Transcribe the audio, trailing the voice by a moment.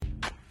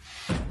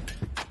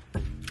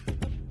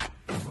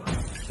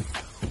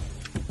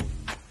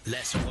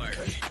Let's work.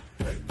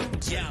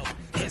 Yo,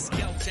 it's go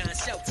time,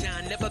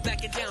 showtime, never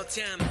backing down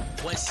time.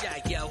 One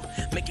shot, yo,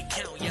 make it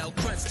count, yo.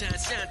 Crunch time,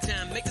 shine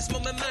time, make this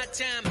moment my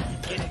time.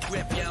 Get a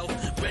grip, yo,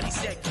 ready,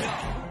 set, go.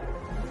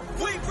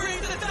 We bring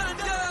the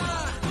thunder.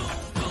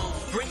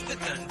 Bring the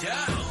thunder.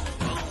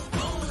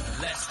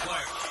 Let's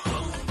work.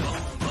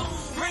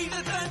 Bring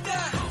the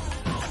thunder.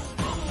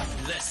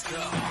 Let's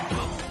go.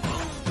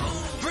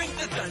 Bring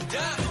the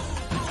thunder.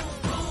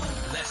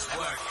 Let's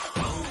work.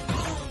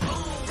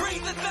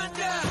 Bring the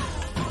thunder.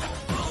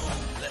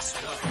 Let's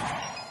go.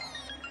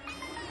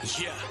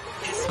 Yeah,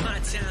 it's my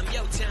time,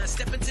 yo time.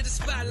 Step into the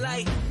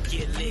spotlight.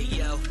 Get lit,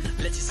 yo.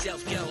 Let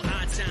yourself go.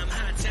 Our time,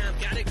 high time.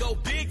 Gotta go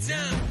big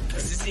time.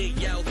 This is it,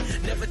 yo.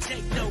 Never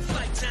take no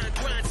fight time.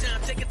 Grind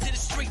time. Take it to the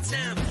street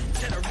time.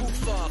 Turn the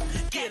roof off.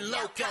 Get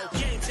loco.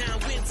 Game time,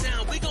 win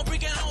time. We gon'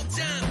 bring it home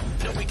time.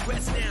 No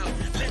regrets now.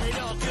 Let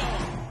it all go.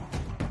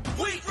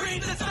 We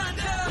bring the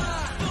thunder.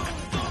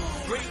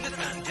 Bring the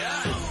thunder.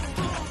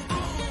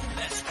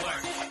 Let's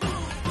work.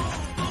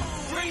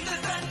 Bring the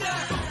thunder.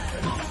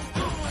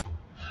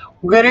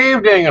 Good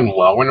evening and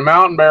welcome to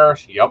Mountain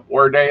Bears. Yep,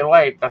 we're a day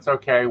late. That's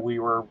okay. We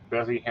were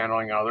busy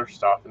handling other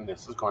stuff and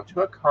this is going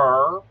to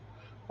occur.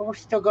 But we're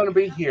still going to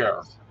be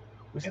here.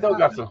 We still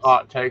got some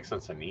hot takes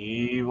and some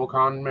evil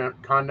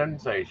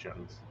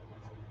condensations.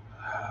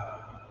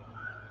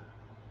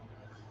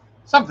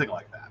 Something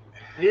like that.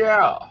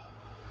 Yeah.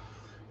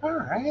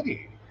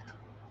 Alrighty.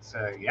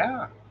 So,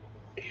 yeah.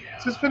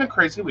 So it's been a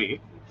crazy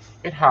week.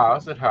 It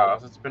has.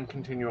 It's been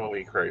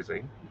continually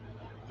crazy.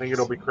 I think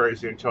it'll be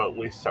crazy until at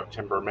least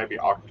September, maybe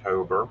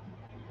October.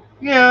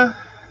 Yeah,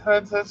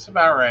 that's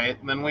about right.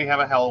 And then we have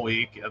a hell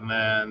week, and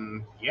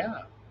then,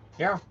 yeah.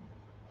 Yeah.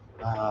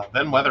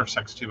 Then weather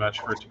sucks too much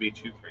for it to be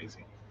too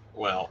crazy.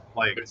 Well,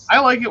 Like, I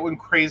like it when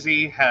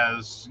crazy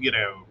has,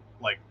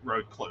 like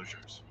road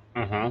closures.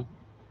 mm-hmm.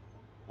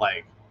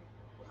 Like,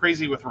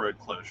 crazy with road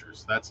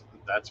closures. That's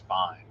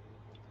fine.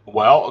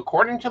 Well,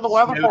 according to the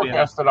weather Snowed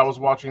forecast that I was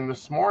watching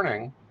this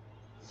morning,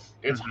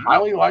 it's Mhm.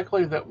 highly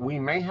likely that we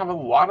may have a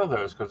lot of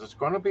those because it's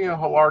going to be a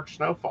large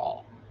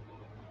snowfall.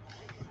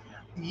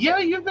 Yeah,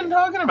 you've been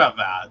talking about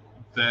that.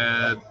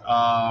 That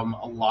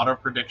a lot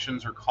of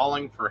predictions are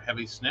calling for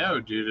heavy snow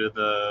due to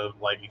the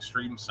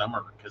extreme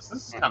summer, because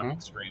this is kind of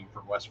extreme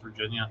for West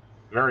Virginia.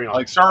 Very Like,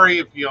 nice. sorry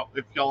if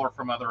y'all are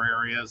from other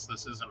areas,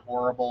 this isn't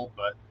horrible,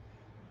 but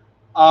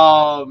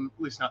at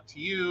least not to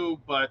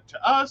you, but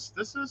to us,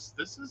 this is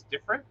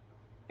different.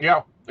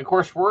 Yeah. Of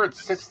course, we're at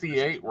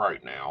 68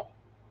 right now,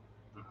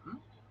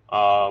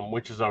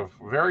 which is a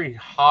very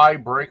high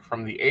break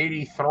from the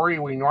 83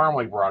 we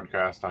normally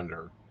broadcast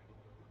under.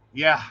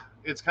 Yeah,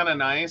 it's kind of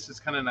nice. It's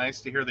kind of nice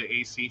to hear the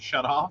AC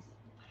shut off.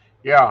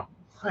 Yeah.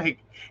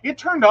 Like, it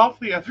turned off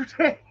the other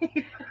day,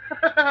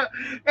 and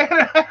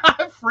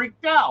I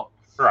freaked out.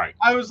 Right.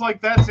 I was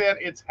like, that's it.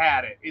 It's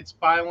had it. It's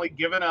finally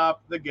given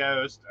up the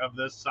ghost of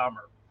this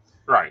summer.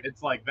 Right.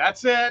 It's like,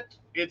 that's it.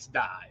 It's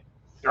died.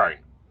 Right.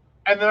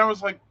 And then I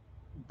was like,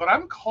 but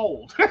I'm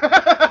cold.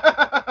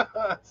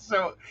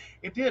 So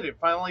it did. It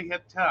finally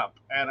hit temp.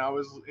 And I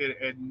was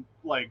in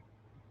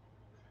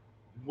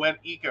went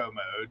eco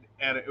mode.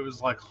 And it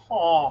was like,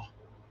 oh.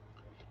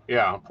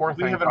 Yeah. Poor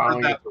We thing haven't heard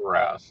finally that. gets the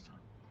rest.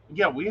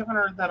 Yeah, we haven't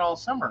heard that all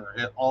summer.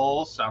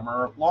 All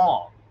summer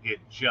long. It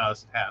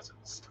just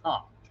hasn't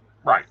stopped.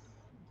 Right.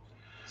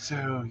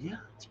 So, yeah,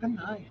 it's been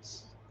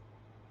nice.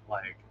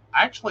 Like,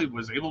 I actually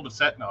was able to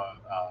set in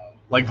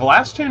the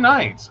last 2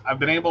 nights, I've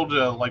been able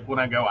to, when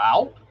I go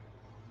out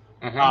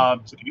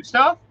to do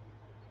stuff,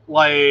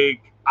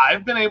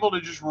 I've been able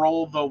to just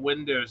roll the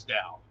windows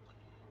down.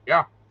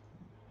 Yeah.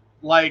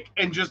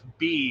 And just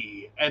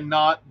be, and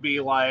not be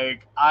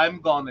like, I'm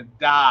gonna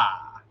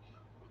die.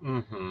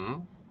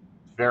 Mm-hmm.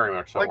 Very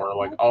much so. We're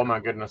like, oh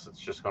my goodness, it's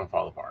just going to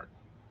fall apart.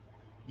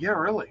 Yeah,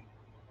 really.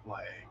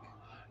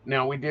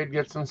 Now, we did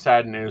get some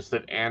sad news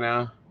that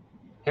Anna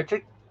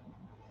Hitchett,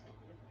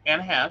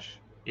 Anna Hesh.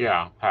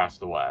 yeah,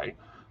 passed away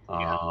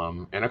Yeah.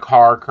 in a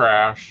car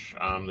crash.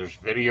 There's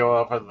video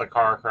of the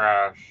car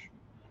crash.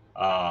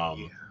 Yeah.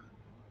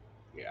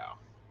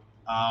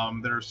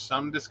 There's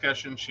some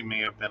discussion she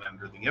may have been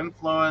under the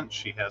influence.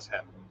 She has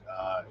had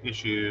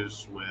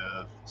issues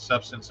with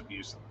substance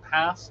abuse in the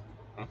past.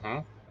 Mm-hmm.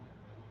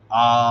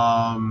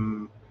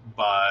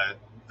 But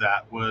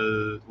that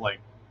was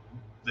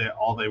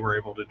all they were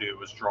able to do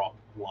was draw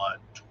blood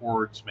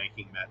towards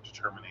making that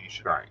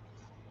determination. Right.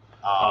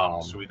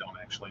 So we don't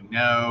actually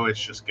know. It's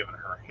just given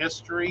her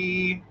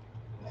history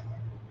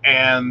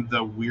and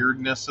the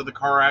weirdness of the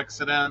car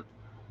accident.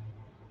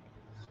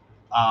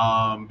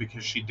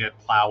 Because she did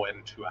plow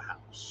into a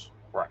house.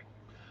 Right.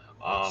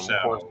 Of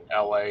course,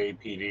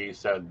 LAPD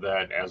said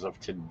that as of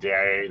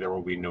today, there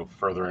will be no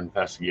further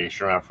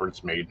investigation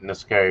efforts made in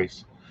this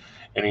case.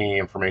 Any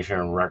information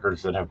and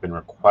records that have been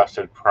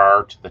requested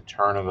prior to the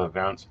turn of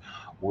events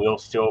will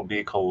still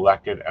be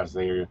collected as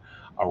they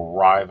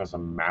arrive as a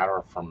matter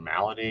of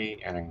formality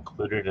and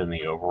included in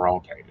the overall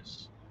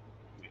case.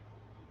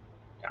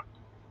 Yeah.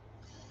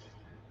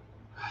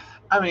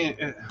 I mean,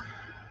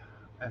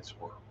 that's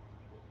horrible.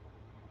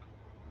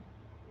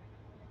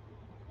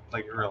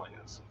 Like, it really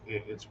is.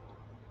 It's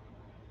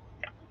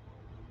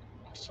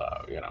so,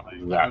 you know,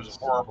 it that's was a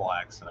horrible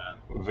accident.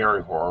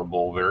 very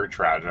horrible, very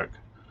tragic.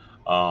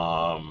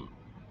 And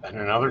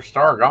another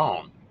star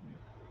gone.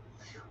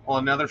 Well,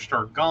 another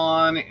star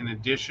gone. In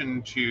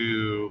addition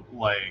to,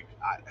 like,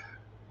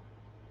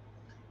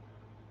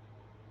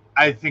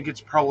 I think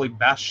it's probably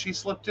best she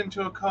slipped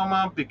into a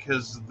coma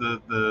because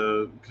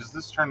because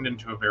this turned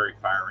into a very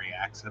fiery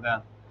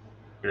accident.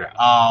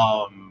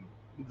 Yeah.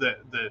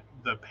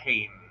 The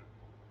pain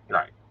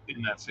Right.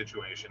 in that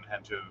situation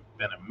had to have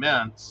been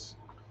immense.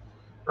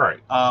 Right.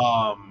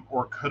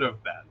 Or could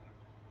have been.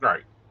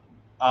 Right.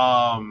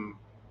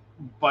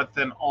 But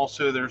then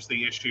also there's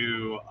the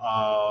issue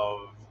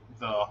of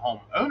the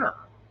homeowner,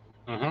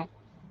 Mm-hmm.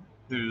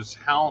 whose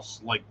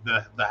house, like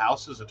the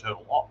house is a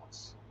total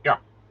loss. Yeah.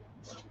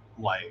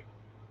 Like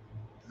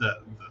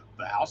the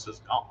house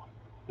is gone.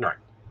 Right.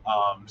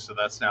 So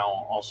that's now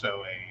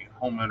also a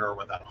homeowner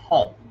without a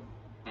home.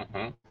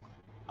 Mm-hmm.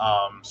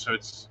 So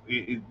it's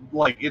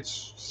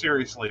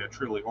seriously a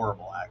truly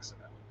horrible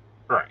accident.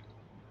 Right.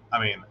 I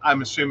mean,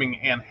 I'm assuming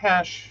Anne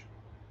Hesh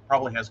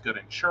probably has good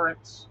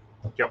insurance.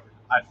 Yep.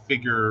 I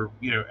figure,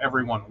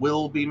 everyone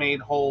will be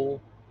made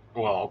whole.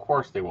 Well, of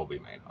course they will be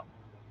made whole.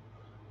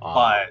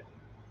 But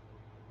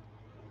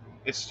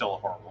it's still a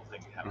horrible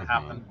thing to have Mm-hmm.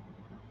 happen.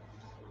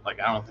 Like,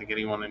 I don't think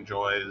anyone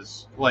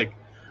enjoys, like,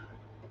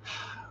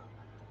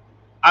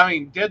 I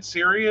mean, dead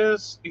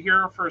serious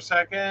here for a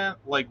second.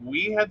 Like,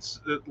 we had,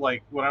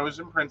 like, when I was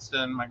in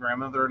Princeton, my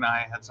grandmother and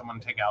I had someone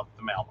take out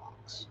the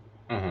mailbox.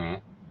 Mm-hmm.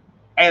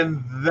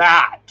 And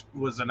that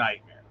was a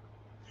nightmare.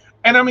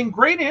 And I mean,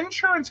 great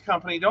insurance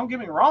company, don't get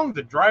me wrong.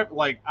 The drive,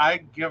 like, I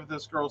give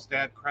this girl's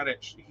dad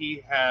credit.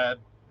 He had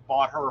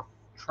bought her,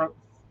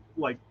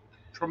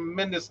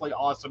 tremendously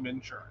awesome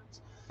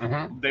insurance.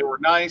 Mm-hmm. They were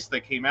nice.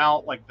 They came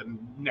out, like, the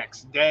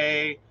next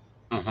day.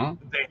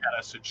 Mm-hmm. They had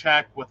us a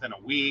check within a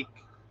week.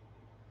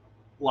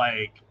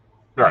 Like,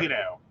 Right.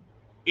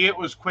 it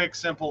was quick,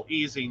 simple,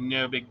 easy,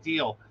 no big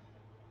deal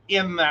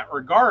in that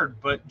regard.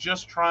 But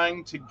just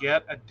trying to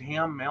get a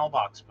damn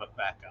mailbox put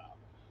back up.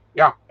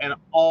 Yeah. And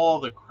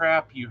all the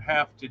crap you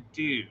have to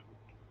do,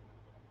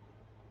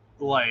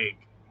 like,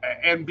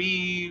 and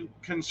be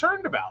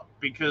concerned about,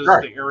 because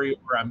Right. the area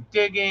where I'm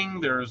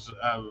digging, there's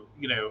a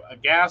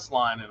gas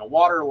line and a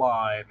water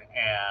line,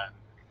 and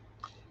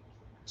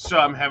so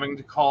I'm having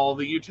to call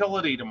the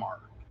utility to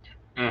mark,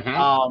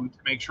 Mm-hmm. to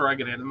make sure I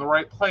get it in the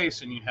right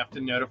place, and you have to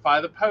notify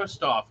the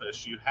post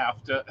office. You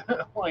have to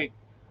like,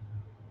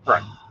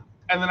 Right.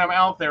 and then I'm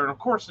out there, and of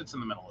course it's in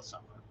the middle of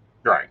summer.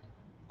 Right.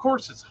 Of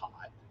course it's hot.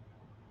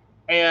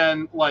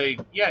 And, like,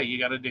 yeah, you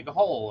got to dig a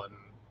hole and,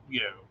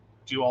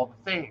 do all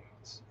the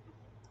things.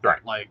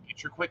 Right. Like,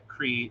 get your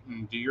Quikrete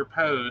and do your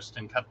post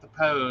and cut the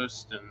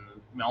post and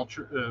mount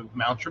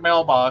your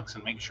mailbox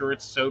and make sure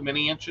it's so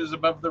many inches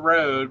above the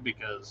road,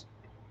 because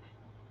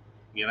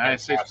the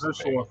United States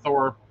Postal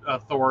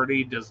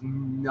Authority does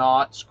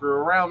not screw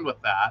around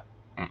with that.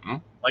 Mm-hmm.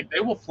 Like,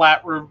 they will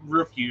flat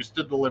refuse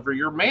to deliver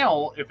your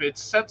mail if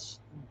it's set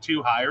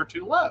too high or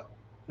too low.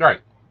 Right.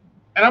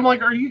 And I'm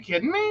like, are you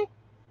kidding me?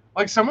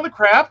 Like, some of the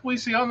crap we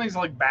see on these,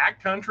 like,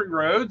 backcountry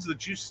roads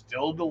that you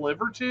still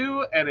deliver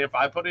to, and if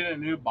I put in a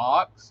new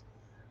box,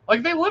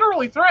 like, they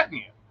literally threaten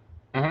you.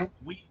 Mm-hmm.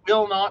 We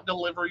will not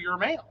deliver your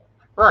mail.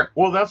 Right.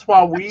 Well, that's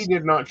why we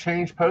did not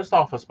change post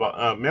office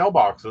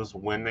mailboxes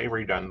when they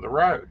redone the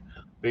road,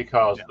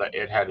 because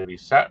it had to be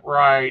set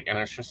right, and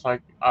it's just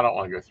like, I don't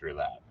want to go through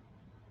that.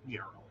 Yeah.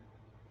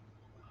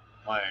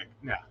 Like,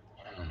 yeah.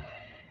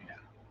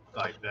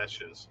 Like, that's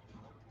just...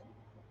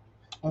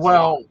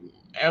 Well,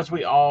 as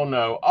we all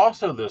know,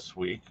 also this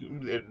week,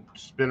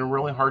 it's been a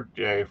really hard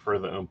day for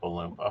the Oompa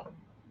Loompa.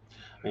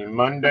 I mean,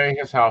 Monday,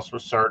 his house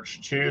was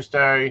searched.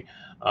 Tuesday, he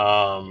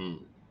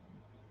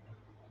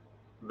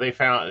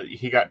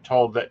got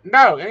told that,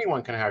 no,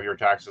 anyone can have your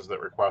taxes that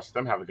request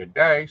them. Have a good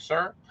day,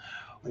 sir.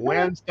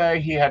 Wednesday,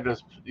 he had to,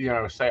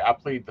 say, I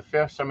plead the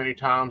fifth so many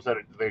times that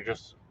they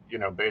just,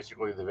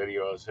 basically the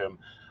video is him.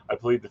 I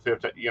plead the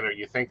fifth.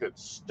 You think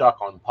it's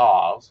stuck on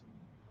pause.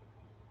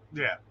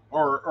 Yeah.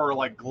 Or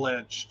like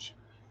glitched.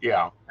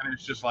 Yeah. And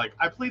it's just like,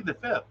 I plead the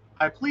fifth.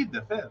 I plead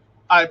the fifth.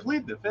 I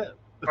plead the fifth.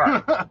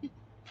 Right.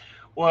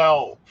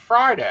 Well,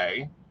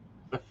 Friday,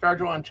 the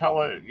federal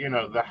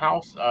the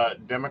House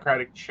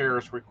Democratic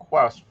chair's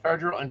request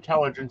federal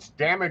intelligence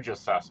damage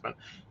assessment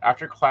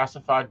after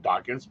classified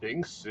documents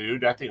being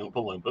sued at the Oompa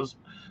Loompas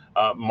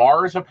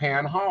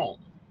Marzipan home.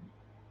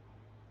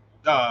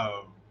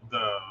 The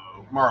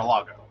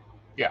Mar-a-Lago.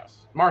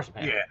 Yes,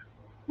 Marzipan. Yeah,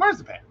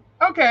 Marzipan.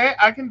 Okay,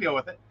 I can deal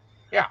with it.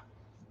 Yeah.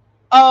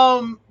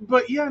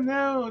 But yeah,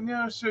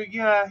 no. So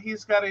yeah,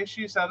 he's got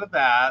issues out of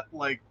that.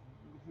 Like,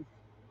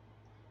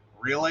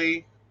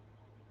 really?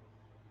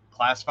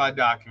 Classified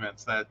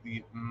documents that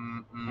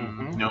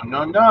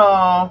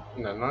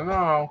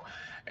no.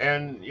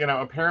 And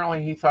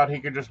apparently he thought he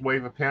could just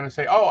wave a pen and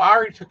say, "Oh, I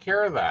already took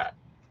care of that."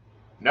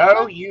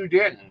 No, you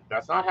didn't.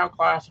 That's not how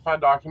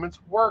classified documents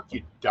work,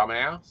 you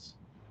dumbass.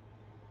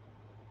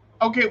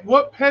 Okay,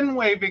 what pen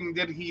waving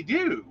did he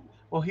do?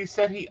 Well, he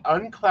said he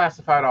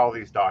unclassified all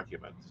these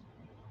documents.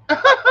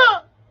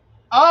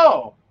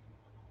 Oh.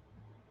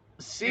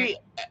 See,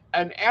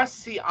 an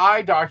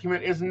SCI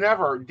document is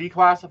never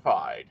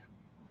declassified.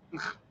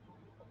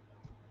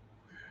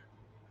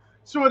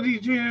 So what did he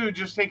do?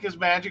 Just take his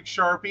magic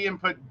Sharpie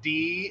and put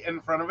D in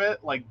front of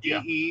it? Like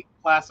DE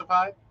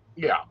classified?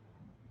 Yeah.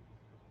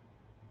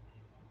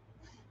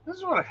 This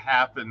is what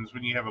happens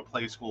when you have a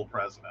play school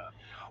president.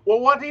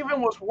 Well, what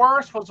even was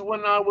worse was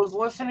when I was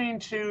listening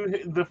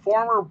to the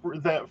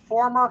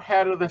former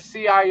head of the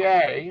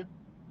CIA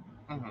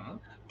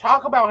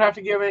talk about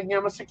having to give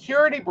him a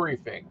security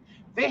briefing.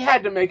 They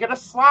had to make it a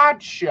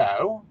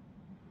slideshow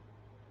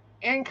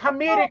and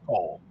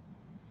comedical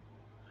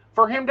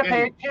for him to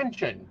pay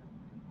attention.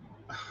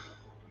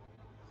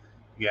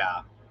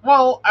 Yeah.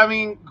 Well, I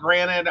mean,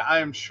 granted,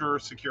 I'm sure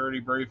security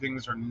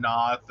briefings are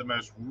not the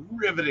most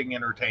riveting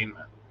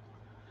entertainment.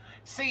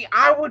 See,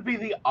 I would be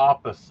the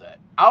opposite.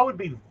 I would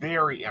be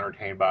very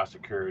entertained by a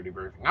security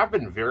briefing. I've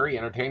been very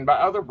entertained by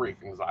other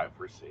briefings I've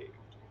received.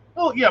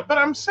 Well, yeah, but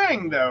I'm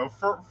saying though,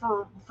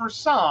 for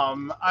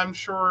some, I'm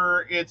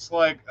sure it's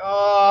like,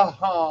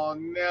 oh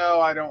no,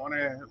 I don't want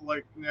to,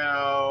 like,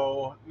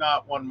 no,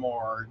 not one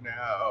more,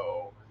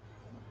 no.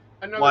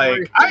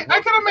 Like,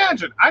 I can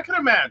imagine.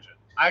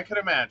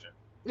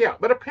 Yeah,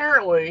 but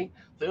apparently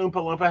the Oompa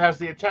Loompa has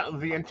the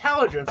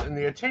intelligence and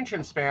the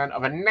attention span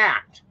of a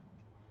gnat.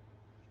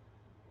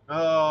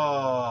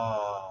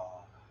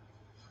 Oh.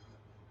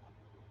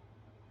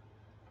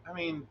 I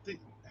mean,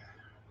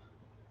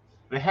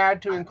 they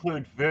had to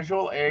include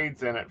visual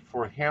aids in it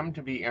for him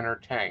to be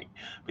entertained.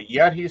 But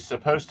yet he's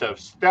supposed to have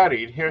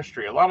studied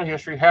history. A lot of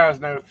history has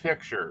no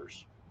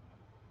pictures.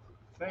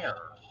 Fair.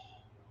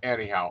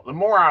 Anyhow, the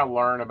more I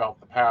learn about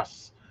the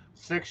past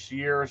 6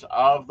 years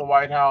of the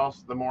White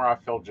House, the more I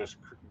feel just,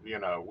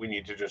 we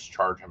need to just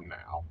charge him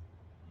now.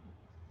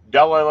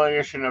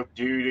 Dereliction of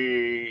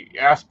duty,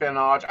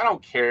 espionage, I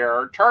don't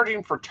care.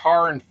 Charging for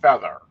tar and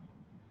feather.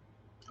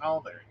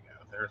 Oh, there you go.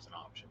 There's an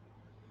option.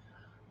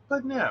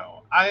 But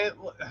no, I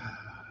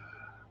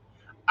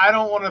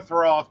don't want to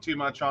throw off too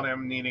much on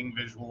him needing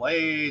visual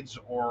aids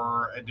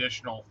or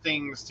additional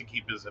things to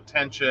keep his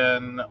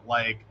attention.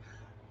 Like,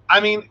 I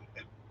mean,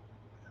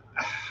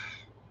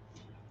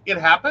 it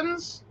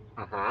happens.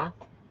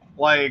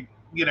 Like,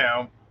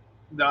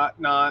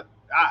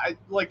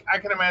 I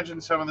can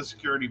imagine some of the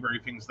security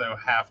briefings though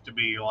have to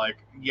be like,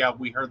 yeah,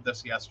 we heard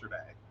this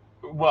yesterday.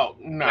 Well,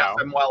 no. Yes,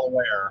 I'm well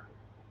aware.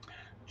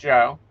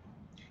 Joe,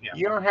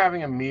 you're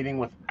having a meeting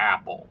with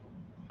Apple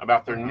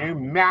about their new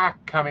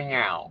Mac coming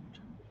out.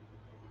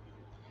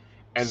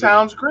 And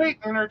sounds great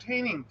and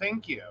entertaining.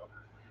 Thank you.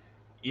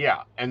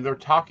 Yeah, and they're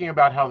talking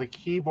about how the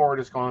keyboard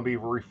is going to be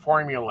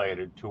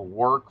reformulated to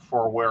work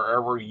for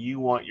wherever you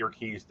want your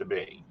keys to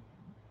be.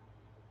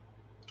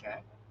 Okay.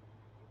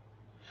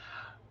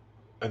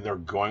 And they're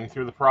going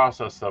through the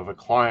process of a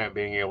client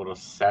being able to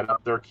set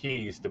up their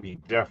keys to be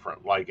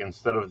different. Like,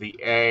 instead of the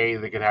A,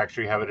 they could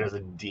actually have it as a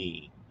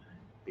D.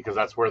 Because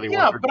that's where they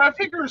want. Yeah, but I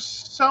figure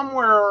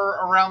somewhere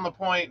around the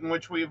point in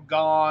which we've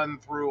gone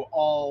through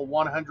all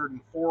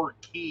 104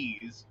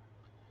 keys,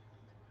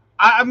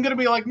 I'm going to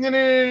be like,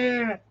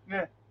 no,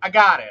 I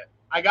got it.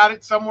 I got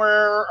it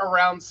somewhere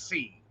around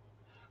C.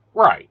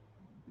 Right.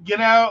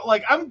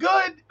 Like, I'm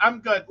good.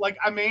 Like,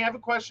 I may have a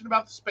question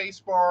about the space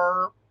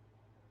bar,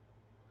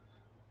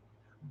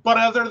 but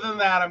other than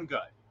that, I'm good.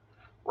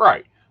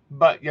 Right.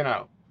 But,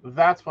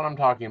 that's what I'm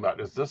talking about.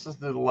 This is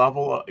the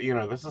level of,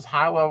 this is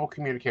high level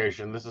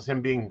communication. This is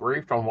him being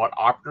briefed on what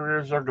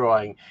operatives are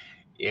doing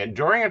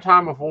during a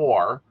time of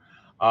war.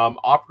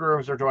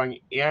 Operatives are doing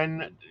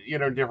in,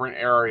 different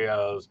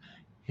areas,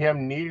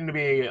 him needing to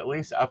be at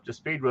least up to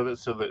speed with it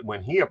so that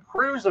when he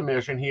approves a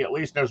mission, he at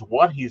least knows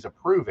what he's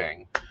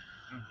approving.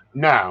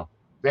 No,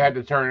 they had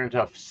to turn it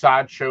into a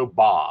Sideshow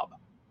Bob.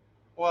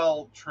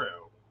 Well,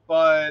 true.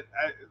 But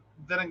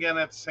then again,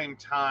 at the same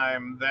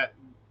time, that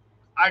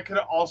I could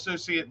also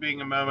see it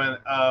being a moment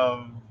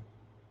of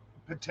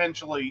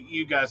potentially,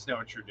 you guys know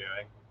what you're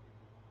doing.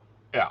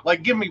 Yeah.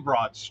 Like, give me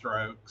broad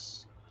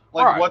strokes.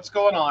 Like, what's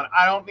going on?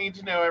 I don't need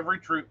to know every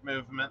troop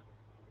movement.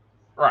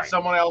 Right.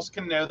 Someone else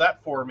can know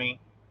that for me.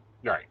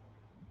 Right.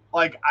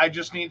 Like, I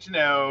just need to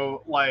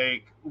know,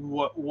 like,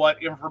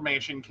 what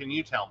information can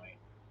you tell me?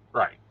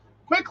 Right.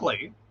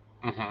 Quickly.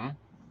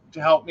 To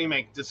help me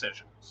make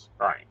decisions.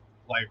 Right.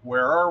 Like,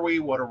 where are we?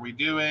 What are we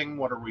doing?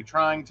 What are we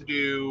trying to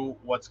do?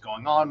 What's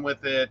going on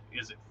with it?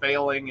 Is it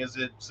failing? Is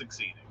it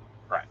succeeding?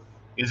 Right.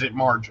 Is it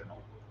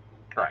marginal?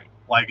 Right.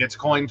 Like, it's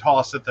coin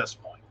toss at this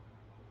point.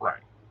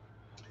 Right.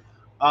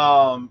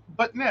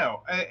 But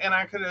no, and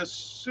I could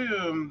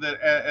assume that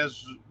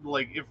as,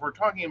 like, if we're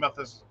talking about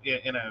this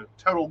in a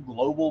total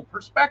global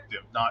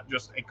perspective, not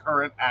just a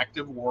current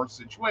active war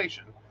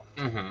situation,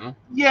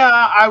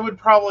 yeah, I would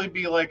probably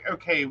be like,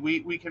 okay,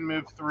 we can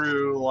move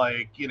through,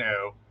 like,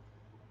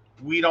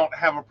 we don't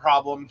have a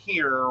problem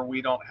here.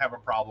 We don't have a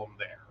problem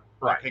there.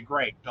 Right. Okay,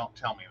 great. Don't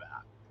tell me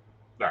that.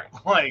 Right.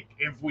 Like,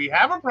 if we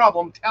have a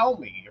problem, tell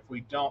me. If we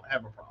don't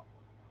have a problem.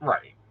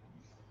 Right.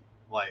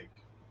 Like,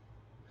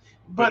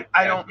 But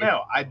I don't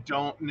know. I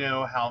don't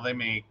know how they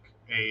make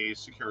a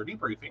security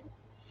briefing.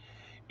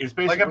 It's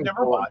basically I've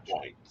never watched.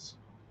 Points.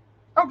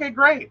 Okay,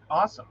 great.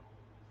 Awesome.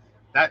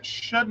 That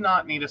should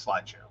not need a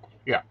slideshow.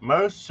 Yeah,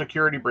 most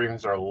security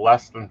briefings are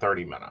less than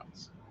 30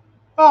 minutes.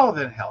 Oh,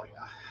 then hell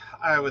yeah.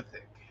 I would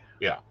think.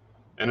 Yeah.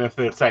 And if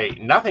it's a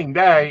nothing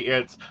day,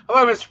 it's,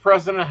 hello, Mr.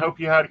 President, I hope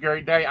you had a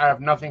great day. I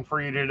have nothing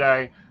for you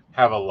today.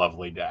 Have a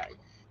lovely day.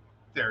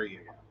 There you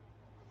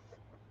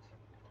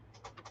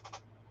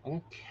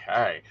go.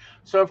 Okay.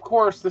 So, of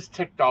course, this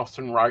ticked off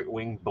some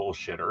right-wing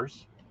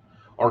bullshitters,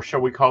 or shall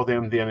we call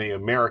them the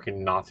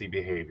American Nazi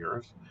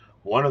behaviors,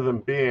 one of them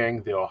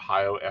being the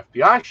Ohio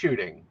FBI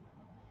shooting.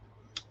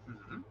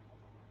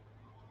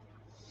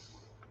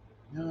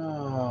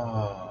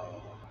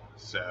 Oh,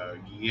 so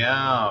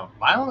yeah,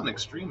 violent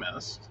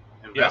extremist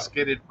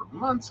investigated for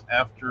months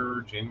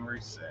after January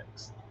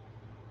 6th.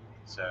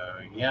 So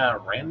yeah,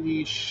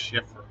 Ricky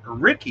Schiffer.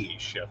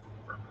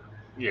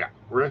 Yeah,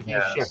 Ricky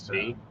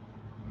Schiffer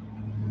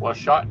was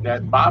shot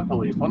dead by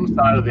police on the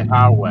side of the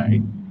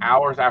highway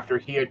hours after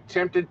he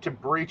attempted to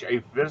breach a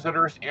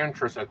visitor's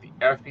entrance at the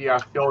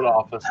FBI field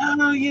office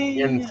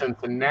in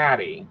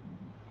Cincinnati.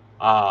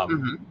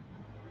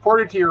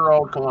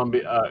 42-year-old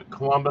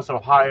Columbus,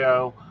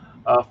 Ohio,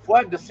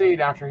 fled the scene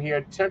after he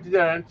attempted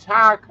an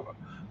attack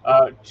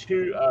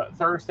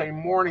Thursday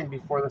morning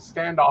before the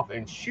standoff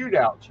and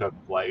shootout took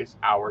place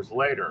hours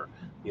later.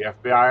 The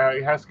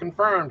FBI has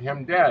confirmed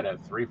him dead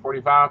at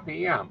 3:45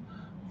 p.m.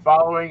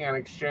 following an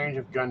exchange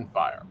of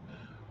gunfire.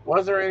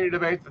 Was there any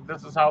debate that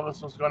this is how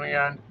this was going to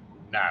end?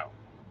 No.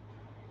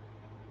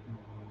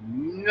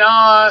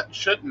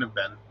 Shouldn't have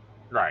been.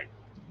 Right.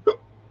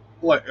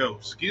 What? Oh,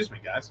 excuse me,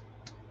 guys.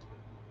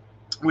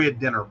 We had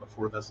dinner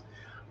before this.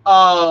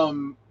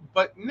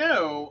 But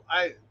no,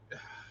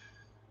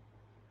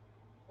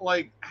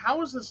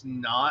 how is this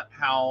not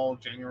how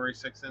January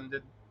 6th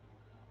ended?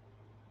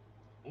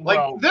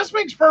 This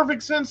makes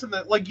perfect sense in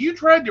that, you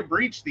tried to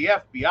breach the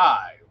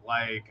FBI.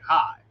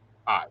 Hi.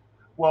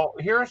 Well,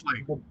 here's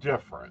the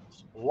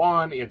difference.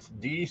 One, it's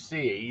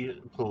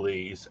D.C.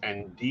 police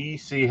and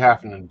D.C.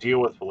 having to deal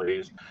with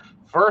police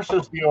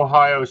versus the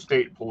Ohio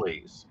State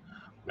Police.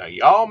 Now,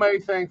 y'all may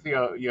think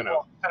but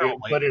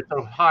it's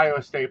Ohio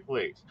State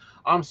Police.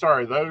 I'm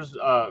sorry, those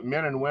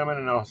men and women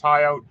in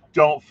Ohio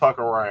don't fuck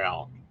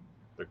around.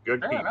 They're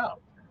good people.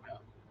 Yeah.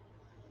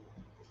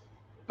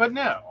 But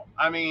no,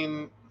 I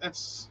mean,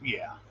 it's,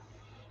 yeah.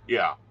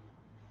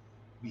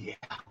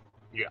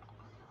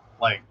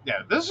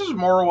 This is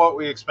more what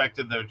we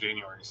expected, though,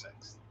 January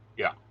 6th.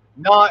 Yeah.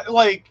 Not,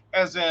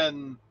 as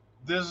in,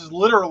 this is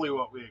literally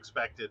what we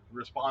expected,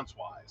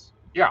 response-wise.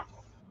 Yeah.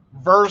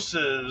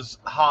 Versus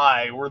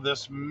we're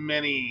this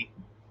many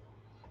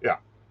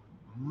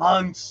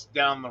months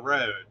down the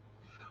road.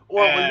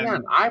 Well,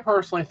 again, I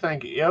personally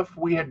think if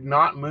we had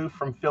not moved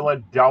from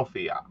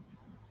Philadelphia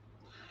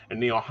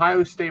and the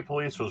Ohio State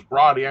Police was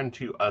brought in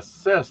to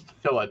assist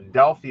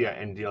Philadelphia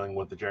in dealing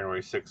with the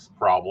January 6th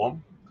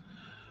problem,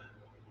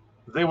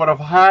 they would have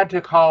had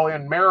to call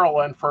in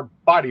Maryland for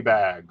body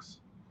bags.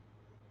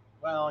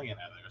 Well,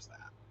 there's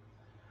that.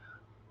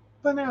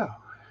 But no.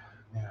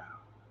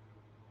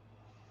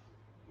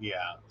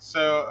 Yeah.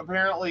 So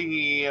apparently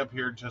he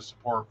appeared to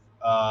support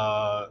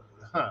the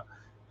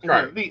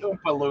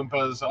Oompa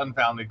Loompas'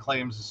 unfounded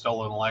claims of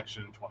stolen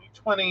election in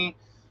 2020.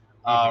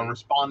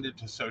 Responded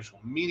to social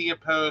media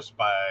posts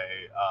by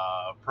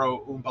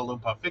pro-Oompa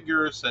Loompa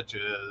figures such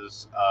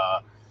as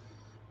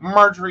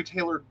Marjorie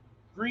Taylor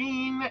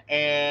Greene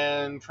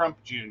and Trump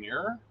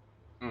Jr.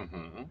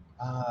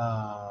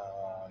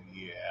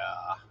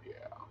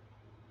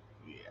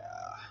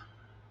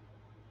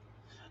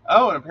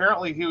 Oh, and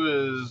apparently he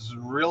was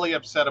really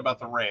upset about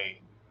the raid.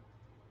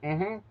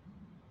 Well,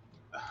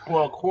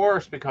 of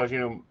course, because,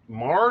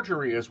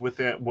 Marjorie is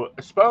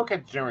spoke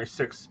at the January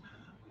 6th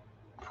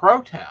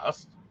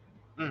protest.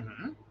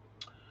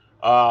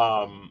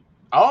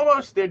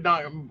 Almost had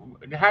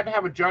to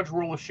have a judge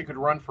rule if she could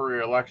run for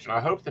re-election. I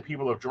hope the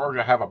people of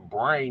Georgia have a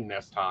brain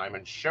this time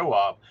and show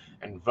up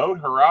and vote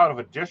her out of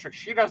a district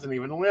she doesn't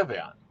even live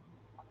in.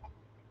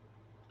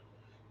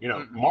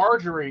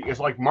 Marjorie is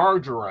like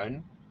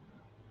margarine,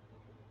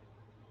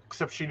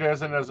 except she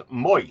doesn't as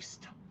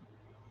moist.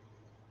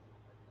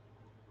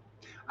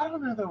 I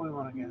don't know that we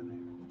want to go there.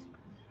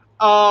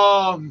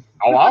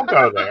 I'll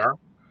go there.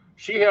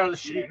 She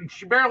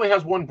barely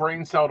has one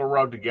brain cell to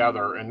rub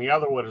together, and the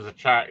other one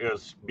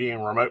is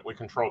being remotely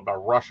controlled by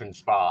Russian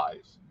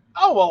spies.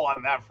 Oh, well,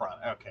 on that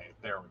front, okay,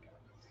 there we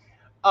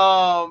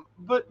go.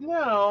 But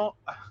no,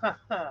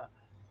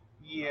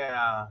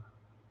 yeah.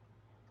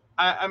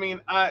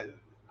 I'm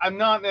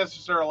not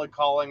necessarily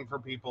calling for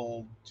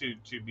people to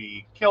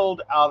be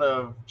killed out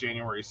of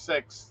January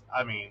 6th.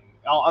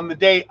 On the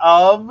day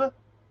of,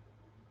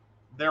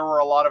 there were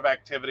a lot of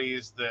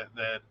activities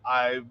that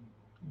I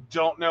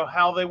don't know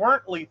how they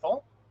weren't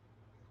lethal.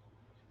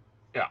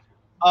 Yeah.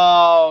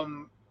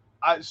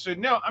 So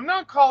no, I'm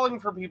not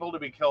calling for people to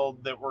be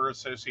killed that were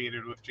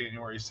associated with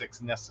January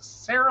 6th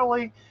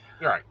necessarily.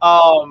 Right.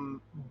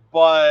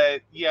 But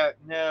yeah,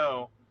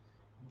 no.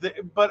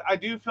 but I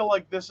do feel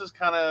like this is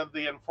kind of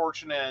the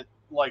unfortunate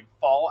like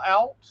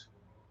fallout.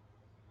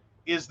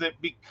 Is that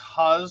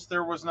because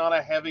there was not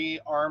a heavy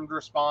armed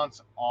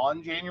response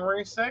on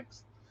January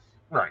 6th?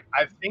 Right.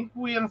 I think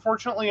we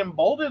unfortunately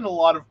emboldened a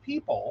lot of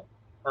people,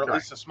 or at Right.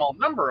 least a small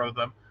number of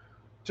them,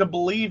 to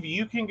believe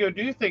you can go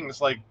do things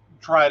like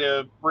try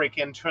to break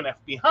into an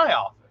FBI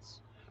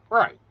office.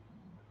 Right.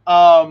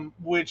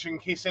 Which, in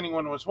case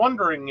anyone was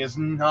wondering, is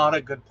not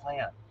a good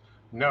plan.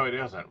 No, it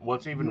isn't.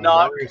 What's even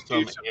Not worrisome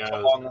conducive to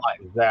long life.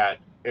 is that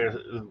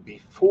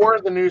before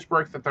the news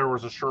broke that there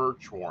was a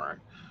search warrant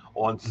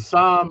on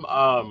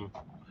some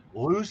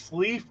loose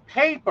leaf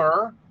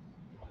paper,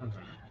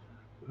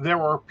 there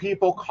were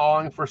people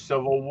calling for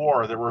civil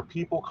war. There were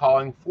people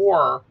calling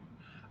for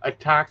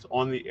attacks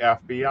on the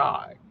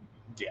FBI.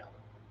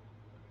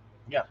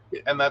 Yeah.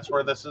 And that's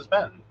where this has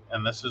been.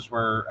 And this is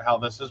how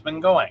this has been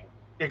going.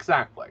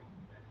 Exactly.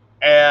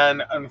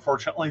 And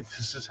unfortunately,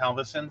 this is how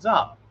this ends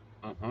up.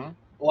 Mm-hmm.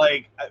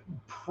 Like,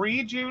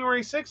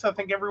 pre-January 6th, I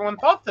think everyone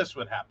thought this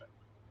would happen.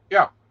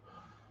 Yeah.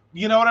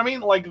 You know what I mean?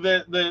 Like,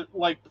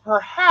 like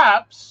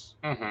perhaps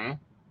Mm-hmm.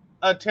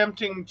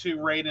 attempting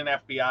to raid an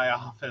FBI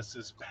office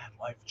is a bad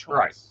life choice.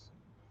 Right.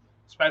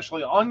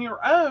 Especially on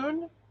your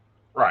own.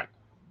 Right.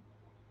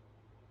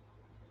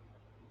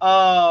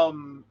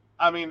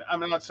 I mean,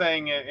 I'm not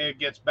saying it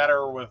gets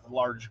better with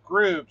large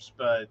groups,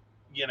 but,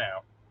 you know,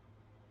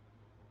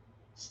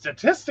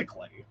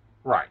 statistically,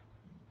 Right.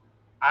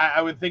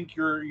 I would think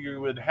you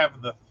would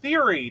have the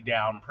theory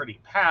down pretty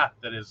pat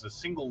that is a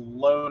single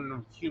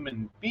lone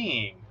human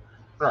being.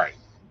 Right.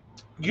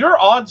 Your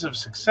odds of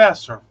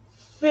success are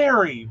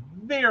very,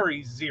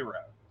 very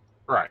zero.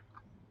 Right.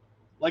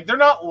 Like, they're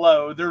not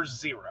low, they're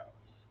zero.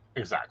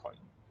 Exactly.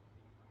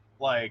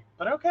 Like,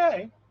 but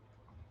okay.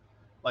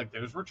 Like,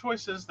 those were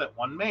choices that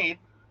one made.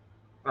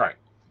 Right.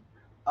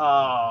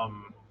 But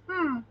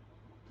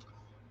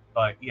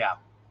yeah.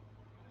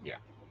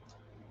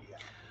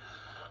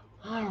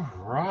 All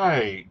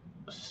right.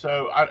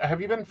 So, have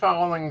you been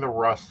following the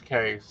Rust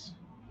case?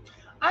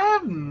 I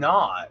have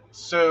not.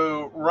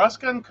 So,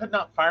 Ruskin could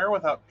not fire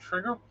without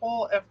trigger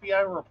pull,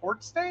 FBI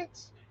report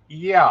states?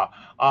 Yeah.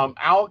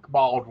 Alec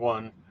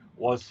Baldwin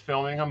was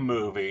filming a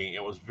movie.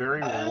 It was a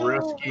very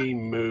risky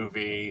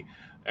movie.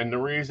 And the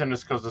reason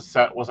is because the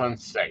set was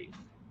unsafe.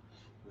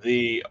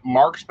 The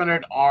marksman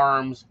at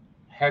arms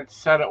had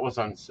said it was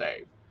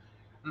unsafe.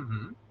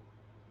 Mm-hmm.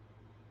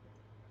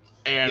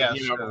 And,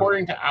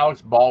 according to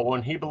Alex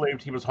Baldwin, he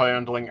believed he was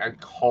handling a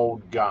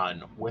cold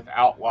gun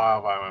without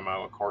live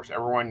ammo. Of course,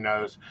 everyone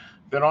knows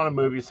that on a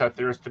movie set,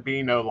 there's to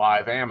be no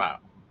live ammo.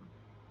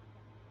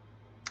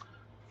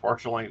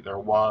 Fortunately, there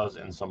was,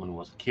 and someone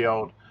was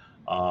killed.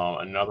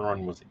 Another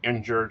one was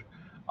injured.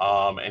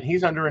 And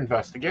he's under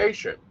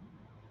investigation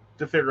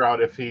to figure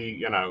out if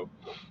he,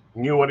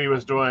 knew what he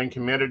was doing,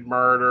 committed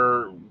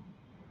murder.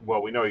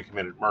 Well, we know he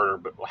committed murder,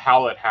 but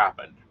how it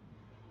happened.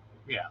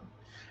 Yeah.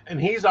 And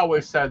he's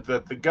always said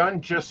that the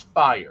gun just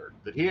fired,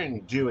 that he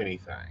didn't do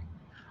anything.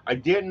 I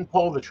didn't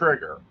pull the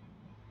trigger.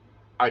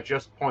 I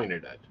just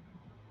pointed it.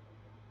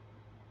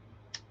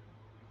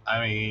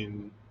 I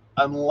mean,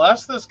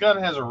 unless this gun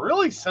has a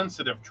really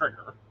sensitive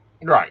trigger.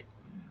 Right.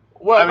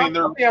 Well, I mean,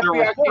 the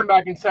FBI came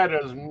back and said,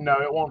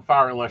 no, it won't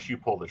fire unless you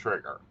pull the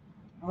trigger.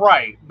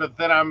 Right. But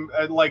then I'm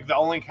like, the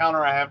only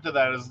counter I have to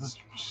that is this,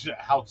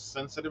 how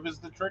sensitive is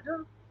the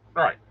trigger?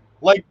 Right.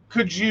 Like,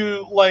 could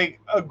you,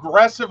 like,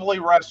 aggressively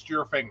rest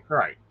your finger?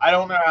 Right. I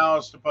don't know how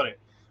else to put it.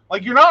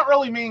 Like, you're not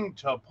really meaning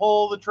to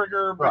pull the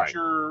trigger, but Right.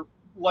 you're,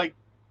 like,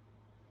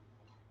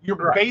 you're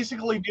Right.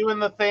 basically doing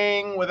the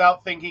thing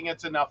without thinking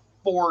it's enough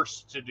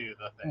force to do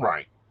the thing.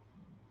 Right.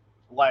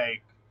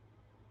 Like,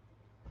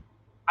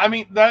 I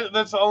mean,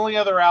 that's the only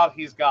other out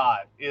he's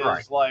got is,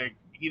 Right. like,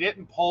 he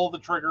didn't pull the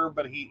trigger,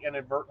 but he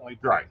inadvertently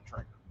pulled Right. the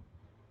trigger.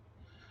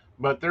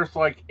 But there's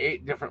like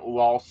 8 different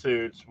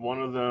lawsuits.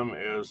 One of them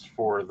is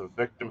for the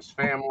victim's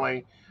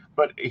family,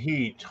 but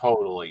he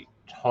totally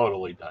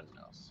done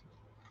this.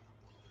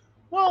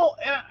 Well,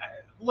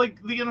 like,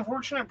 the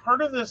unfortunate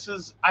part of this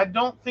is I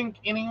don't think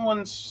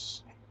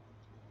anyone's...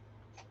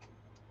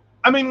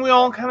 I mean, we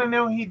all kind of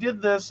know he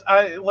did this.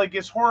 Like,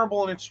 it's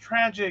horrible and it's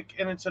tragic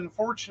and it's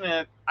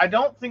unfortunate. I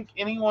don't think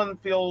anyone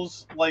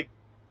feels like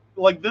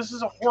this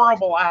is a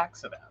horrible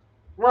accident.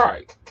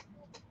 Right.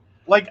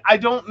 Like, I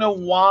don't know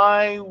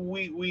why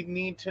we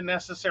need to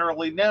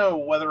necessarily know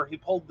whether he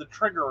pulled the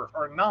trigger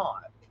or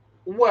not.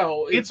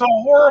 Well, It's a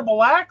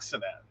horrible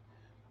accident.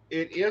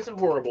 It is a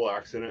horrible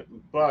accident,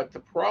 but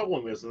the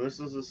problem is, and this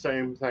is the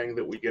same thing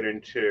that we get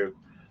into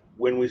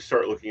when we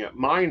start looking at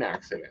mine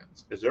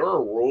accidents, is there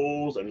are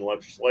rules and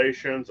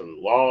legislations and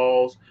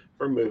laws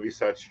for movie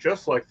sets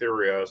just like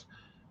there is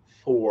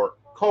for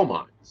coal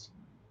mines.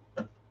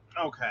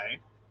 Okay.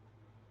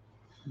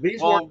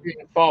 These weren't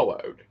being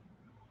followed.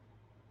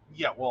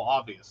 Yeah, well,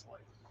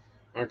 obviously.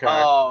 Okay.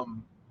 Well,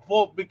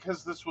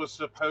 because this was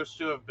supposed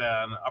to have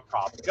been a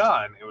prop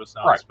gun. It was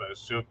not Right.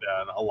 supposed to have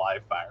been a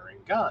live firing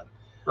gun.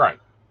 Right.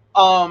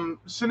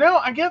 So now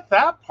I get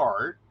that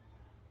part.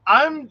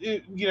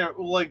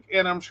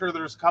 and I'm sure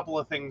there's a couple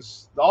of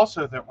things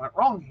also that went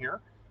wrong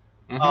here.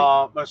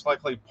 Most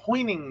likely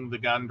pointing the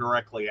gun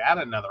directly at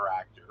another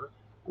actor.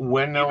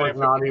 When there was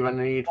not even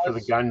a need for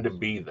the gun to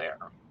be there.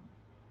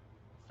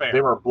 Fair.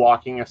 They were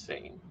blocking a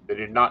scene. They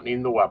did not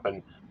need the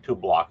weapon to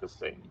block a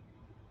scene.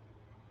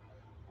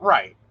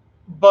 Right.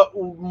 But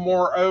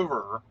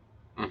moreover,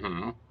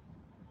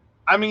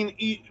 I mean,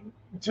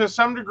 to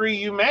some degree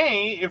you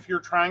may, if you're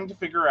trying to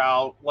figure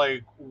out,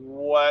 like,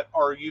 what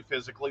are you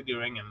physically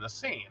doing in the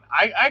scene.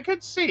 I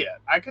could see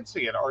it. I could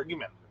see it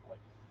argumentatively.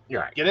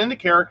 Right. Get into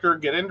character,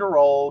 get into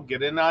role,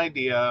 get an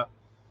idea.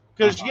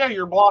 Because,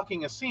 you're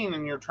blocking a scene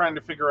and you're trying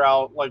to figure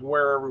out, like,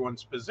 where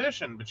everyone's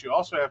positioned, but you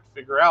also have to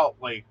figure out,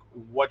 like,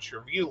 what's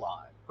your view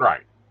line.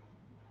 Right.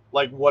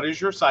 Like, what is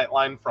your sight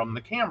line from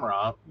the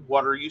camera?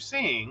 What are you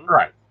seeing?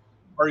 Right.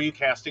 Are you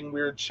casting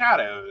weird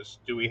shadows?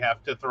 Do we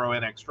have to throw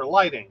in extra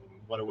lighting?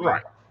 What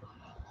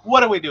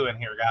are we doing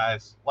here,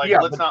 guys? Like,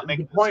 let's not make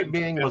the point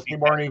being was they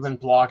weren't even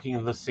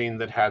blocking the scene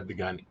that had the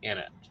gun in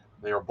it.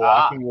 They were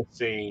blocking the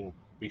scene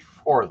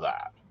before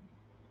that.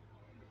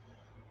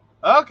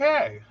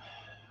 Okay.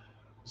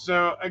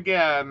 So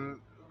again,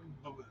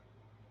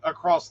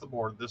 across the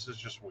board, this is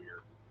just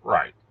weird.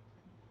 Right.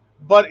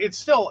 But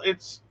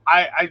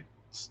I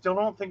still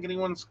don't think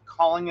anyone's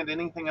calling it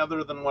anything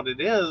other than what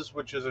it is,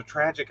 which is a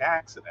tragic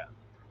accident.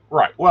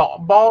 Right. Well,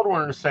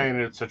 Baldwin is saying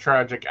it's a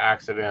tragic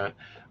accident,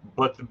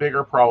 but the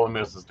bigger problem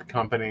is the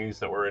companies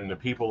that were the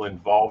people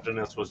involved in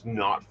this was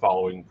not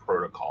following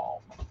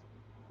protocol.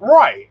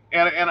 Right.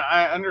 And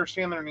I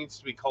understand there needs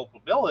to be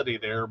culpability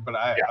there, but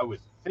I would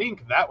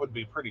think that would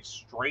be pretty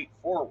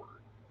straightforward.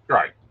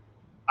 Right.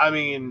 I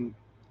mean,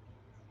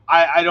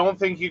 I don't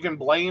think you can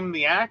blame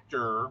the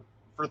actor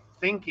for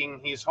thinking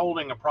he's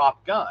holding a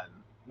prop gun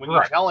when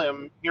you tell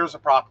him, here's a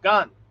prop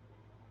gun.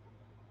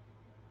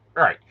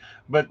 Right.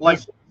 But like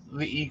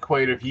the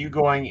equate of you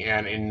going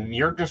in and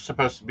you're just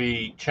supposed to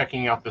be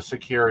checking out the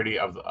security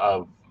of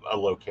a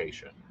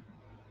location.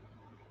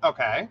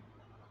 Okay.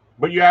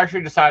 But you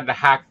actually decide to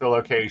hack the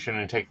location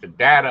and take the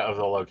data of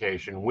the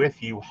location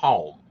with you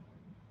home.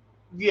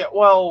 Yeah,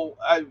 well,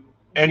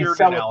 and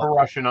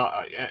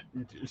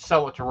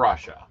sell it to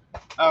Russia.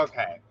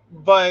 Okay,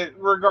 but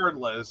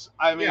regardless,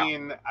 I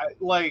mean,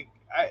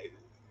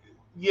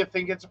 you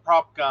think it's a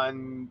prop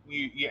gun?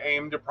 You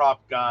aimed a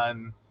prop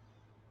gun.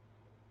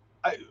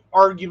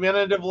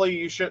 Argumentatively,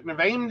 you shouldn't have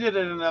aimed it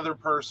at another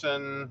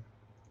person.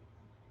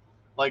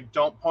 Like,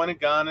 don't point a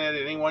gun at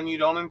anyone you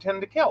don't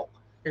intend to kill.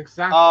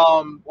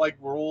 Exactly. Like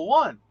rule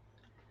 1.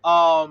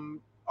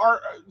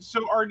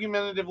 So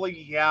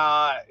argumentatively,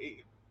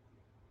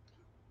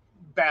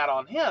 bad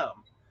on him.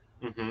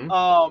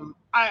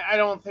 I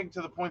don't think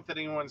to the point that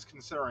anyone's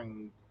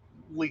considering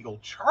legal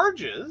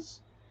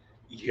charges.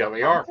 Yeah,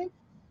 they are.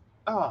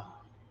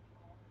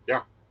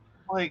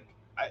 Like,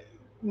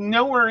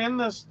 nowhere in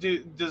this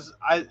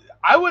I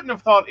wouldn't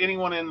have thought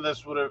anyone in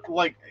this would have,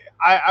 like,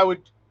 I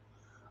would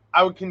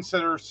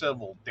consider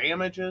civil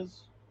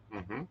damages.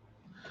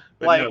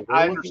 But like, no,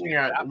 we're looking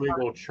at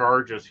legal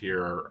charges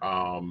here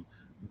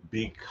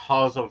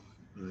because of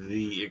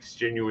the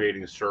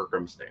extenuating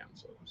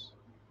circumstances.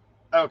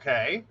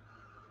 Okay.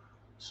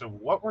 So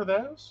what were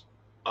those?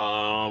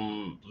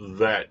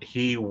 That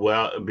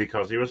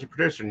because he was a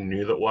producer,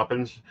 knew that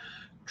weapons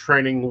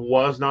training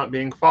was not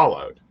being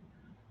followed.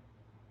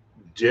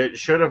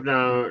 Should have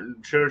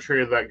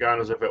treated that gun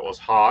as if it was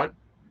hot,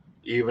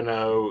 even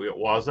though it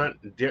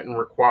wasn't. Didn't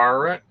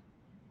require it.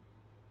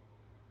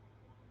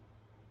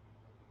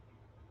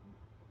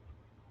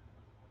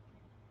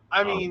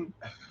 I mean,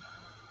 I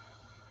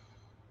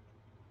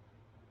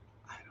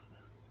don't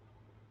know.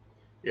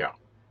 Yeah.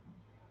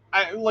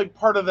 I like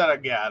part of that. I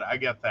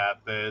get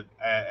that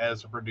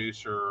as a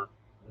producer,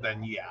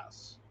 then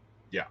yes.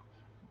 Yeah.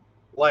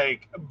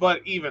 Like,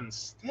 but even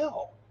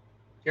still.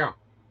 Yeah.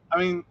 I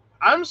mean,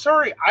 I'm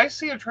sorry. I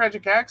see a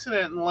tragic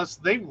accident unless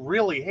they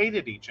really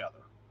hated each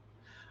other.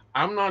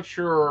 I'm not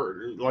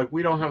sure. Like,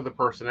 we don't have the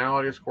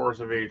personality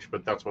scores of each,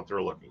 but that's what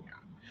they're looking at.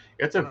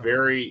 It's a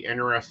very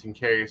interesting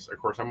case. Of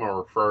course, I'm going to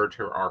refer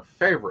to our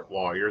favorite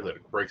lawyer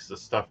that breaks this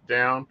stuff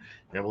down.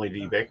 Emily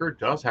D. Baker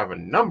does have a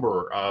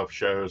number of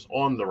shows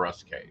on the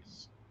Rust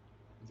case.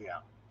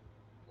 Yeah.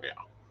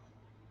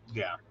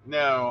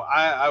 No,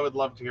 I would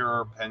love to hear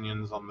our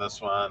opinions on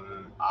this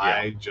one.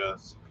 I'm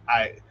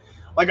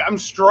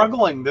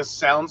struggling. This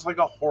sounds like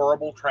a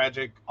horrible,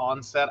 tragic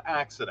onset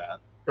accident.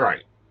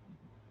 Right.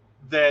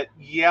 That,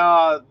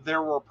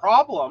 there were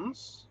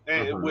problems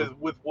with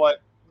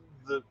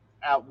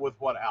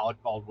what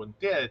Alec Baldwin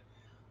did.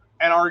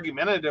 And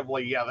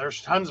argumentatively,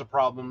 there's tons of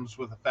problems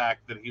with the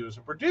fact that he was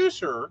a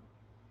producer.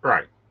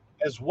 Right.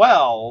 As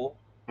well,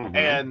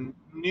 and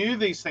knew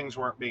these things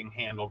weren't being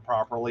handled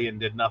properly and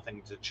did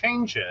nothing to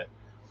change it.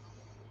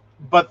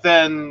 But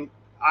then,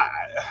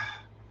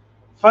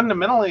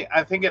 fundamentally,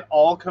 I think it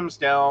all comes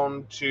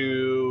down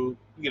to,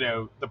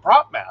 the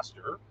prop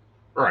master.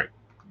 Right.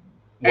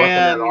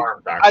 And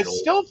I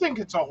still think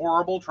it's a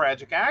horrible,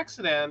 tragic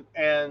accident.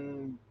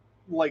 And,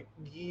 like,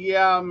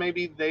 yeah,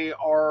 maybe they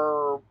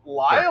are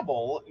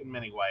liable in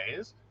many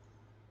ways.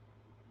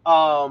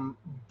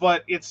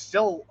 But it's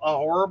still a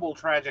horrible,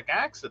 tragic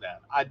accident.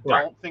 I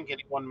don't think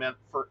anyone meant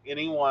for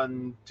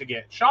anyone to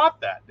get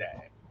shot that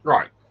day.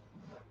 Right.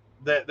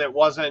 That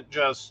wasn't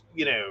just,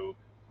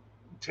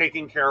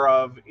 taken care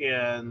of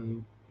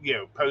in,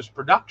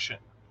 post-production.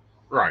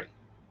 Right.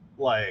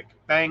 Like,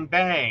 bang,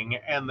 bang,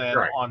 and then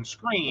on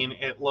screen,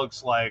 it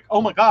looks like,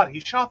 oh my God, he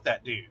shot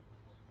that dude.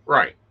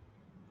 Right.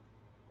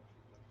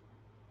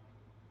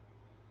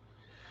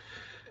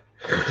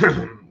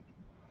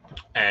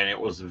 And it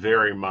was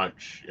very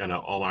much,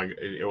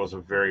 it was a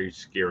very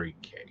scary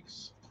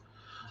case.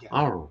 Yeah.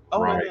 All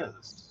right. It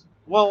is.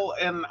 Well,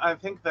 and I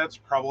think that's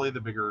probably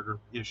the bigger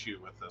issue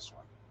with this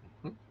one.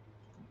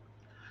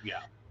 Mm-hmm.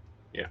 Yeah.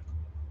 Yeah.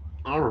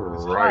 All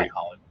right. Hi,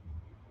 Holly.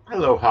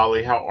 Hello,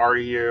 Holly. How are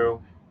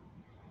you?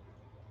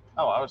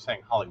 Oh, I was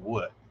saying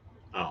Hollywood.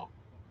 Oh.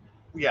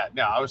 Yeah,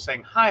 no, I was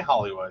saying, hi,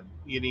 Hollywood.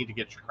 You need to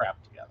get your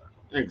crap together.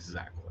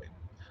 Exactly.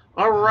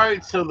 All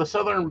right, so the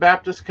Southern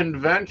Baptist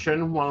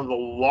Convention, one of the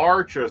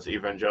largest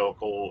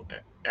evangelical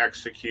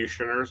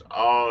executioners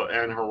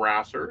and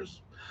harassers,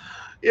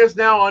 is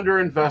now under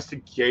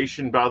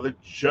investigation by the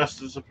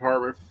Justice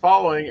Department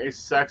following a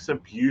sex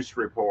abuse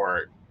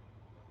report.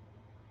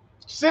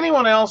 Does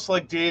anyone else,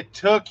 it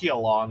took you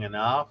long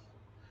enough?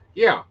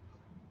 Yeah.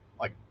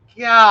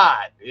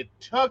 God, it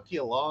took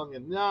you long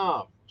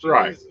enough. Jesus.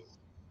 Right.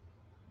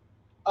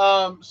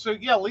 So,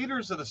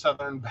 leaders of the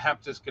Southern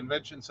Baptist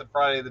Convention said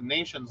Friday the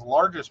nation's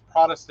largest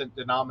Protestant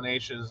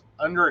denomination is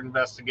under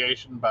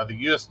investigation by the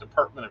U.S.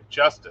 Department of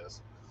Justice.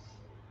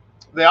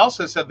 They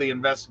also said the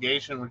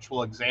investigation, which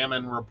will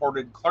examine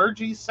reported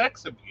clergy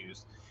sex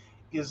abuse,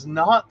 is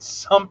not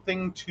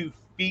something to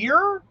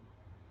fear?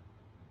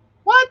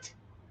 What?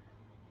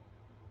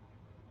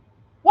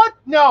 What?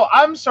 No,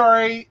 I'm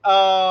sorry.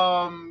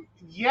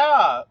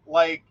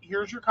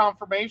 Here's your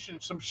confirmation.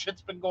 Some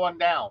shit's been going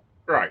down.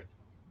 Right.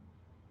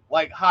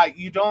 Hi,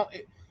 you don't.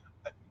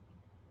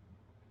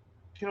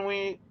 Can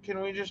we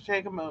just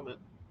take a moment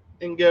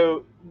and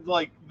go?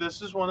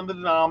 This is one of the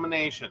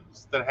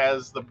denominations that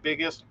has the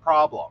biggest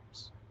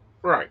problems.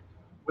 Right.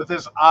 With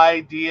this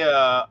idea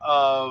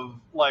of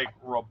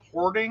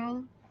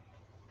reporting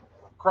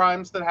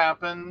crimes that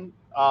happen,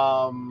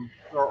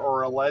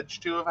 or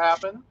alleged to have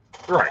happened.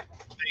 Right.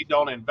 They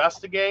don't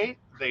investigate.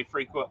 They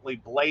frequently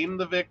blame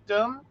the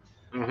victim.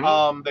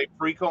 Mm-hmm. They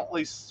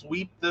frequently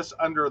sweep this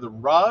under the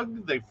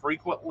rug. They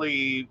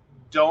frequently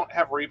don't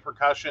have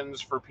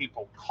repercussions for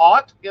people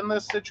caught in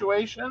this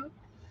situation.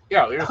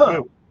 Yeah, there's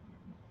no.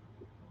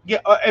 Yeah,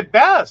 at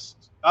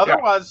best.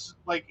 Otherwise,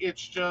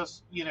 it's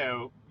just,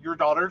 your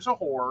daughter's a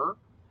whore.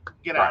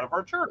 Get out of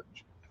our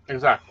church.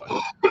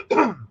 Exactly.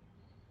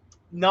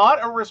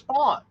 Not a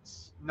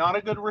response. Not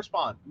a good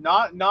response.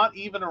 Not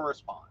even a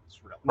response,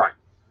 really. Right.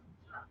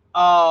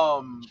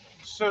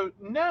 So,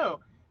 no.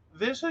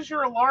 This is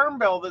your alarm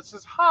bell that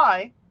says,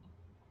 hi,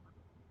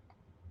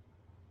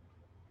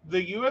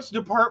 the U.S.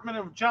 Department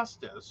of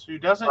Justice, who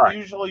doesn't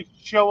usually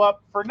show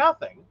up for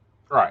nothing.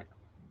 Right.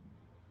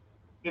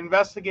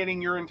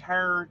 Investigating your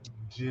entire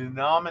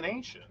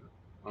denomination.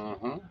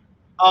 Mm-hmm.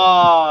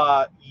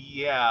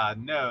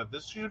 No,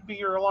 this should be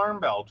your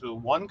alarm bell to,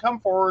 one, come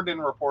forward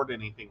and report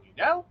anything you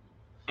know.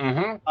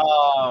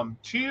 Mm-hmm.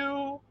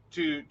 Two,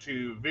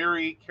 to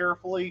very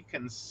carefully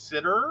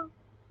consider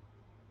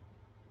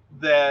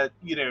that,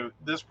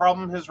 this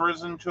problem has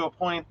risen to a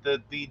point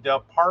that the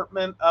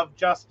Department of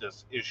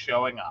Justice is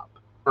showing up.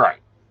 Right.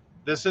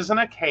 This isn't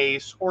a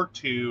case or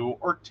 2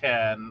 or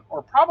 10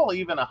 or probably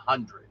even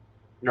 100.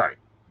 Right.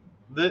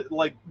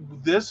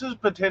 This is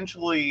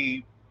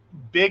potentially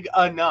big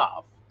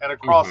enough and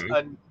across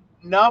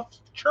enough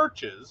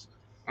churches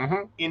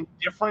in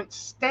different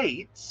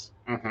states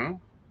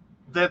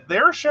that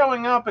they're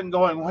showing up and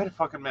going, wait a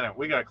fucking minute,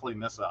 we got to clean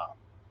this up.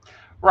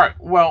 Right.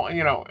 Well,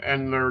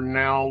 and they're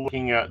now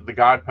looking at the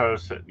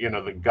Guidepost,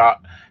 the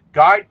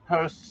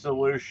Guidepost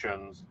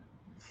Solutions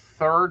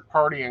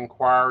third-party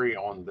inquiry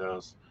on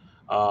this,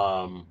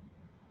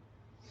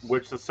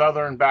 which the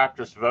Southern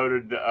Baptist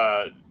voted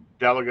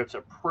delegates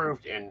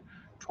approved in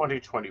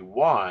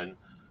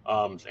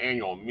 2021's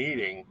annual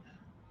meeting.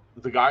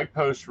 The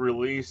Guidepost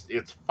released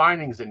its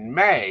findings in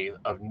May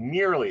of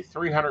nearly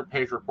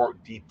 300-page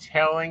report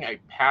detailing a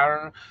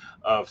pattern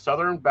of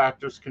Southern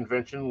Baptist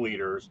Convention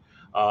leaders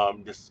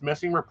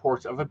dismissing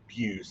reports of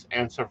abuse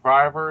and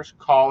survivors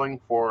calling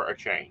for a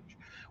change.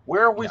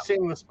 Where have we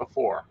seen this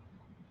before?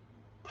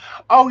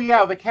 Oh,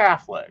 yeah, the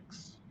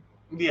Catholics.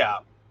 Yeah.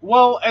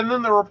 Well, and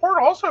then the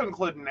report also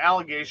included an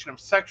allegation of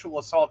sexual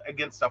assault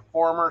against a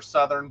former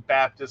Southern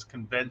Baptist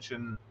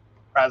Convention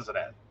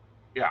president.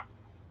 Yeah.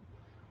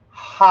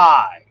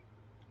 Hi.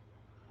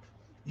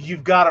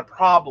 You've got a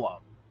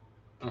problem.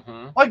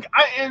 Mm-hmm.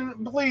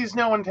 And please,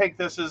 no one take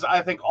this as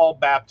I think all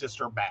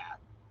Baptists are bad.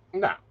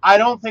 No. I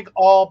don't think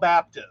all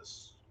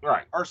Baptists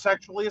are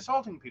sexually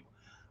assaulting people.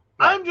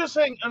 Right. I'm just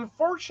saying,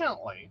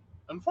 unfortunately,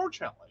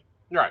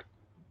 right.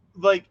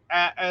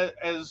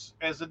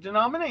 as a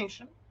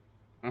denomination,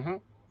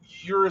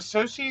 you're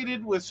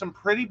associated with some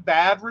pretty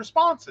bad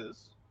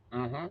responses.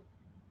 Mm-hmm.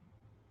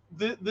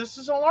 This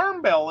is an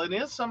alarm bell. It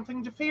is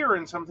something to fear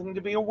and something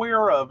to be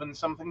aware of and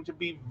something to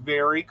be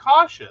very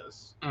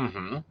cautious.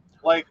 Mm-hmm.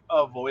 Like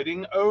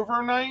avoiding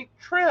overnight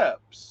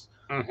trips,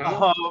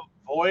 Mm-hmm.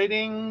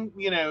 avoiding,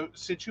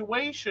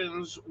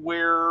 situations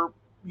where,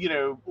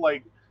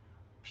 like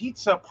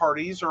pizza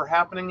parties are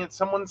happening at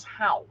someone's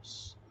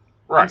house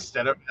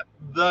instead of at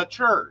the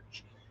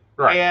church.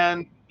 Right.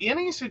 And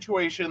any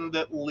situation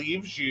that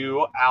leaves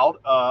you out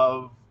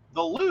of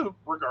the loop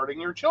regarding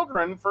your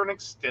children for an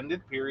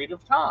extended period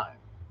of time.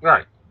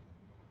 Right.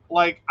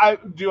 Like, I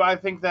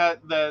think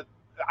that's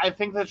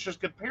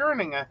just good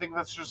parenting. I think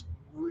that's just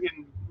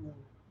in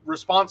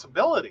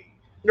responsibility.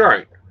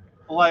 Right.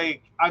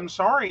 Like, I'm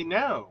sorry,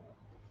 no.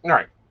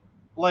 Right.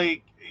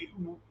 Like,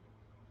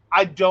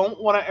 I don't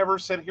want to ever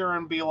sit here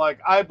and be like,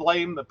 I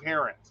blame the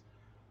parents.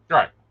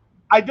 Right.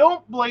 I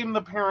don't blame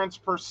the parents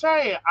per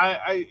se.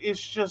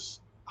 It's just,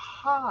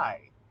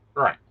 hi.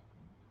 Right.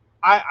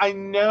 I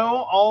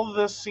know all of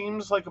this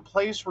seems like a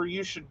place where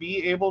you should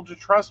be able to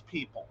trust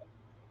people.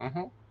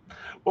 Mm-hmm.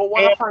 Well,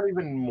 what I find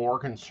even more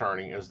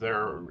concerning is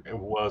there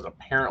was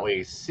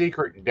apparently a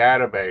secret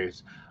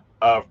database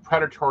of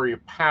predatory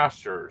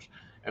pastors,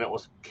 and it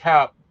was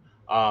kept,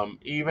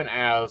 even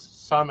as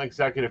some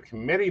executive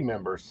committee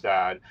members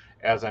said,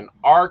 as an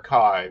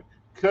archive,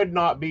 could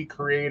not be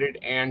created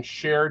and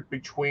shared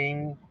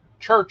between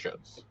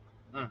churches.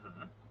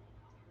 Mm-hmm.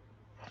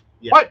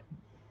 Yeah. What?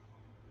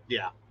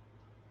 Yeah.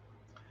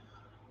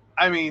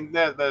 I mean,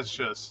 that's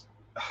just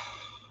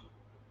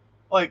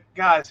like,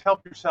 guys,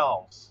 help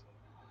yourselves.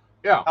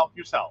 Yeah. Help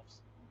yourselves.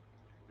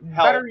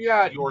 Better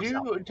yet,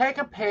 take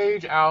a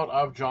page out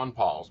of John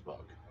Paul's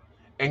book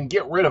and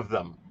get rid of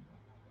them.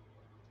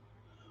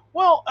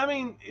 Well, I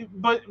mean,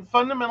 but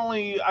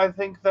fundamentally, I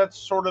think that's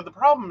sort of the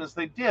problem. Is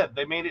they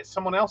made it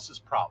someone else's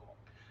problem.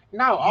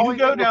 No, all you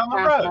go down the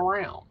road.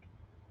 Around.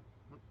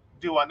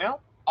 Do what now?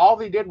 All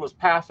they did was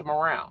pass them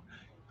around.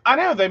 I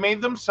know, they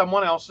made them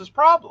someone else's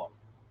problem.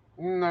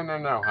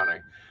 No, honey.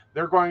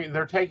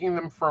 They're taking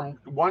them from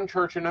one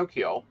church in Oak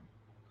Hill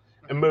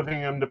and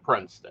moving them to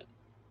Princeton.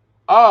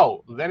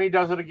 Oh, then he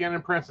does it again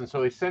in Princeton,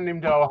 so they send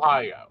him to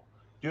Ohio.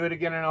 Do it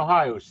again in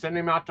Ohio. Send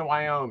him out to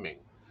Wyoming.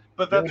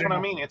 But that's what I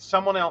mean. It's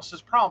someone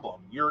else's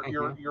problem.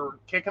 You're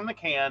kicking the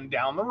can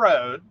down the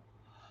road.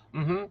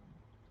 Mm-hmm.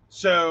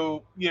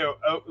 So,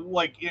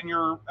 like in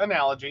your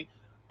analogy,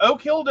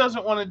 Oak Hill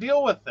doesn't want to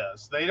deal with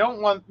this. They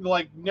don't want,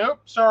 like, nope,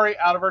 sorry,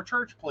 out of our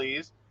church,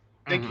 please.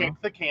 They kick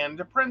the can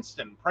to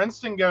Princeton.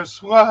 Princeton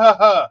goes,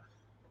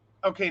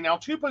 okay, now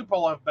 2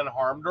 people have been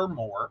harmed or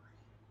more,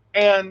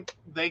 and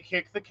they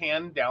kick the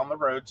can down the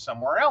road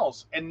somewhere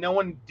else. And no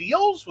one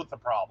deals with the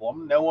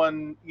problem. No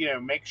one,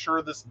 makes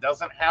sure this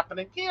doesn't happen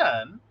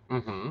again.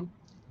 Mm-hmm.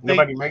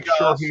 Nobody makes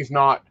sure he's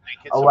not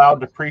allowed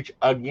to preach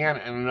again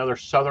in another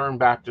Southern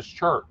Baptist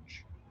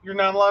church. You're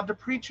not allowed to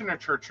preach in a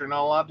church. You're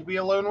not allowed to be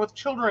alone with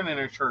children in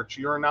a church.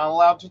 You're not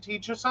allowed to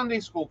teach a Sunday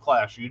school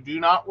class. You do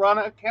not run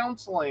a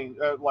counseling,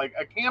 like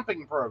a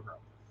camping program.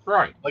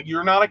 Right. Like,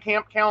 you're not a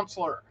camp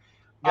counselor.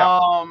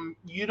 Yeah.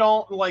 You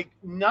don't, like,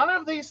 none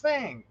of these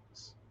things.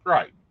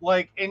 Right.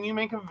 Like, and you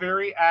make a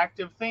very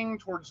active thing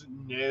towards,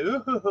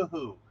 no,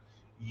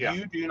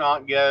 you do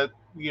not get,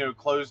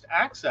 closed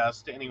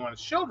access to anyone's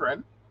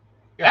children.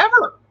 Yeah.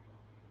 Ever.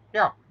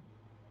 Yeah.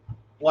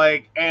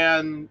 Like,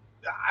 and,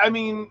 I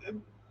mean...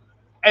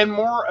 And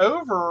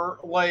moreover,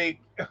 like,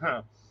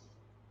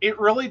 it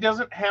really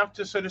doesn't have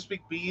to, so to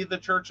speak, be the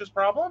church's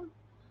problem.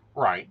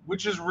 Right.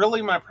 Which is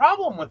really my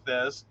problem with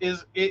this,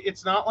 is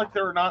it's not like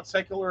there are not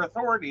secular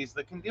authorities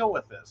that can deal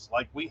with this.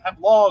 Like, we have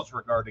laws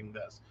regarding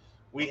this.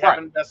 We have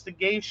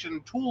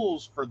investigation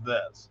tools for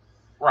this.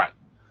 Right.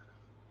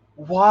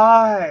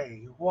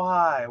 Why? In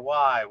why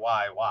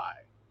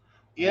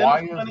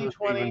 2020, is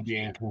this even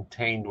being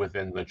contained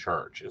within the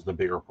church is the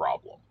bigger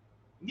problem.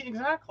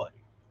 Exactly.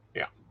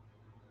 Yeah.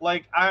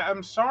 Like,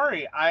 I'm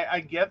sorry. I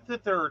get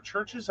that there are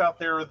churches out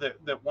there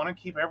that want to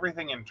keep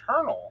everything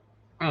internal,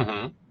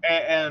 mm-hmm.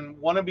 and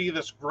want to be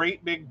this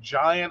great big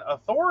giant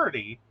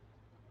authority,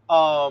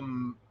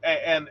 and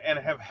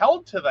have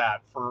held to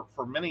that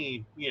for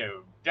many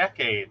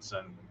decades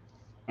and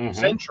mm-hmm.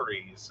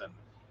 centuries. And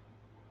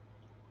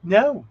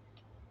no,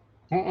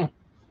 Mm-mm.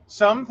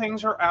 Some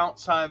things are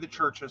outside the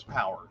church's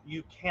power.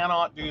 You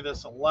cannot do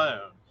this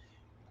alone.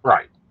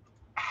 Right.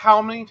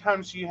 How many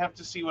times do you have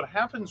to see what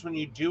happens when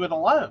you do it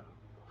alone?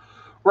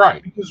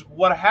 Right. Because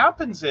what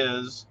happens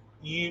is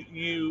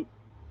you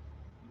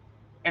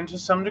and to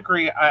some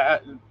degree, I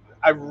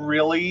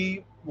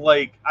really,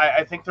 like,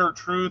 I think there are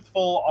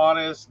truthful,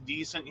 honest,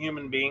 decent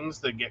human beings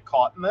that get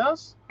caught in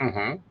this.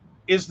 Mm-hmm.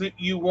 Is that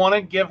you want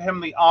to give him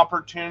the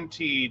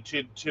opportunity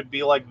to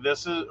be like,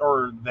 this is,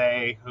 or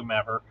they,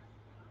 whomever,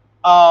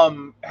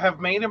 have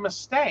made a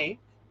mistake,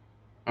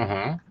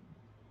 mm-hmm.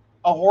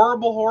 a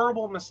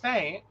horrible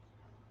mistake.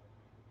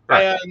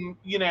 Right. And,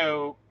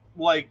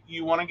 like,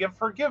 you want to give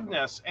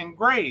forgiveness and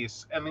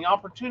grace and the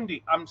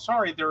opportunity. I'm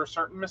sorry, there are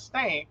certain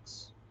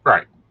mistakes.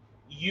 Right.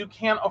 You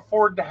can't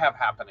afford to have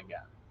happen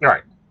again.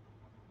 Right.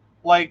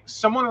 Like,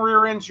 someone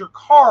rear ends your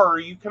car,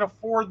 you can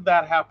afford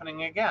that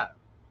happening again.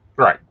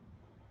 Right.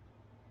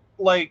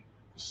 Like,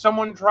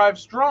 someone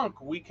drives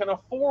drunk, we can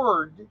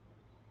afford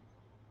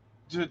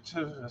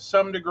to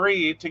some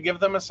degree to give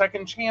them a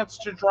second chance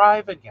to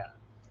drive again.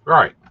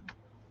 Right.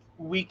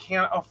 We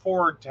can't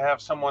afford to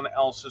have someone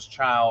else's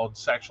child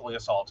sexually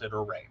assaulted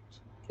or raped.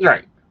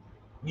 Right.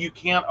 You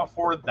can't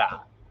afford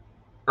that.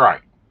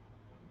 Right.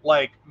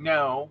 Like,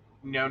 no.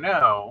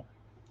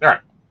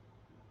 Right.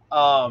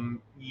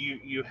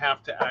 You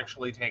have to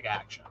actually take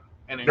action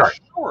and Right.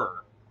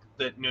 ensure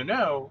that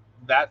no,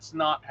 that's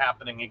not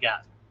happening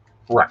again.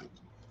 Right.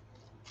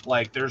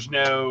 Like, there's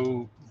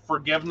no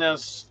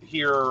forgiveness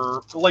here.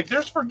 Like,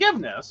 there's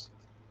forgiveness,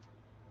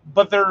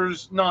 but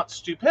there's not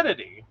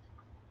stupidity.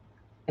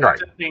 Right.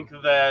 To think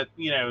that,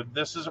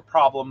 this is a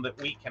problem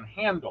that we can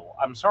handle.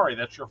 I'm sorry,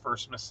 that's your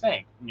first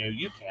mistake. No,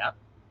 you can't.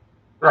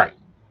 Right.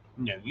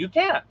 No, you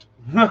can't.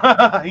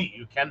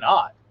 You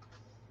cannot.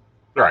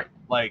 Right.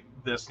 Like,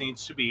 this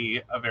needs to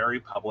be a very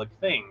public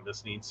thing.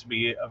 This needs to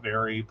be a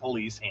very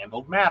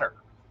police-handled matter.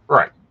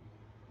 Right.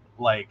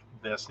 Like,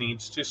 this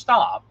needs to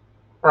stop.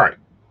 Right.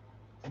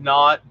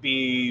 Not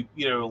be,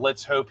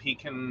 let's hope he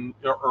can,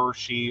 or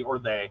she, or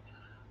they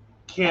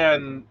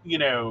can,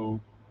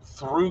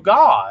 through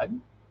God.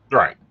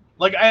 Right.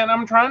 Like, and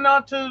I'm trying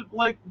not to,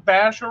 like,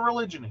 bash a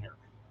religion here.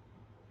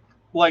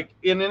 Like,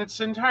 in its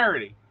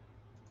entirety.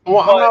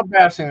 Well, I'm not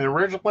bashing the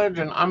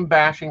religion. I'm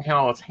bashing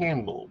how it's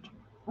handled.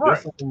 Right.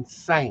 This is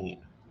insane.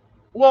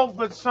 Well,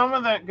 but some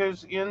of that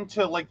goes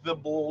into, like, the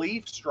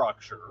belief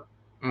structure.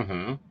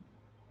 Mm-hmm.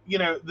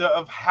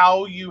 Of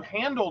how you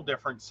handle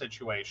different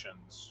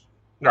situations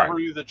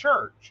through the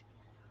church.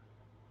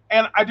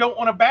 And I don't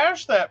want to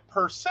bash that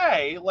per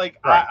se. Like,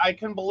 I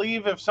can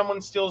believe if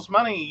someone steals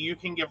money, you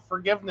can give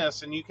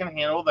forgiveness and you can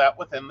handle that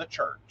within the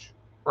church.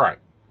 Right.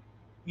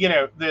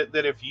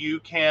 That if you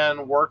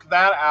can work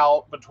that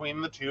out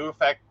between the two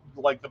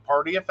the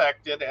party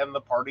affected and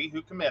the party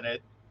who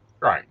committed.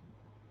 Right.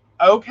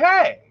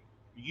 Okay.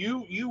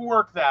 You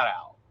work that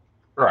out.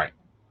 Right.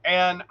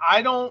 And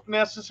I don't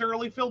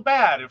necessarily feel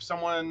bad if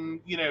someone,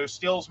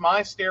 steals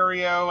my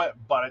stereo,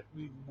 but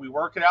we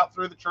work it out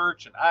through the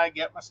church and I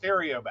get my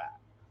stereo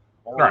back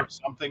or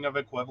something of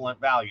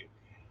equivalent value.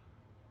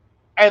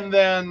 And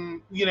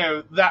then,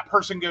 that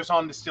person goes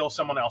on to steal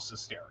someone else's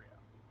stereo.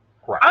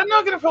 Right. I'm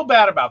not going to feel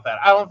bad about that.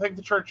 I don't think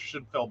the church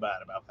should feel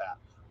bad about that.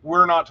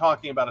 We're not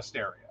talking about a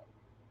stereo.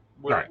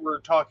 We're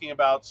talking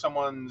about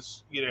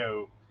someone's,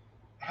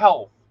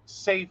 health,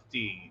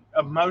 safety,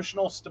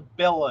 emotional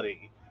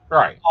stability.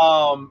 Right.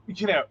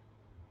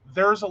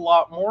 There's a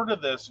lot more to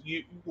this.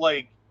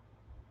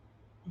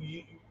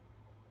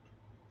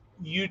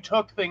 You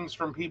took things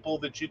from people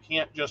that you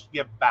can't just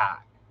give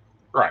back.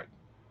 Right.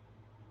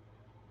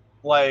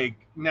 Like,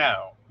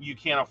 no, you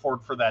can't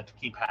afford for that to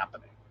keep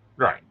happening.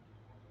 Right.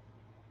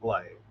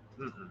 Like,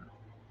 mm-mm.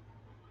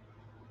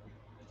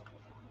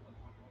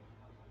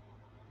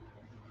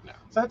 No.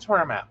 So that's where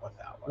I'm at with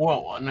that one.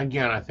 Well, and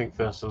again, I think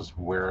this is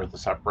where the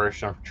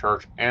separation of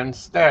church and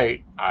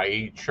state,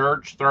 i.e.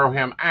 church, throw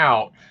him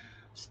out,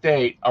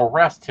 state,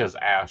 arrest his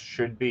ass,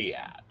 should be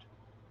at.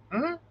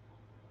 Mm-hmm.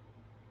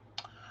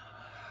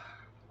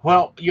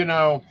 Well,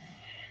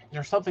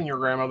 there's something your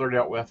grandmother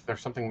dealt with.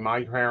 There's something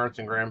my parents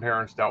and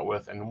grandparents dealt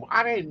with. And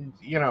I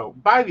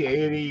didn't, by the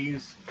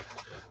 80s,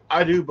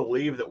 I do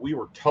believe that we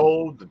were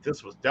told that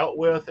this was dealt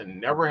with and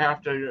never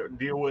have to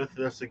deal with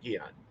this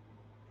again.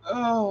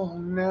 Oh,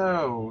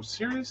 no.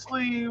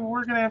 Seriously?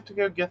 We're going to have to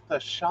go get the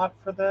shot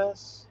for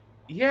this?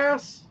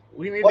 Yes.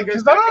 We need to go.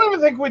 Because I don't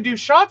even think we do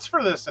shots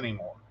for this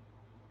anymore.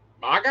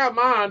 I got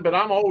mine, but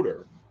I'm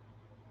older.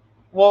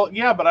 Well,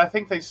 yeah, but I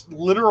think they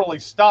literally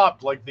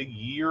stopped like the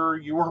year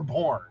you were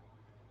born.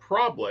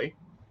 Probably.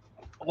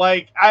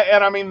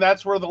 I mean,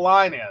 that's where the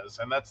line is,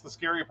 and that's the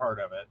scary part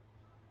of it.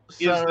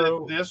 Is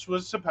that this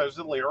was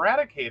supposedly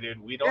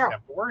eradicated. We don't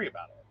have to worry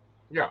about it.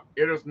 Yeah,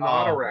 it is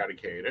not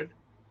eradicated.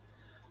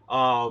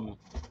 And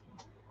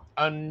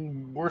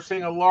we're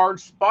seeing a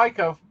large spike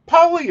of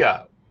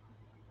polio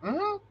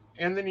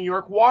in the New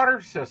York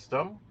water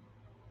system,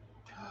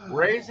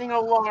 raising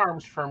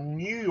alarms from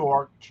New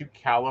York to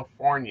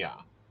California.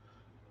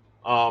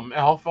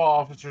 Health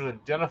officers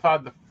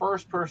identified the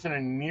first person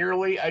in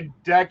nearly a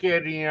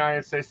decade in the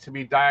United States to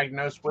be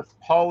diagnosed with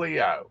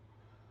polio.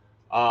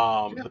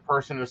 The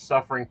person is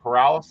suffering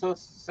paralysis.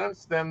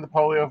 Since then, the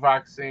polio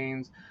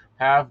vaccines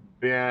have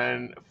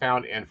been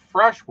found in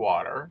fresh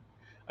water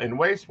and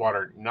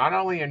wastewater, not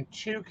only in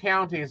 2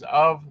 counties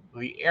of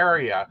the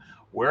area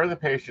where the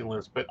patient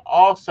lives, but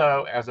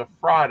also, as of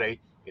Friday,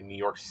 in New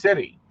York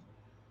City.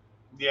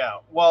 Yeah,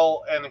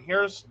 well, and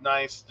here's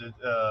nice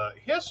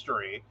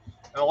history.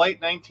 In the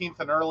late 19th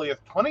and early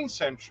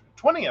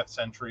 20th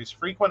centuries,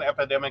 frequent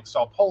epidemics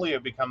saw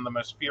polio become the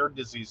most feared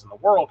disease in the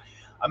world.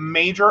 A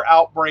major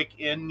outbreak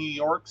in New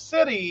York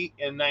City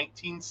in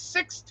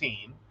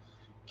 1916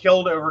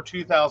 killed over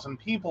 2,000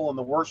 people, and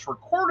the worst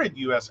recorded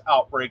U.S.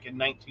 outbreak in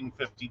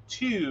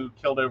 1952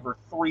 killed over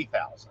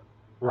 3,000.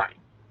 Right.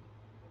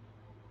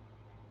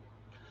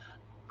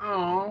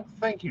 Oh,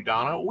 thank you,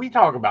 Donna. We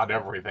talk about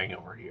everything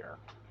over here.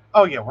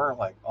 Oh yeah, we're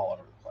like all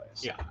over the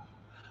place. Yeah.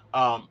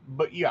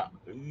 But yeah,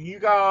 you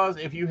guys,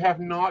 if you have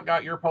not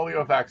got your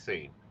polio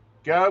vaccine,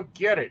 go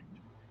get it.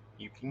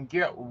 You can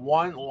get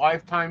one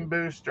lifetime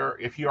booster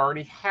if you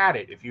already had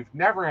it. If you've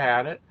never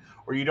had it,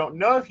 or you don't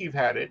know if you've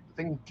had it,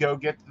 then go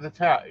get the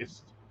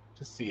test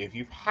to see if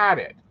you've had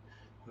it.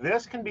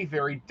 This can be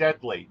very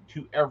deadly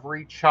to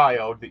every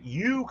child that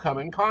you come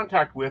in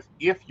contact with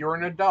if you're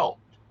an adult.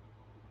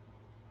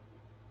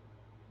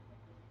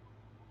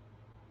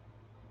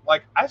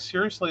 Like, I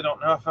seriously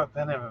don't know if I've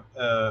been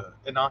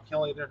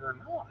inoculated or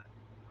not.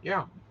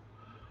 Yeah.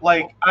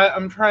 Like,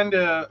 I'm trying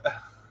to.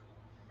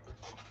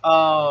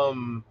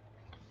 I'm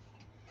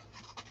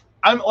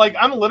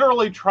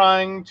literally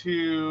trying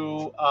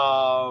to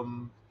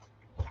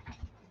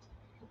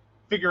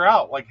figure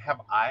out, like,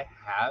 have I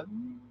had?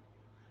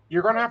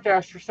 You're gonna have to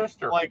ask your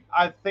sister. Like,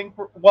 I think.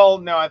 Well,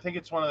 no, I think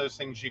it's one of those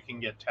things you can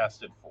get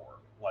tested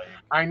for. Like,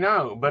 I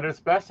know, but it's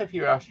best if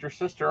you ask your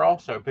sister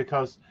also,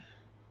 because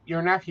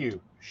your nephew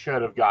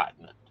should have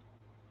gotten it.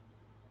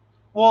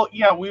 Well,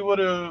 yeah, we would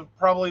have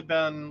probably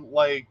been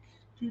like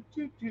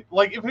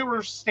if it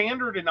were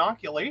standard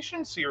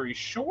inoculation series,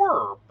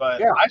 sure. But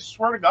Yeah. I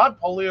swear to God,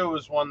 polio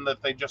is one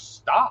that they just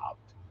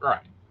stopped.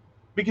 Right.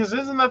 Because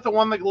isn't that the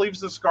one that leaves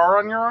the scar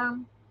on your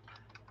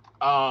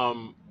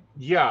arm?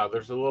 Yeah,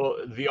 there's a little.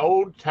 The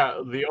old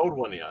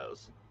one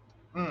is.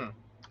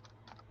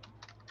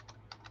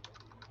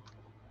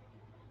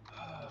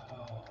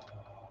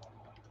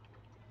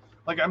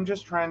 Like, I'm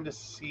just trying to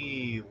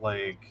see,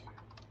 like,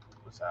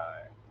 was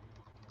I?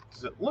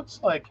 Because it looks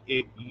like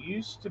it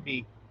used to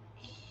be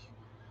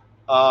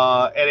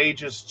at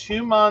ages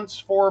 2 months,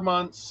 4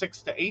 months,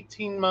 6 to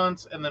 18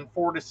 months, and then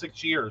 4 to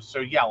 6 years. So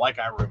yeah, like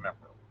I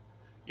remember.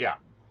 Yeah.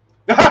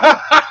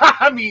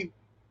 I mean,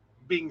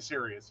 being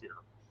serious here.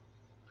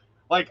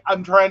 Like,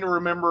 I'm trying to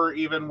remember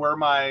even where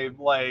my,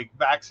 like,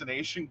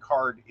 vaccination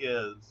card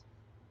is.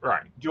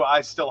 Right. Do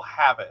I still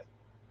have it?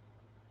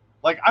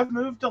 Like, I've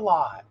moved a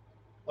lot.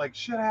 Like,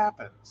 shit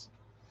happens.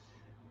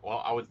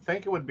 Well, I would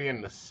think it would be in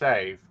the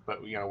safe,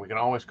 but we can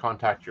always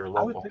contact your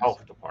local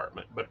health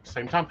department. But at the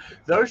same time,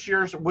 those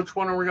years, which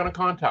one are we going to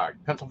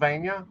contact?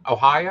 Pennsylvania?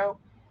 Ohio?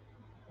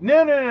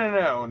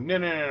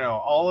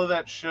 No. All of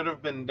that should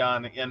have been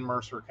done in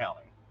Mercer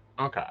County.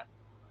 Okay.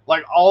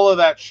 Like, all of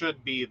that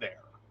should be there.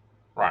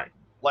 Right.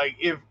 Like,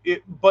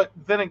 but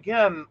then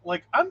again,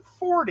 like, I'm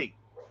 40.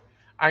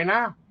 I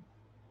know.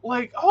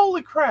 Like,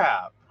 holy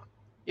crap.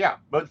 Yeah,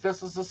 but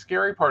this is the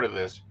scary part of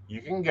this.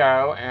 You can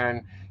go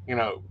and,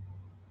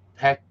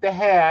 pet the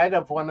head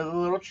of one of the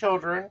little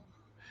children,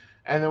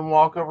 and then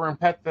walk over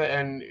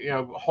and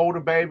hold a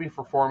baby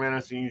for 4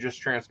 minutes, and you just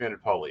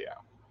transmitted polio.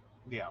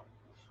 Yeah.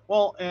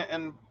 Well,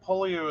 and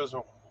polio is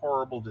a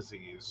horrible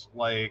disease.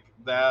 Like,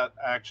 that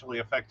actually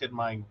affected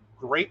my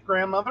great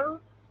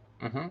grandmother.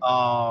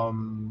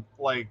 Mm-hmm.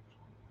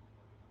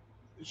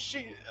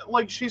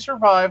 She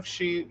survived.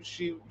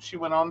 She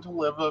went on to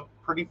live a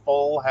pretty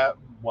full.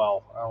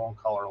 Well, I won't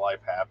call her life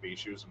happy.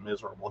 She was a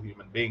miserable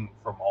human being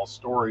from all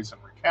stories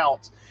and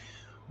recounts.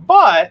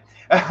 But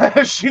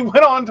she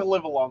went on to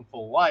live a long,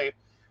 full life,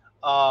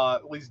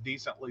 at least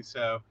decently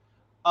so.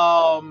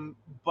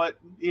 But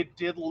it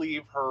did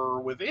leave her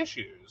with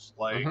issues.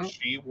 Like,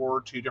 she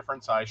wore 2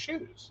 different size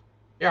shoes.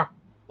 Yeah.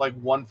 Like,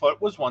 1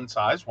 foot was one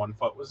size, 1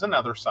 foot was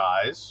another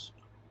size.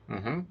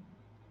 Mm-hmm.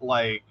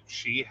 Like,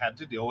 she had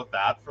to deal with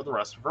that for the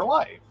rest of her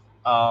life.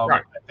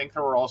 Right. I think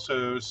there were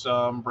also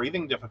some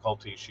breathing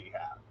difficulties she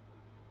had.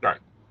 Right.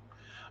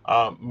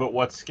 But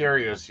what's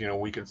scary is,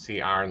 we could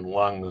see Iron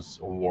Lungs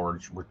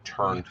awards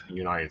return to the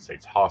United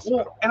States hospital.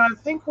 Well, and I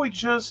think we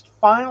just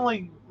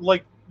finally,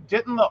 like,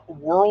 didn't the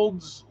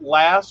world's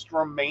last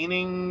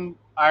remaining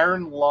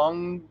iron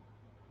lung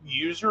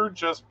user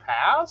just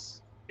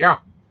pass? Yeah.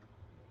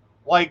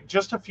 Like,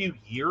 just a few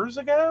years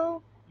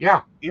ago?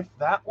 Yeah. If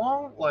that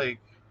long? Like,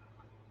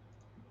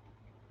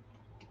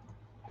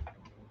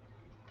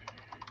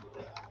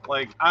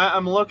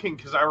 I'm looking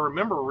because I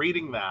remember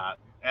reading that,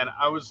 and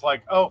I was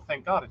like, oh,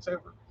 thank God it's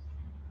over.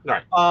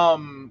 Right.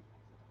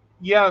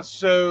 Yeah,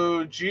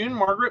 so June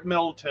Margaret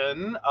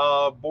Middleton,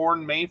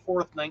 born May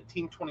 4th,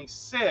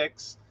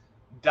 1926,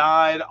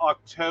 died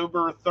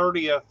October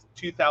 30th,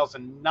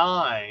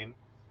 2009.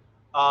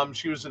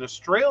 She was an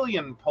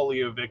Australian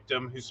polio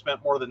victim who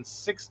spent more than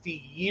 60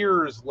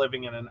 years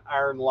living in an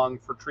iron lung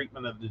for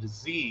treatment of the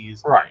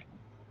disease. Right.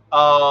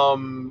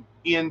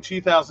 In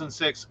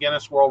 2006,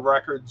 Guinness World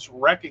Records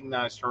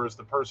recognized her as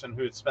the person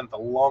who had spent the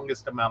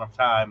longest amount of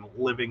time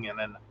living in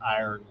an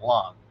iron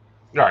lung.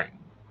 Right.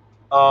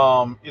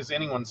 Is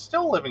anyone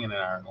still living in an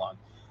iron lung?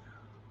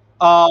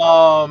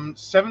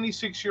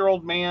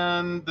 76-year-old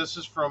man. This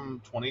is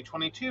from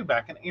 2022,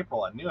 back in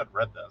April. I knew I'd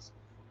read this.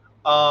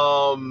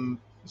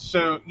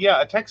 So, yeah,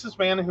 a Texas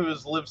man who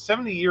has lived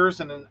 70 years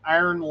in an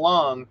iron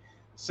lung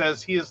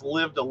says he has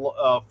lived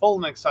a full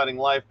and exciting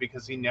life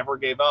because he never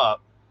gave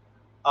up.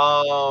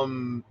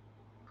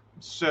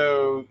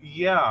 So,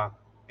 yeah,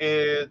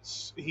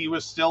 he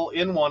was still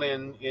in one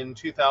in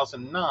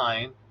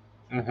 2009.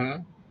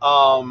 Mm-hmm.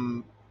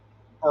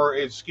 Or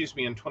excuse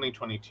me, in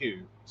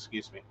 2022.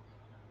 Excuse me.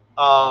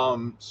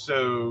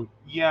 So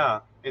yeah,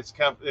 it's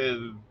kept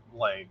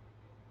like.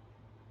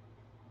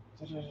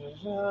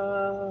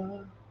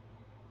 Da-da-da-da.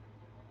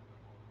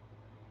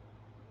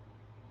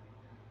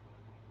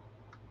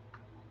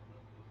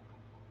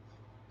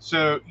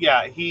 So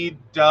yeah, he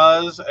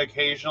does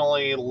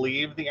occasionally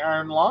leave the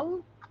Iron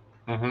Lung.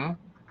 Mm-hmm.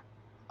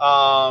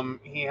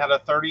 He had a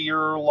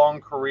 30-year-long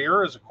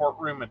career as a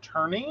courtroom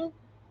attorney.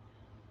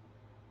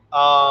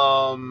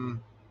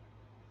 Um,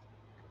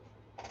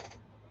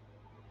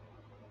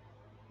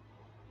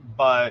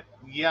 but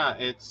yeah,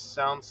 it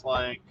sounds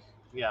like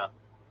yeah,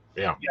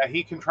 Yeah.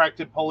 He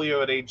contracted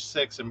polio at age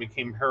 6 and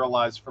became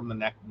paralyzed from the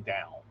neck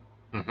down.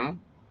 Mm-hmm.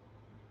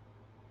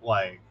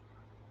 Like,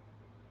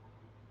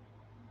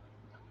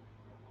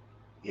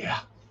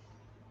 yeah,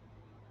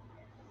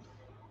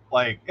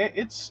 like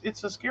it's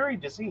a scary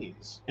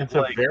disease. It's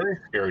a Like, very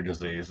scary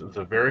disease. It's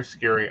a very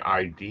scary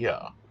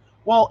idea.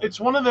 well, it's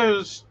one of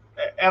those,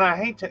 and I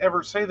hate to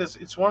ever say this,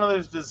 it's one of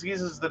those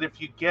diseases that if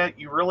you get,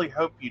 you really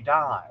hope you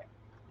die.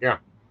 Yeah.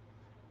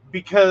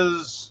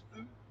 Because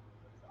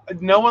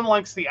no one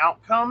likes the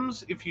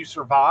outcomes if you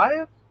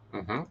survive.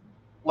 Mm-hmm.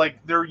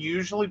 Like, they're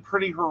usually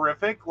pretty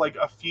horrific. Like,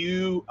 a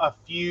few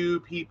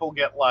people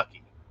get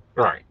lucky.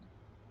 Right.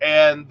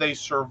 And they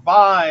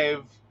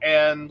survive,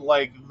 and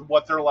like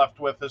what they're left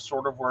with is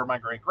sort of where my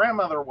great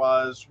grandmother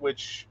was,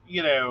 which,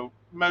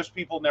 most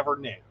people never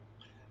knew.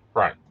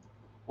 Right.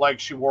 Like,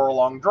 she wore a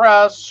long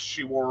dress,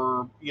 she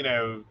wore,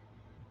 2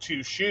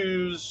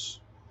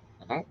 shoes.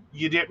 Mm-hmm.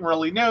 You didn't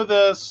really know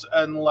this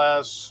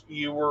unless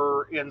you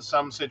were in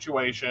some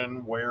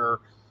situation where,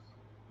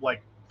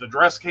 like, the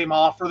dress came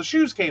off or the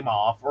shoes came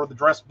off or the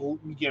dress,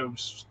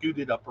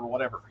 scooted up or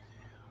whatever.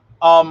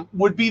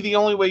 Would be the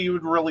only way you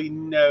would really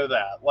know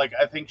that. Like,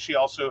 I think she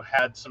also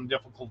had some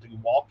difficulty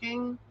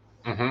walking,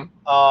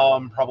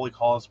 probably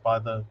caused by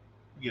the,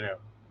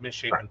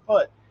 misshapen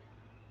foot.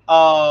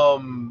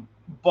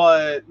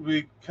 But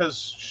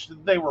because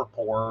they were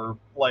poor,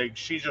 like,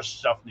 she just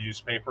stuffed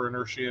newspaper in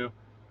her shoe.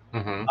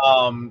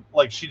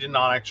 Like, she did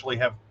not actually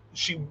have.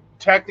 She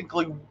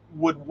technically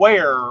would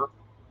wear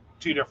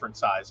 2 different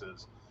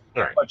sizes,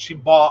 but she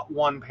bought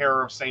 1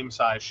 pair of same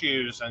size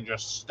shoes and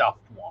just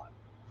stuffed one.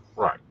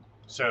 Right.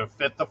 So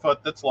fit the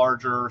foot that's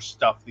larger,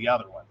 stuff the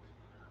other one.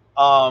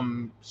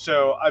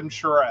 So I'm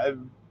sure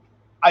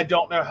I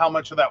don't know how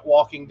much of that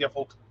walking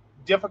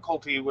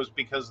difficulty was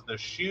because of the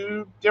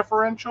shoe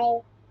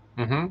differential.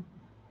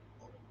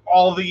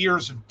 All the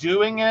years of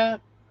doing it,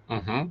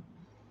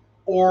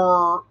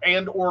 or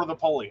the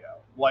polio.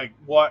 Like,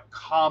 what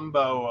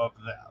combo of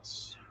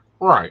this?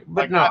 Right.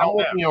 But Like, no, I'm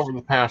looking over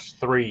the past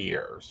 3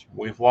 years.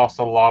 We've lost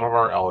a lot of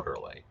our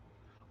elderly.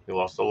 We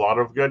lost a lot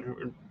of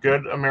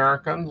good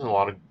Americans, a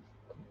lot of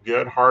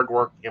good,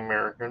 hardworking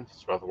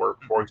Americans. But the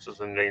workforce is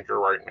in danger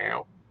right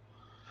now.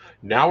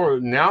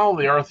 Now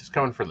the earth is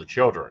coming for the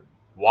children.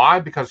 Why?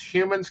 Because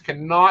humans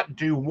cannot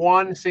do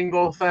one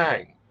single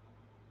thing.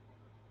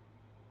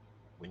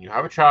 When you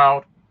have a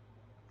child,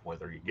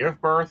 whether you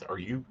give birth or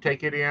you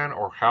take it in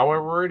or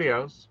however it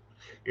is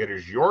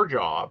your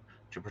job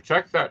to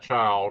protect that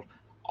child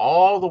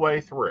all the way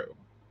through.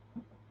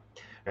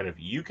 And if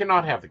you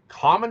cannot have the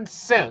common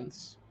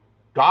sense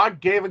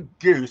God gave a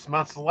goose,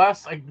 much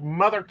less a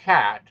mother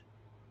cat,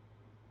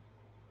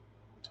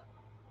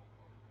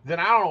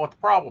 then I don't know what the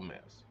problem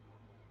is.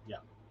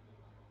 Yeah.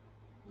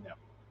 No.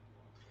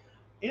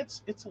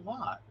 It's a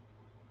lot.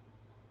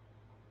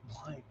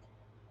 Like,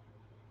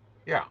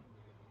 yeah.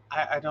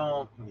 I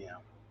don't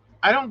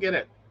get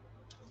it.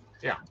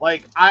 Yeah.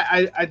 Like,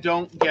 I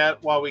don't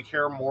get why we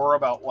care more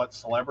about what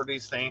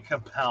celebrities think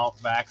about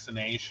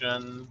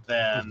vaccination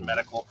than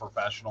medical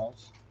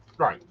professionals.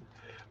 Right.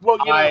 Well,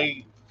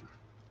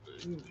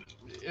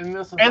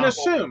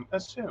 assume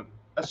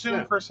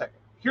for a second.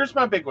 Here's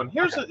my big one.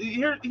 Here's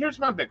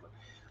my big one.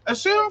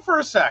 Assume for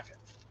a second,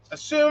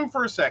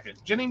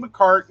 Jenny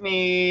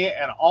McCartney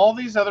and all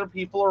these other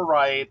people are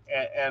right,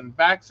 and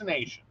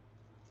vaccination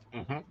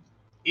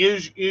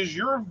is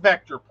your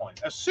vector point.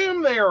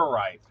 Assume they are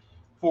right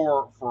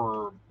for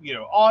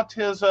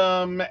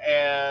autism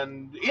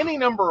and any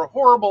number of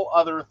horrible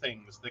other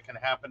things that can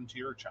happen to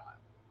your child.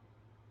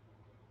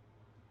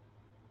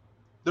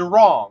 They're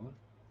wrong.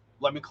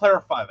 Let me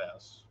clarify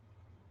this.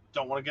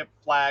 Don't want to get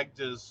flagged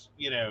as,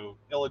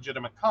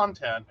 illegitimate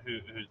content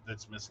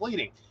that's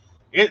misleading.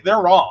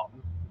 They're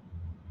wrong.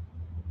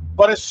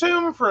 But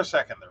assume for a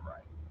second they're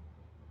right.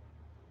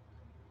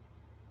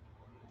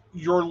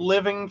 Your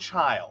living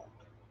child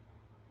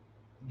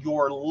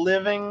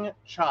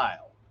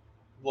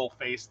will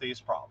face these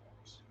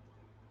problems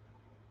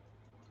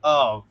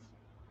of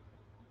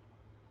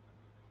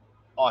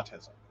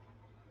autism.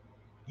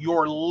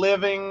 Your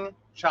living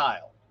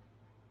child.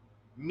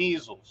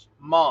 Measles,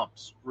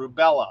 mumps,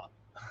 rubella,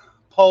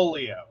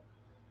 polio,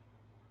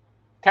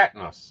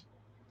 tetanus.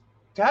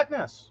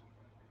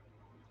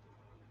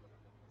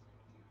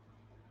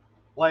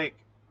 Like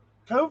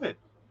COVID.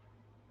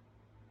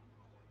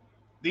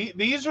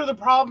 These are the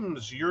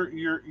problems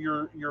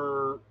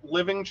your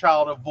living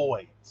child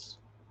avoids.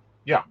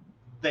 Yeah.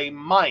 They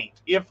might,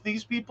 if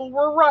these people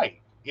were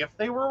right, if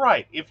they were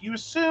right, if you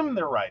assume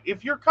they're right,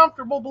 if you're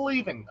comfortable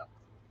believing them,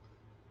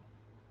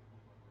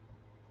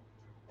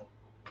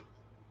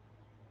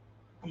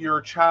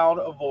 your child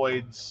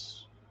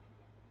avoids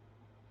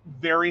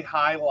very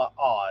high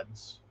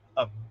odds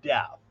of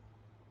death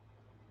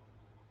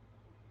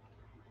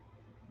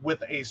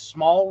with a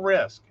small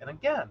risk. And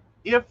again,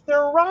 if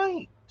they're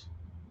right,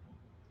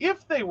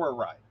 if they were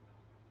right,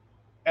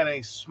 and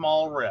a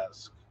small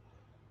risk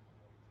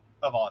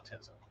of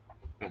autism.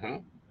 Mm-hmm.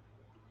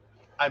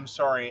 I'm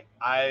sorry,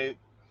 I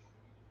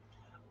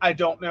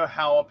don't know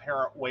how a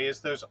parent weighs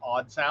those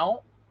odds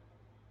out.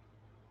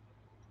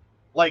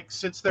 Like,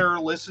 sits there,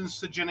 listens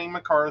to Jenny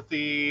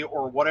McCarthy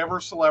or whatever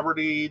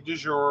celebrity du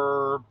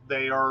jour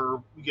they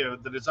are,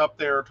 that is up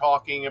there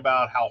talking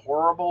about how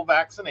horrible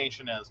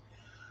vaccination is.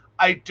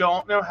 I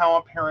don't know how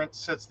a parent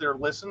sits there,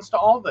 listens to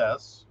all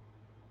this,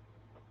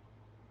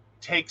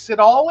 takes it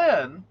all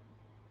in,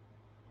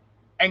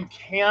 and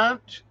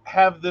can't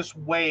have this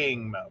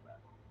weighing moment.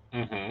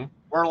 Mm-hmm.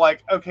 Where,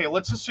 like, okay,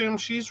 let's assume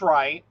she's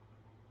right.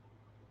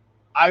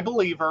 I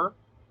believe her.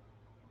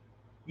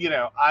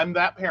 I'm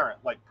that parent.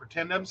 Like,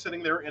 pretend I'm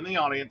sitting there in the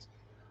audience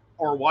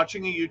or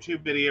watching a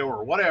YouTube video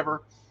or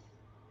whatever,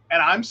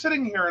 and I'm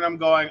sitting here and I'm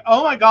going,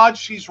 oh my God,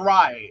 she's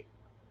right.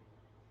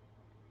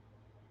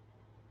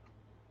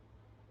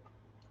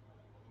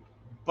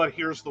 But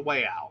here's the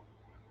way out.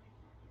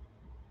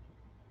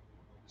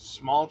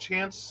 Small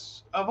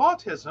chance of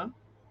autism.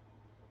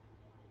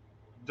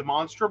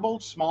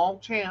 Demonstrable small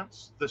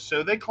chance,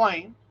 so they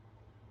claim.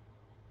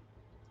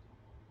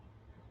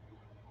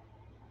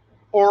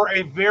 Or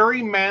a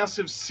very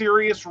massive,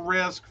 serious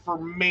risk for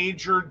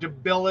major,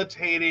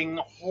 debilitating,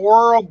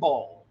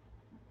 horrible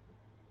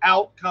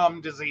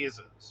outcome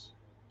diseases.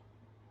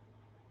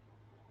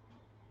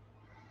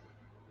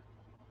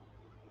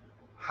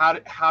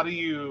 How do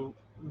you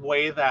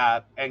weigh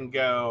that and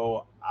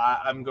go,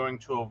 I'm going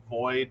to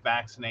avoid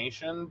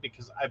vaccination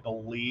because I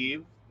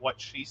believe what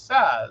she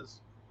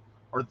says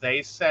or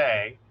they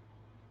say,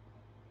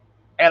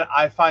 and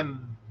I find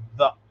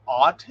the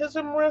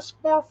autism risk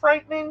more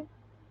frightening?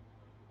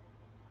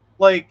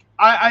 Like,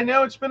 I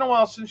know it's been a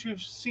while since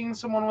you've seen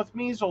someone with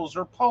measles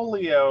or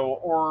polio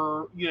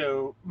or,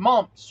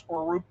 mumps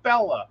or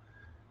rubella.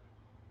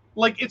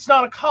 Like, it's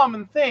not a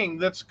common thing.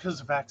 That's because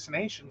of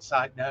vaccination,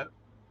 side note.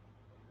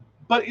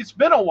 But it's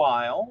been a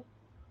while.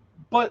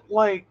 But,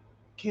 like,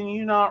 can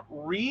you not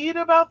read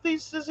about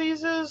these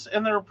diseases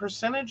and their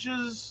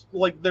percentages,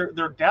 like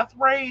their death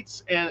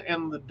rates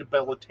and the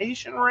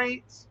debilitation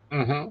rates?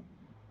 Mm-hmm.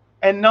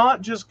 And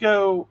not just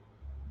go,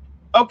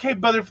 okay,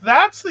 but if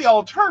that's the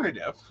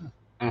alternative,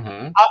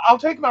 mm-hmm. I'll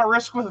take my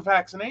risk with a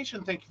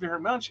vaccination. Thank you very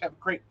much. Have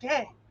a great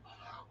day.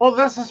 Well,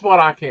 this is what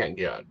I can't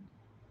get.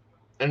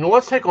 And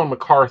let's take on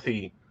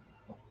McCarthy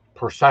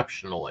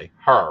perceptionally,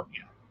 her,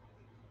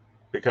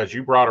 because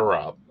you brought her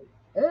up.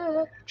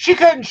 She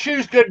couldn't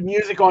choose good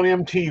music on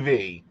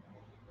MTV.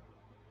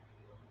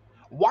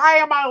 Why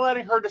am I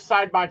letting her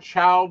decide my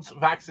child's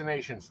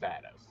vaccination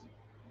status?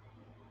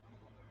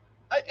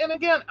 And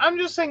again, I'm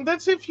just saying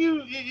that's if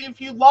you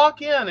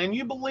lock in and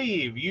you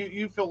believe,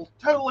 you feel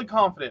totally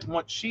confident in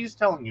what she's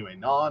telling you, a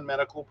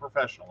non-medical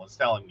professional is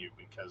telling you,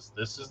 because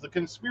this is the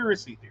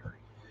conspiracy theory.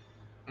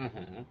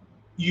 Mm-hmm.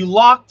 You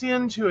locked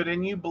into it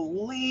and you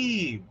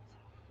believe,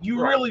 you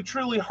right. really,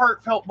 truly,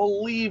 heartfelt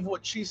believe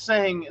what she's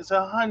saying is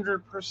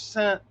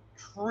 100%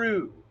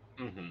 true.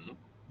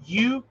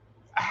 Mm-hmm.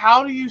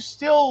 How do you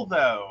still,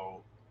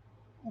 though,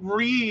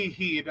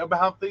 read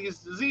about these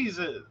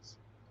diseases?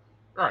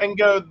 Right. And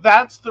go,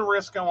 that's the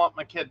risk I want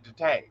my kid to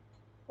take.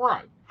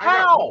 Right.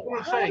 How? What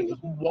I'm saying is,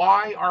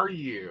 why are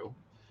you,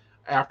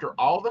 after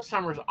all the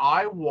summers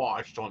I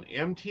watched on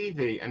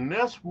MTV, and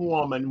this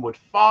woman would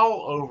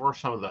fall over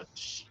some of the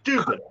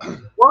stupid,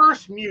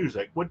 worst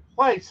music, would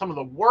play some of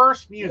the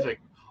worst music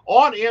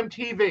on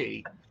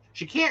MTV.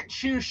 She can't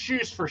choose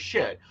shoes for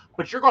shit,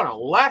 but you're going to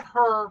let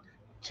her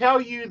tell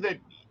you that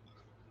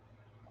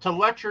to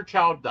let your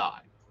child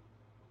die.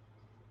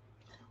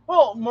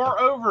 Well,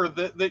 moreover,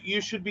 that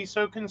you should be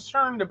so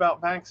concerned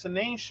about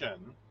vaccination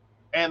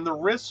and the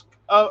risk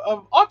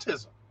of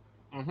autism,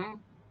 mm-hmm.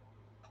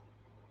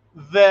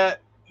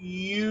 that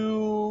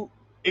you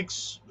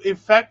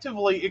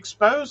effectively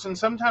expose and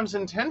sometimes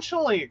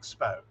intentionally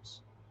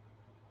expose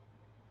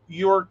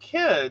your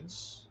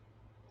kids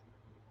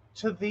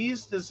to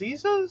these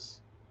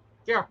diseases.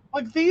 Yeah.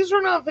 Like, these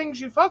are not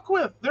things you fuck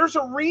with. There's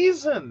a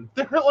reason.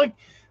 They're like,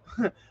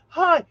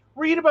 hi,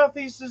 read about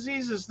these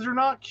diseases. They're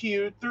not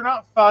cute. They're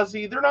not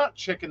fuzzy. They're not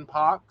chicken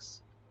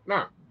pox.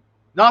 No.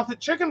 Not that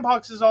chicken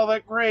pox is all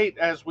that great,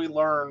 as we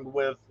learned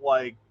with,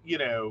 like,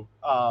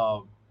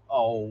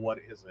 what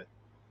is it?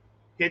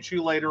 Hits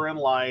you later in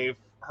life,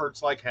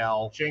 hurts like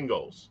hell.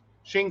 Shingles.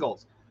 Chicken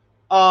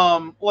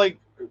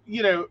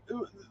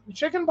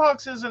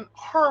pox isn't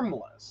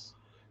harmless.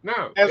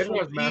 No, it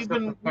has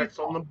massive effects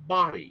on the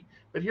body.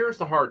 But here's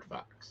the hard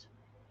facts.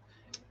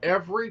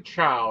 Every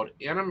child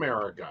in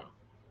America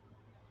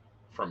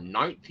from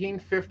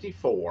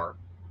 1954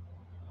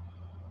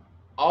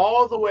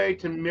 all the way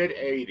to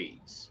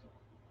mid-80s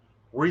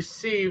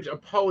received a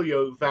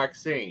polio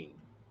vaccine.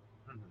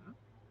 Mm-hmm.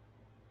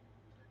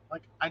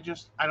 Like, I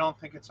don't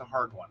think it's a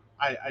hard one.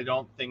 I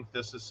don't think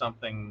this is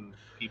something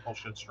people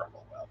should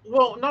struggle with.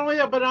 Well, not only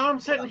that, but I'm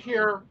sitting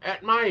here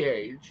at my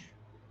age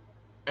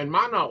and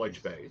my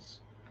knowledge base,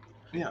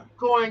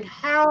 going,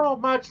 how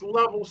much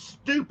level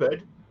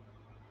stupid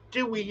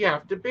do we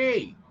have to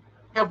be?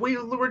 Have we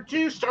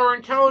reduced our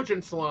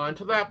intelligence line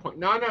to that point?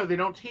 No, they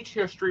don't teach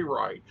history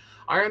right.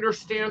 I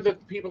understand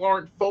that people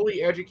aren't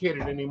fully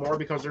educated anymore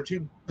because they're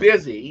too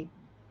busy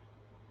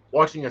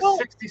watching a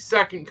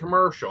 60-second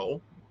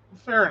commercial.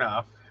 Fair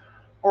enough.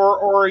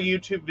 Or a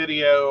YouTube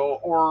video,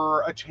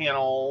 or a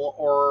channel,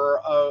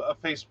 or a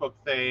Facebook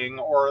thing,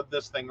 or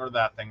this thing, or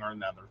that thing, or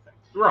another thing.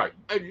 Right.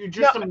 It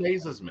just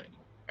amazes me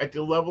at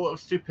the level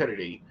of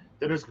stupidity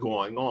that is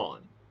going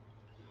on.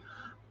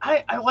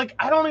 I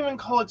don't even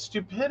call it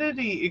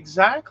stupidity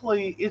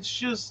exactly. It's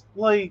just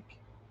like,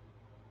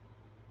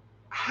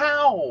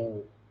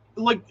 how?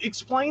 Like,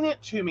 explain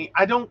it to me.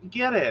 I don't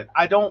get it.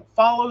 I don't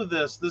follow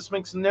this. This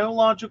makes no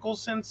logical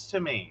sense to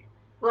me.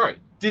 Right.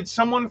 Did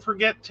someone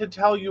forget to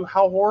tell you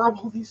how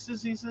horrible these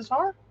diseases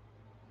are?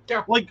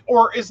 Yeah. Like,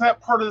 or is that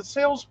part of the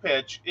sales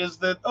pitch? Is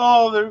that,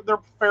 oh, they're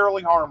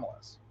fairly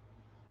harmless.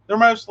 They're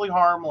mostly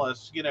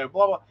harmless, blah,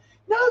 blah.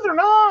 No, they're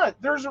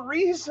not. There's a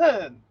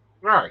reason.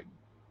 Right.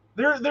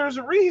 There's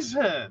a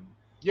reason.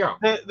 Yeah.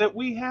 That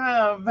we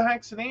have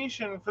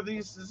vaccination for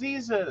these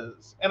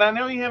diseases. And I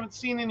know you haven't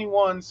seen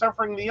anyone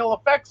suffering the ill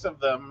effects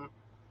of them,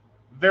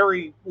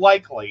 very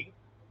likely,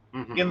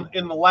 in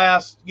the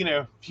last,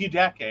 few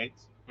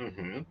decades.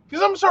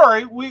 Because I'm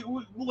sorry, we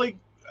like,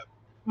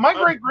 my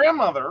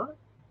great-grandmother,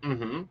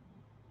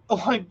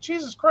 like,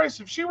 Jesus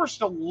Christ, if she were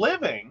still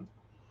living,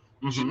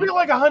 she'd be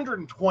like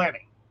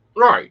 120.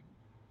 Right.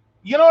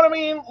 You know what I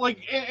mean? Like,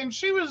 and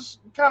she was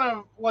kind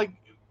of like,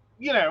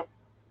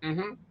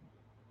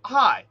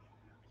 high.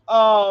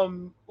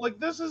 Like,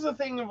 this is a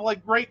thing of,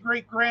 like,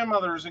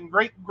 great-great-grandmothers and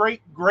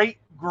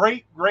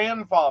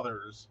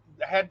great-great-great-great-grandfathers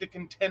had to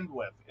contend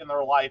with in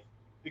their life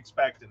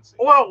expectancy.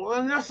 Well,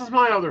 and this is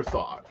my other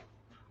thought.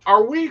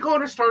 Are we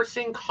going to start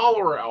seeing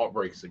cholera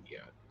outbreaks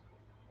again?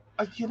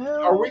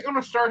 Are we going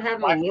to start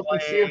having to look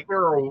and see if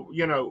there are,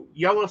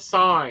 yellow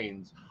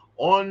signs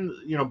on,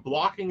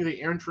 blocking the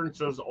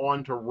entrances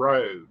onto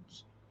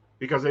roads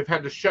because they've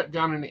had to shut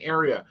down an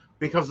area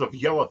because of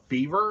yellow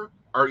fever?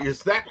 Or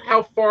is that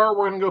how far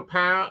we're going to go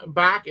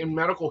back in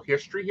medical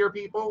history here,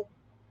 people?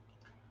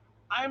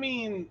 I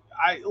mean,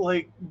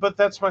 but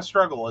that's my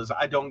struggle, is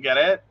I don't get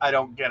it. I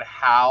don't get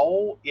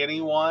how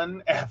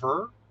anyone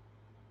ever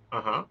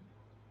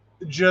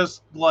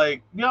just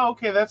like,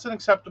 okay, that's an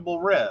acceptable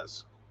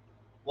risk.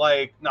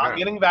 Like, not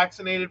getting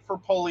vaccinated for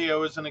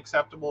polio is an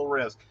acceptable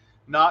risk.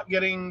 Not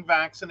getting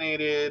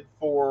vaccinated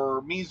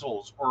for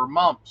measles or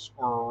mumps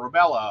or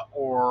rubella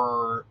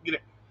or,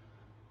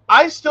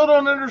 I still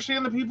don't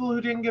understand the people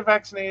who didn't get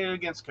vaccinated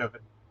against COVID.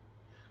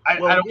 I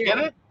don't get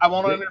it. I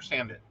won't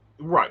understand it.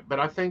 Right, but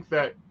I think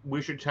that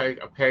we should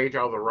take a page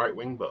out of the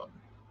right-wing book.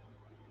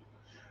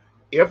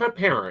 If a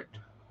parent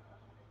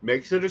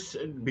makes a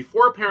decision,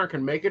 before a parent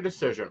can make a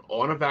decision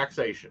on a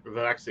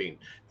vaccine,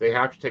 they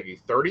have to take a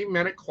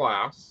 30-minute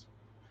class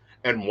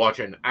and watch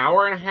an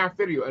hour-and-a-half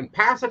video and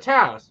pass a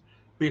test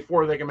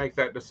before they can make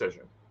that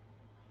decision.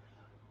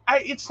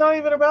 It's not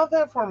even about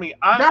that for me.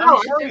 I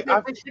think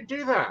that we should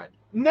do that.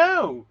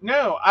 No,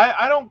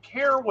 I don't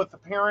care what the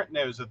parent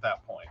knows at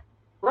that point.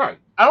 Right.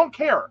 I don't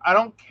care. I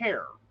don't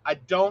care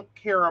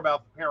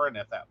about the parent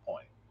at that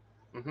point.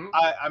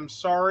 I'm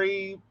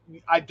sorry.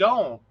 I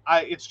don't.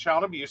 It's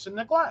child abuse and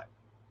neglect.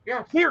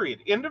 Yeah.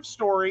 Period. End of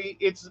story.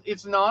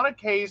 It's not a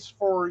case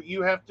for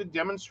you have to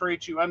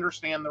demonstrate you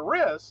understand the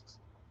risks.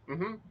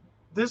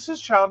 This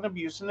is child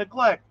abuse and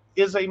neglect.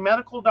 Is a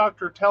medical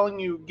doctor telling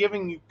you,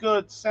 giving you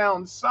good,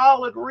 sound,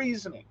 solid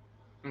reasoning?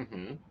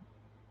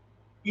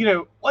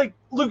 Like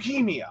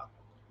leukemia.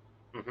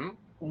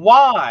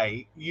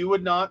 Why you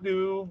would not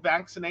do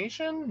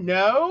vaccination?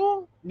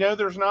 No,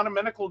 there's not a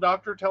medical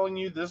doctor telling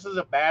you this is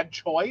a bad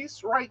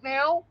choice right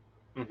now.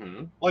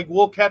 Like,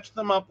 we'll catch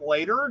them up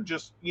later.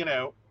 Just,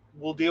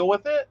 we'll deal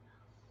with it.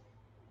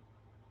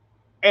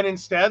 And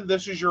instead,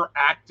 this is your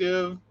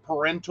active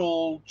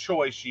parental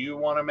choice you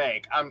want to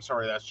make. I'm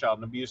sorry, that's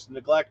child abuse and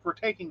neglect. We're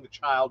taking the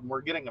child and we're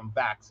getting them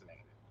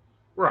vaccinated.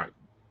 Right.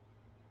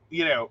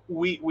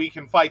 We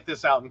can fight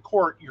this out in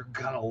court. You're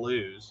going to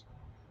lose.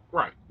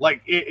 Right.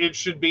 Like, it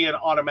should be an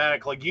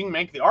automatic, like, you can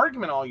make the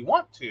argument all you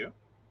want to.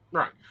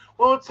 Right.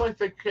 Well, it's like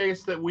the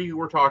case that we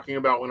were talking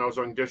about when I was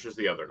doing dishes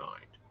the other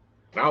night.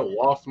 And I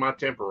lost my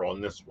temper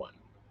on this one.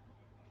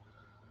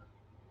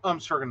 I'm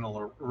starting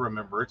to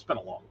remember. It's been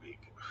a long week.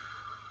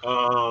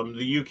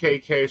 The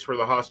UK case where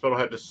the hospital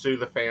had to sue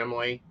the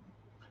family.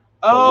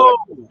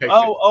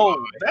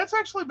 That's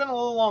actually been a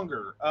little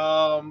longer.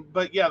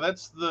 But yeah,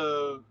 that's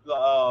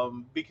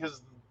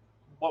because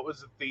what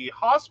was it? The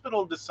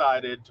hospital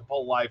decided to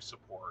pull life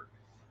support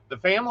The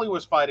family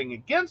was fighting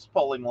against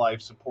pulling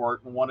life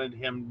support and wanted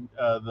him,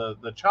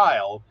 the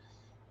child,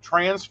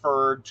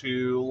 transferred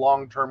to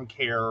long-term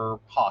care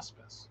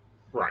hospice.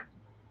 Right.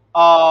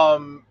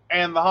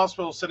 And the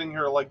hospital's sitting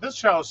here like, this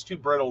child is too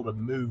brittle to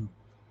move.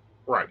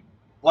 Right.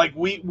 Like,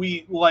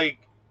 we like,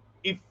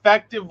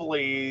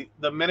 effectively,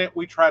 the minute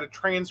we try to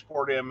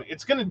transport him,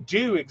 it's going to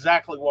do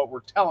exactly what we're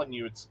telling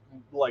you. It's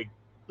like...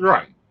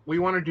 Right. We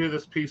want to do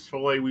this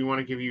peacefully. We want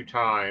to give you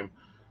time.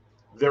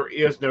 There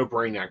is no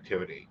brain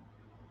activity.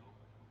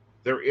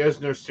 There is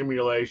no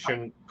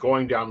stimulation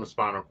going down the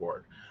spinal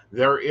cord.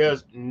 There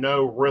is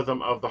no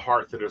rhythm of the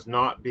heart that is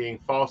not being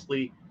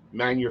falsely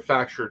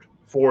manufactured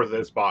for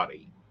this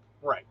body.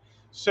 Right.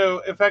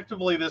 So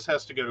effectively, this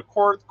has to go to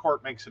court. The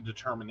court makes a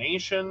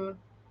determination,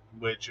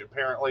 which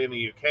apparently in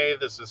the UK,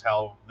 this is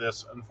how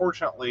this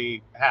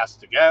unfortunately has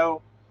to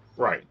go.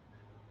 Right.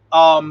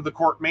 The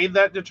court made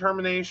that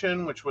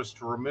determination, which was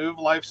to remove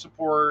life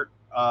support,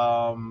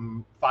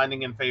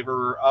 finding in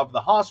favor of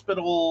the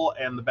hospital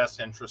and the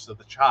best interests of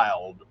the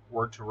child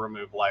were to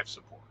remove life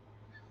support.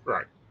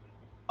 Right.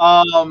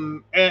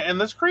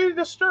 And this created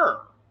a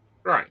stir.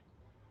 Right.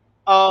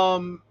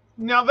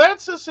 Now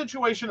that's a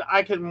situation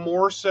I can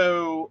more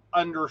so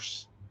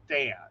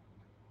understand.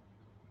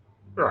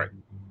 Right.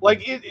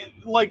 Like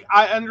like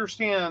I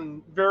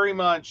understand very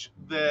much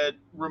that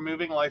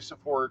removing life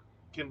support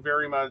can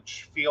very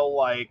much feel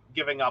like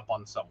giving up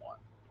on someone.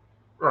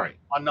 Right.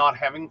 On not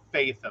having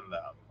faith in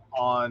them,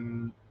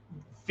 on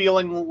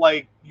feeling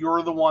like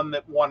you're the one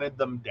that wanted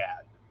them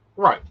dead.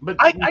 Right. But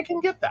I can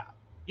get that.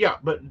 Yeah,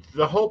 but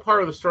the whole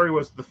part of the story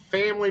was the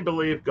family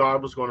believed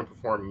God was going to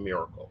perform a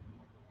miracle.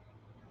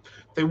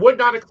 They would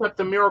not accept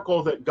the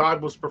miracle that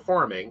God was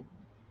performing.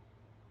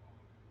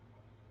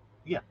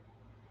 Yeah.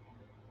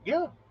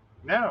 Yeah.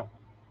 No.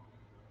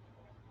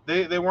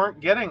 They weren't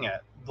getting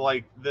it.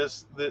 Like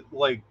this, that,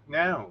 like,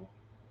 no.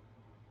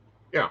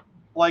 Yeah.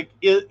 Like,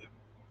 it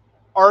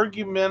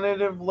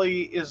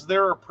argumentatively, is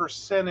there a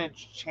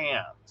percentage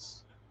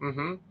chance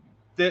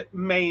that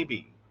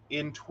maybe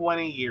in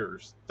 20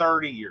 years,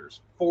 30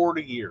 years,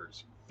 40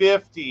 years,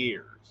 50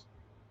 years,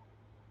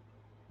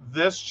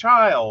 this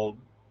child,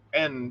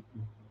 and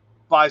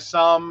by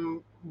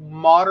some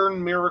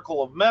modern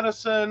miracle of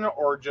medicine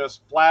or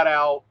just flat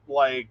out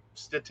like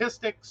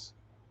statistics,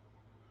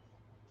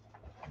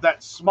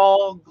 that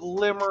small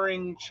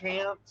glimmering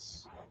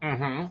chance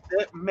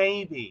that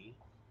maybe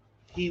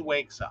he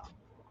wakes up.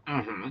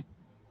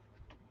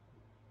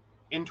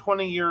 In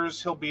 20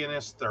 years, he'll be in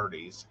his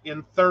 30s.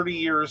 In 30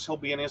 years, he'll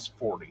be in his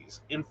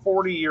 40s. In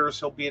 40 years,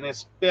 he'll be in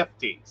his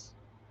 50s.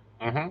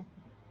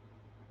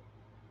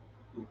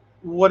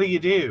 What do you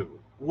do?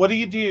 What do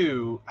you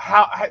do?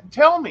 How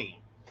tell me.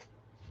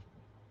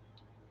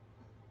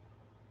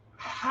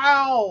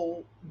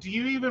 How do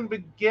you even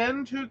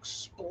begin to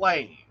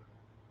explain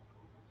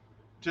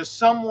to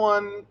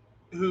someone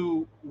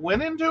who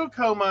went into a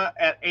coma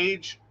at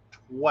age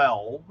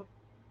 12,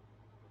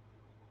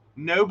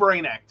 no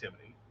brain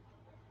activity,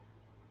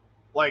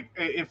 like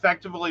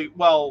effectively,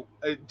 well,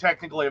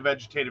 technically a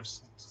vegetative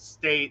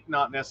state,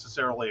 not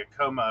necessarily a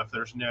coma if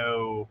there's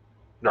no...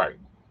 Right.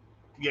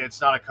 Yeah,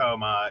 it's not a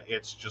coma.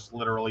 It's just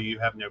literally you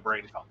have no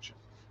brain function.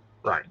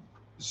 Right.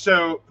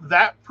 So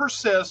that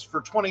persists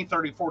for 20,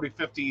 30, 40,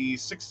 50,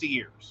 60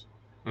 years.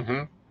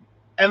 And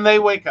they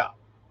wake up.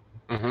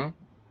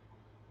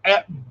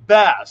 At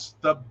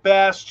best, the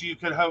best you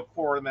could hope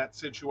for in that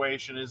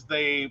situation is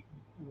they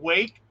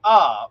wake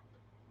up,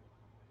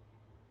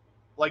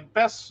 like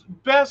best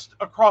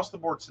across the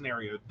board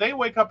scenario. They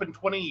wake up in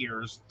 20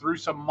 years through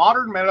some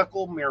modern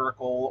medical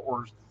miracle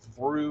or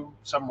through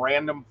some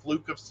random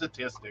fluke of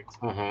statistics.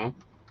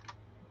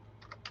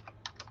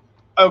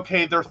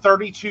 Okay, they're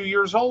 32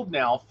 years old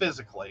now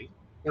physically.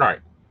 Right.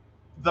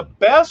 The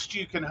best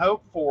you can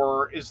hope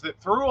for is that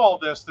through all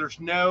this, there's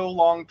no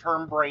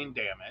long-term brain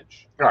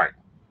damage. Right.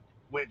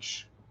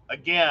 Which,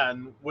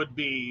 again, would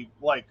be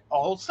like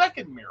a whole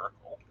second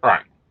miracle.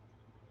 Right.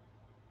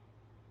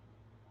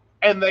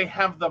 And they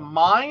have the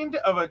mind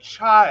of a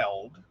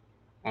child,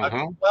 a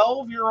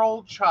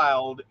 12-year-old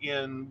child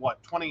in,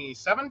 what,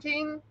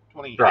 2017?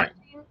 2018? Right.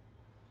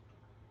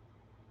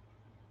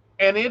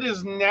 And it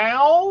is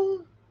now,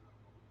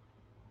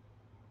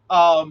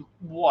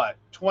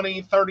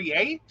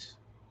 2038?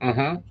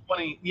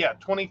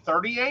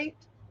 2038?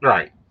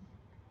 Right.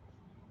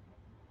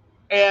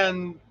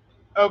 And...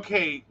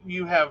 okay,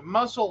 you have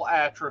muscle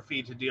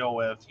atrophy to deal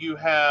with. You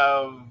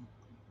have,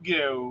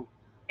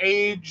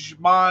 age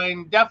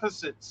mind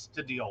deficits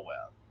to deal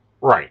with.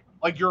 Right.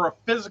 Like you're a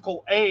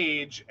physical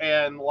age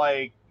and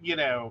like,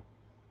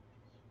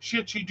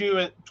 shit you do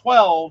at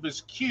 12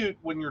 is cute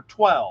when you're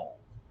 12.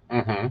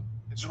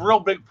 It's a real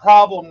big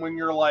problem when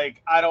you're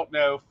like, I don't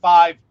know,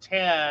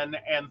 5'10"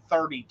 and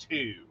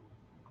 32.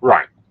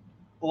 Right.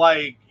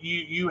 Like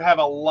you have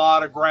a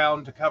lot of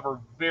ground to cover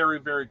very,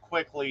 very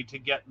quickly to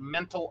get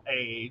mental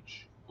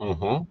age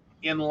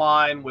in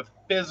line with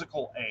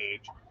physical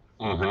age.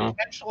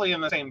 Potentially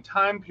in the same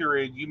time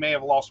period, you may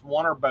have lost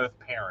one or both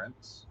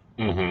parents.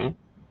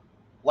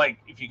 Like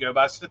if you go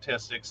by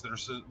statistics,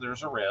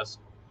 there's a risk.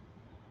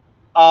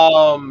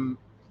 Um,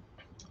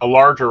 a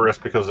larger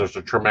risk because there's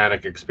a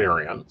traumatic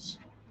experience.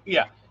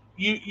 Yeah,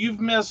 you've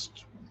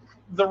missed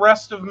the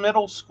rest of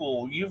middle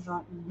school. You've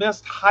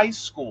missed high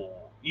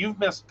school. You've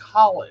missed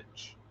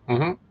college.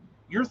 Mm-hmm.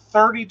 You're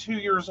 32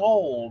 years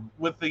old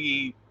with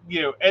the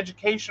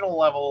educational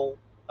level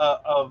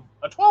of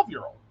a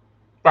 12-year-old.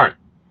 Right.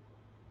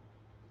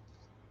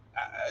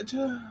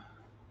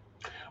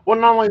 Well,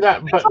 not only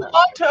that, but it's a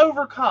lot to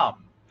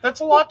overcome.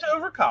 That's a lot to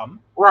overcome.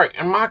 Right,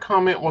 and my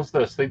comment was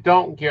this: they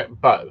don't get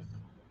both,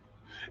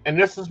 and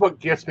this is what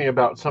gets me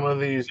about some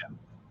of these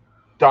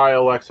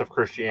dialects of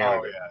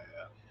Christianity. Oh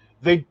yeah.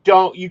 They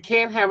don't. You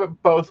can't have it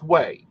both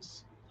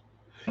ways.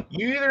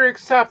 You either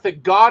accept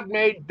that God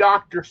made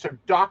doctors, so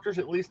doctors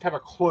at least have a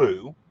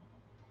clue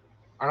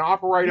and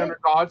operate under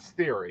God's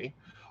theory,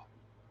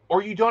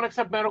 or you don't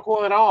accept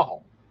medical at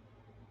all.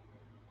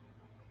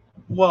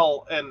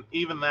 Well, and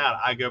even that,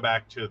 I go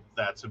back to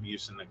that's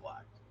abuse and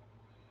neglect.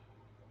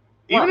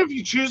 Even if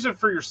you choose it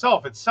for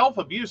yourself, it's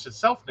self-abuse, it's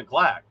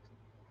self-neglect.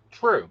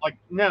 True. Like,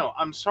 no,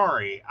 I'm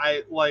sorry.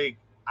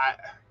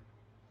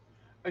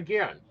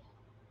 Again,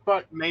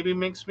 but maybe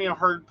makes me a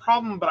hard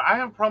problem, but I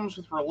have problems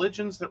with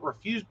religions that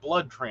refuse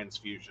blood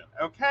transfusion,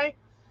 okay?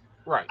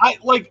 Right.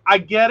 I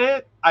get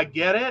it. I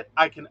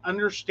can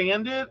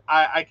understand it.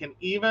 I can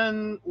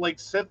even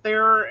sit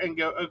there and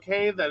go,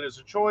 okay, that is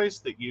a choice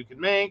that you can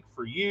make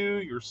for you,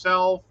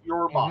 yourself,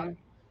 your body.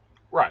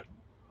 Right.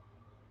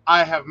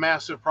 I have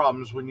massive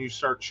problems when you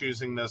start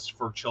choosing this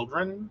for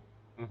children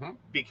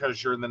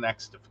because you're the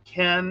next of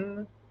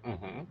kin,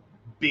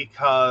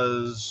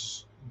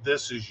 because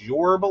this is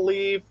your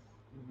belief.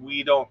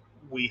 We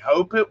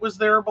hope it was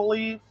their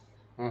belief.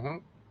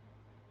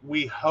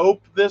 We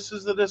hope this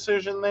is the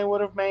decision they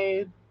would have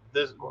made.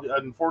 This,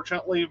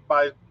 unfortunately,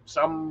 by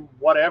some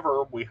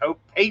whatever, we hope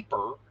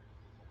paper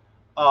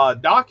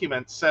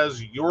document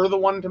says you're the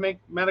one to make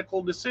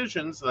medical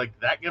decisions. Like,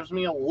 that gives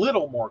me a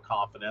little more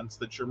confidence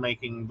that you're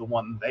making the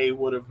one they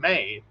would have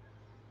made.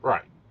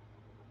 Right.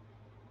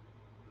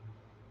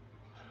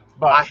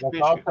 But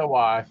that's also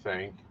why I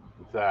think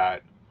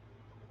that,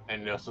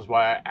 and this is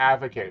why I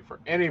advocate for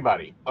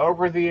anybody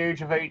over the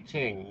age of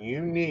 18, you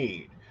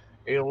need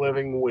a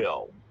living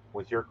will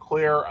with your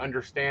clear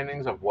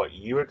understandings of what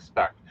you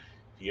expect.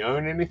 If you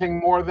own anything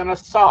more than a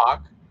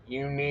sock,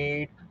 you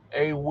need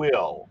a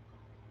will.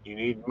 You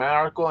need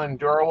medical and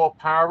durable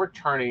power of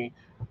attorney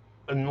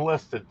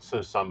enlisted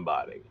to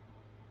somebody.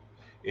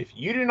 If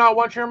you do not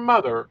want your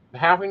mother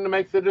having to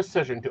make the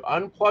decision to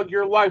unplug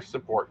your life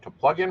support to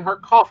plug in her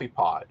coffee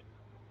pod,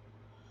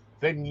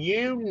 then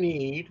you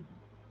need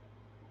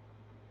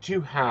to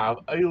have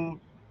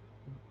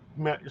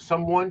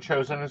someone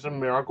chosen as a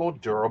medical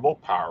durable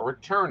power of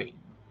attorney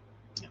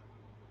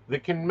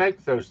that can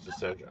make those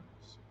decisions.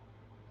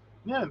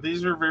 Yeah,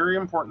 these are very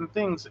important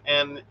things,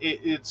 and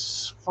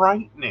it's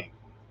frightening.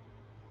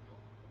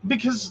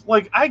 Because,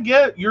 I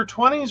get your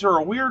 20s are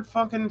a weird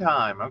fucking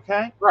time,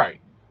 okay? Right.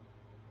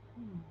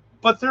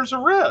 But there's a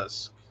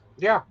risk.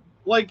 Yeah.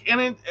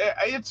 And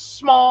it's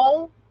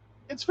small.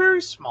 It's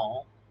very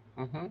small.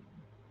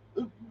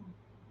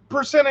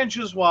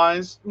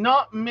 Percentages-wise,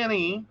 not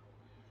many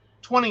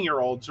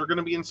 20-year-olds are going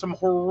to be in some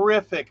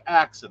horrific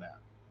accident.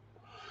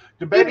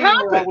 Debating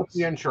with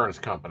the insurance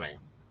company.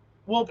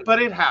 Well,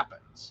 but it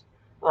happens.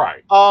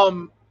 Right.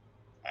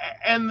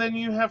 And then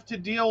you have to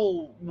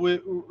deal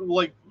with,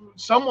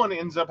 someone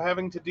ends up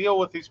having to deal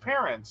with these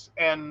parents,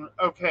 and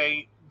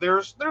okay,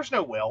 there's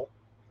no will.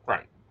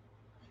 Right.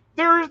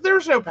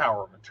 There's no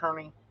power of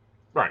attorney.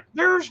 Right.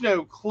 There's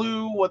no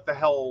clue what the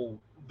hell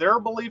their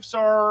beliefs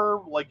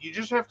are. You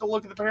just have to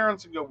look at the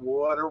parents and go,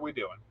 what are we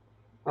doing?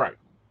 Right.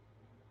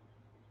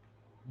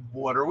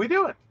 What are we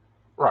doing?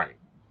 Right.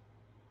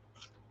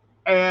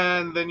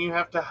 And then you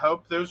have to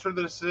hope those are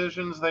the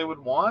decisions they would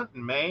want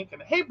and make.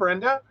 And hey,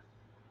 Brenda,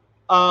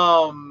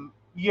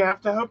 you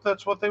have to hope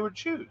that's what they would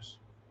choose.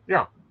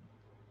 Yeah.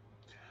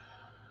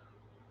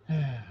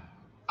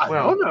 I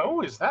don't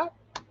know. Is that?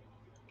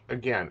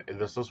 Again,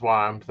 this is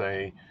why I'm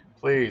saying,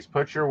 please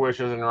put your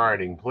wishes in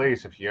writing.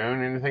 Please, if you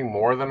own anything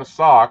more than a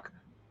sock,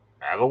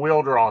 have a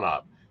will drawn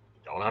up.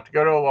 You don't have to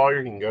go to a lawyer.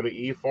 You can go to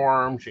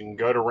eForms. You can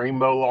go to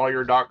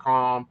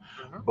rainbowlawyer.com.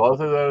 Both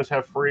of those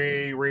have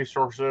free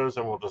resources,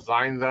 and we'll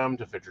design them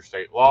to fit your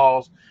state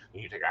laws.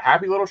 You take a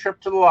happy little trip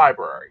to the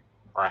library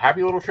or a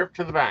happy little trip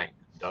to the bank.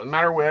 Doesn't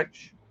matter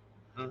which.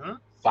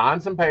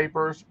 Sign some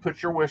papers.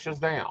 Put your wishes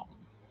down.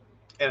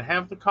 And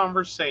have the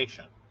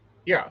conversation.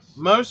 Yes.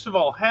 Most of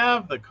all,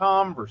 have the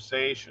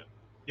conversation.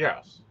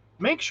 Yes.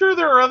 Make sure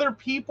there are other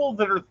people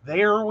that are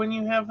there when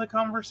you have the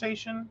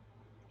conversation.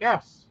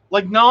 Yes.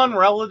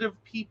 Non-relative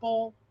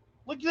people.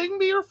 They can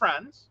be your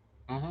friends.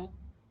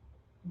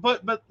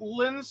 But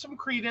lend some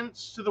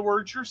credence to the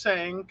words you're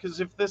saying, because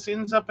if this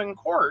ends up in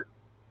court,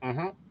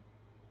 Hi.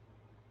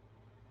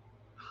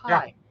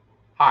 Yeah.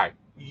 Hi.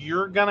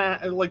 You're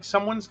gonna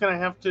someone's gonna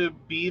have to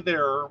be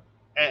there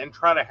and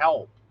try to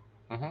help.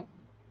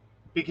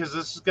 Because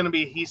this is gonna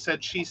be he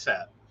said, she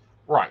said.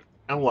 Right.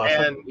 Unless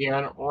it's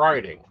in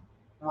writing.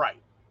 Right.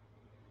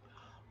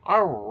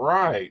 All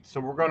right. So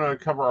we're going to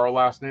cover our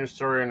last news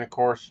story, and of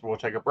course, we'll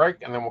take a break,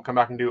 and then we'll come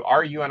back and do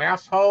 "Are you an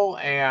asshole?"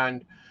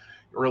 and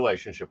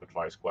relationship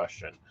advice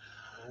question.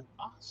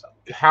 Awesome.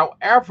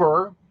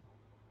 However,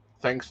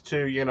 thanks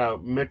to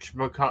Mitch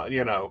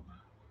McConnell,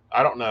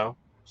 I don't know,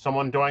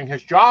 someone doing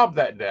his job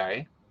that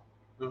day.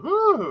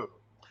 Ooh.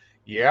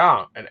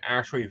 Yeah, and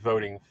actually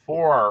voting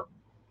for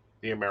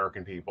the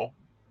American people.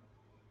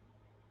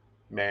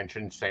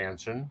 Manchin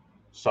Sanson,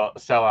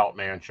 sellout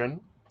Manchin.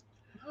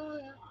 Oh,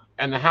 yeah.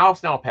 And the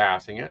House now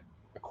passing it.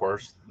 Of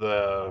course,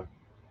 the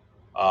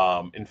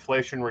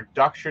Inflation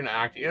Reduction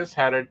Act is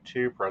headed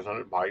to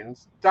President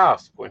Biden's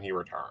desk when he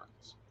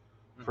returns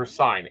for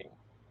signing.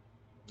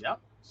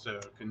 Yep. So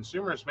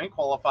consumers may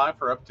qualify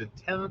for up to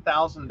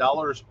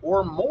 $10,000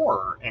 or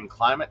more in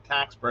climate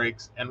tax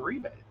breaks and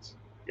rebates.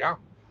 Yeah.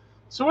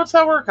 So what's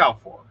that work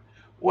out for?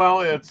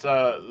 Well, it's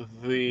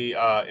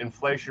the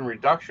Inflation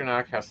Reduction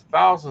Act has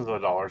thousands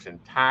of dollars in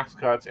tax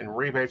cuts and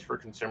rebates for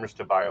consumers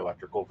to buy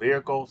electrical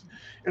vehicles,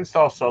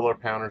 install solar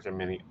panels, and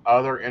many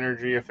other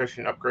energy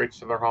efficient upgrades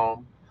to their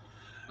home.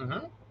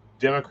 Mm-hmm.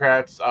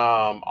 Democrats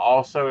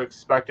also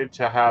expected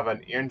to have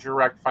an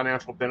indirect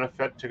financial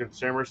benefit to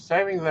consumers,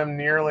 saving them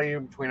nearly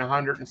between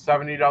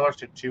 $170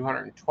 to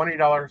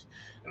 $220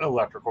 in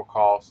electrical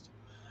costs.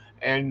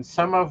 And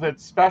some of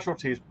its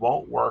specialties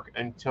won't work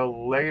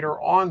until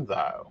later on,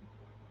 though.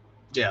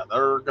 Yeah,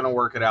 they're going to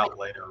work it out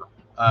later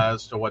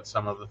as to what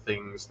some of the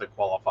things that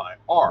qualify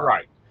are.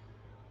 Right.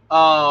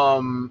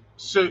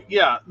 So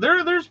yeah,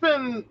 there's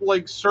been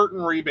like certain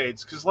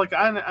rebates because like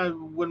I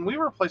when we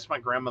replaced my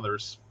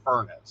grandmother's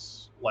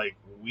furnace, like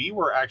we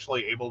were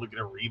actually able to get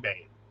a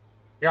rebate.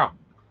 Yeah.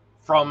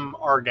 From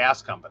our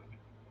gas company.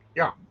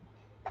 Yeah.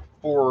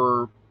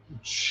 For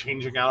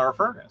changing out our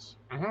furnace.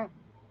 Mm-hmm.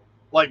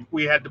 Like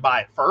we had to buy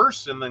it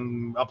first and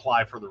then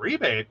apply for the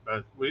rebate,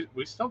 but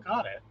we still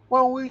got it.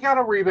 Well, we got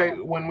a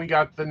rebate when we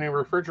got the new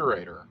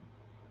refrigerator.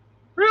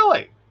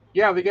 Really?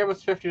 Yeah, they gave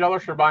us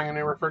 $50 for buying a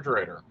new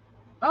refrigerator.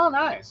 Oh,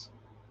 nice.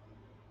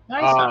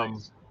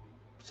 Nice.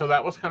 So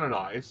that was kind of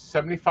nice.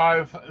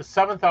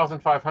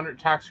 7,500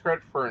 tax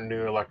credit for a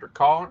new electric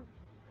car.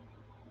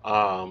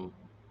 Yeah.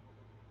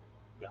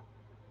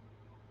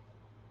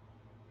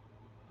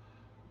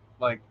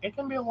 Like it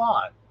can be a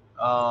lot.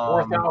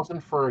 4,000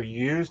 for a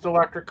used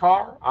electric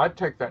car. I'd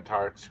take that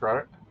tax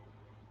credit.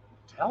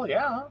 Hell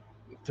yeah.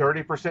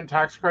 30%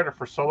 tax credit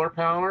for solar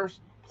panels,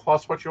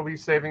 plus what you'll be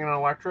saving in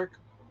electric.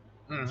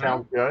 Mm-hmm.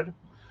 Sounds good.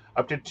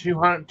 Up to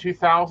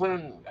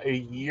 $2,000 a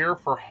year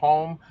for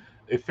home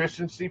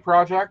efficiency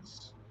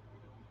projects.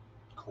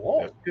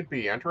 Cool. That could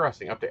be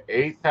interesting. Up to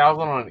 $8,000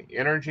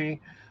 on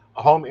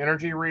home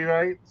energy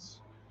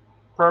rebates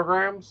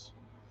programs.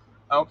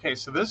 Okay,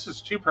 so this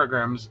is two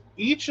programs.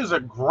 Each is a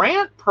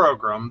grant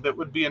program that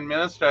would be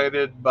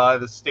administered by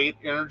the state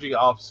energy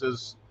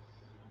offices,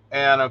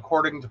 and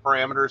according to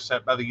parameters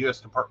set by the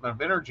U.S. Department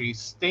of Energy,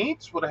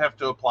 states would have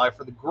to apply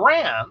for the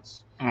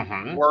grants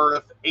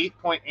worth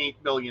 $8.8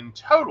 billion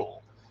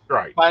total.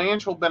 Right.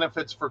 Financial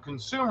benefits for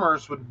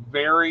consumers would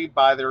vary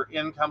by their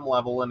income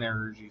level and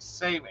energy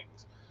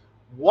savings.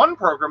 One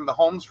program, the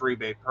Homes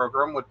Rebate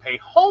Program, would pay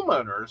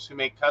homeowners who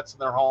make cuts in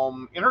their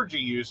home energy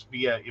use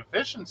via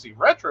efficiency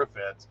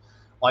retrofits,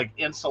 like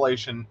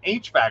installation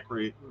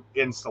HVAC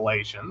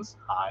installations.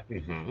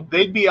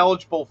 They'd be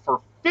eligible for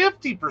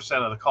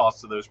 50% of the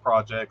cost of those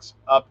projects,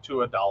 up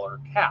to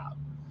 $1 cap.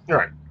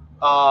 Right.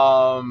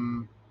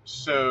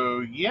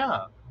 So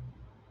yeah.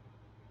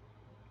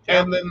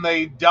 And then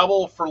they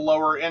double for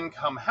lower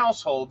income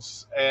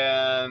households,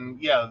 and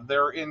yeah,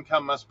 their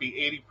income must be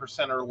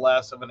 80% or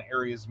less of an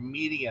area's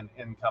median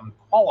income to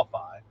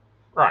qualify.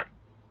 Right.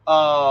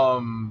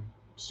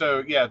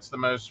 So yeah, it's the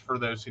most for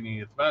those who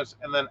need it the most,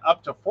 and then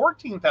up to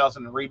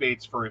 14,000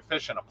 rebates for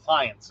efficient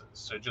appliances.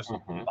 So just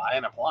buy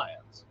an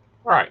appliance.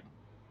 Right.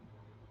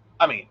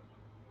 I mean,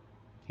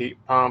 heat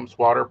pumps,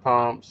 water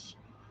pumps.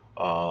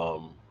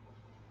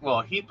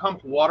 Well, heat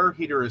pump water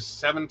heater is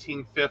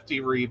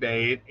 $1,750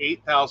 rebate,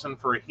 $8,000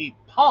 for a heat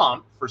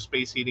pump for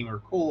space heating or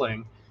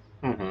cooling,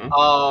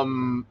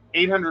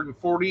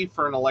 $840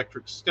 for an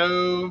electric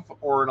stove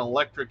or an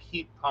electric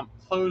heat pump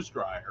clothes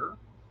dryer,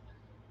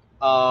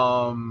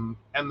 and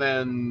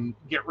then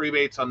get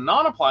rebates on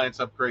non-appliance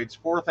upgrades,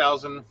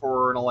 $4,000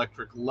 for an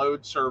electric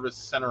load service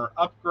center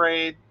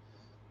upgrade,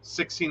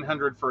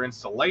 $1,600 for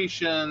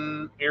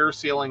installation, air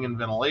sealing and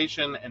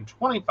ventilation, and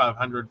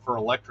 $2,500 for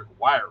electric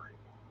wiring.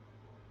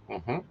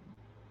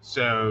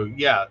 So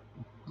yeah,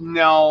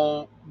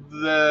 now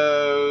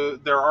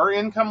there are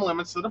income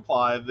limits that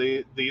apply.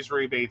 These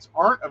rebates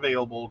aren't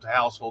available to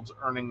households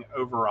earning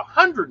over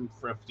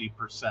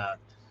 150%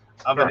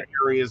 of an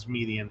area's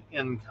median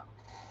income.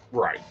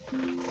 Right.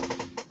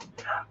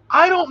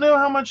 I don't know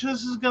how much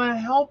this is going to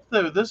help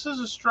though. This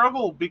is a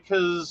struggle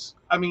because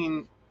I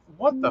mean,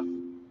 what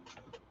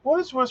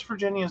is West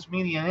Virginia's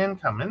median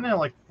income? Isn't it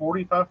like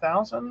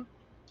 45,000?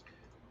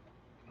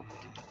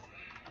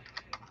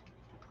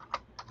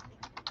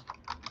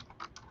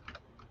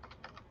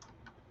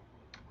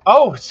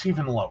 Oh, it's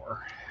even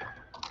lower.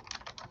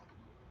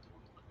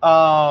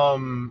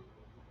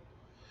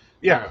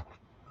 Yeah,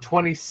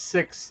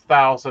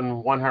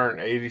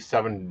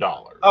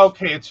 $26,187.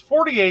 Okay, it's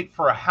 $48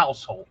 for a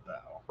household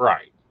though.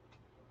 Right.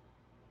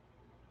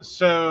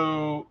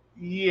 So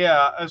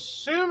yeah,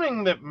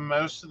 assuming that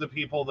most of the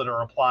people that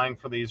are applying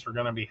for these are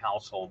going to be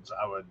households,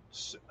 I would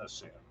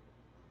assume.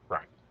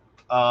 Right.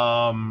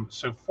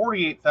 So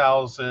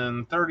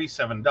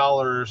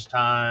 $48,037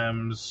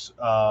 times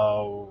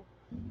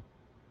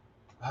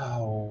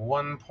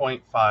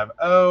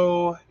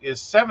 1.50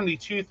 is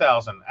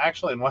 72,000.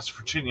 Actually, in West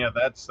Virginia,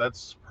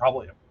 that's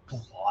probably a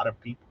lot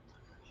of people.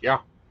 Yeah.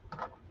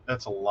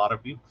 That's a lot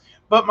of people.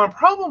 But my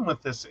problem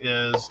with this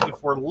is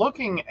if we're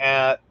looking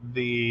at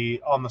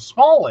on the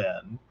small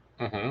end,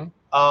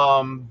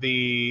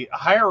 the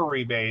higher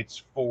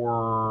rebates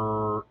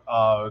for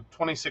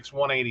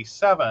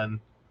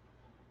 26,187,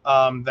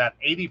 that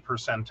 80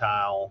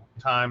 percentile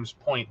times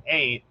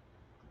 0.8,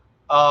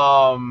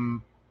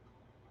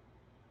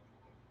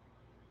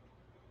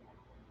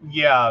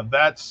 yeah,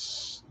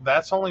 that's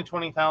only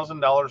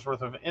 $20,000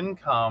 worth of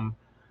income.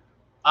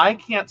 I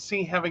can't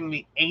see having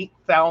the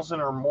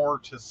 8,000 or more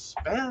to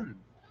spend.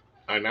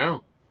 I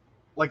know.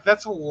 Like,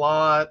 that's a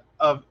lot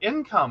of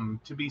income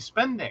to be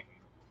spending.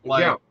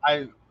 Like,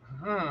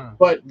 yeah.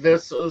 But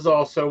this is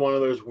also one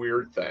of those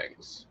weird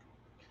things.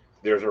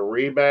 There's a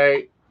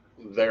rebate,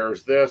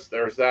 there's this,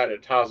 there's that.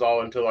 It ties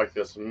all into like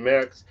this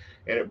mix,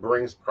 and it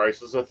brings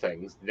prices of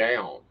things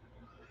down.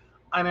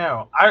 I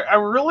know. I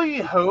really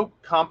hope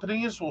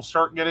companies will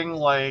start getting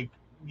like,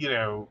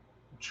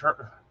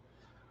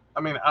 I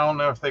mean, I don't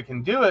know if they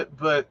can do it,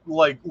 but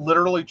like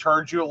literally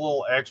charge you a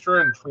little extra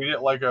and treat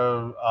it like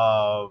a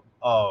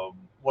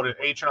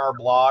H&R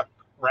Block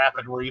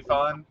rapid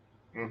refund.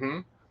 Mm-hmm.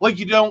 Like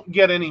you don't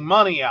get any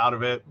money out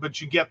of it, but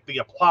you get the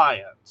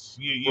appliance.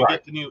 You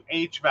get the new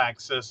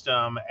HVAC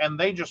system, and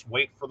they just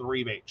wait for the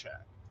rebate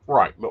check.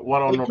 Right, but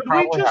what will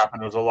probably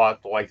happen is a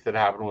lot like that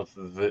happened with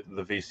the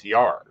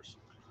VCRs.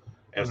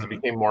 As they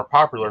became more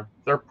popular,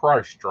 their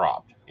price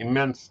dropped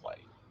immensely.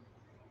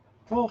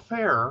 Well,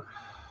 fair.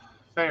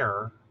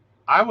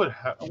 I would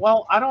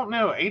I don't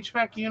know.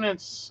 HVAC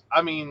units,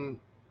 I mean,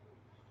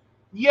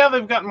 yeah,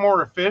 they've gotten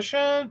more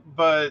efficient,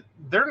 but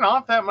they're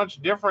not that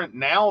much different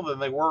now than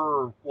they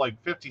were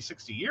like 50,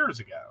 60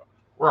 years ago.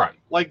 Right.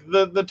 Like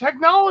the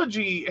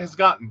technology has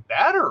gotten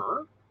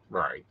better.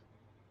 Right.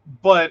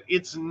 But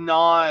it's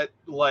not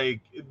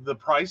like the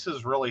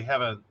prices really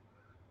haven't.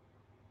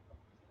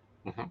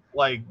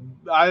 Like,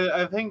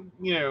 I think,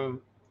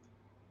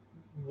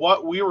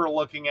 what we were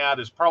looking at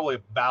is probably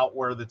about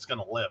where that's going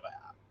to live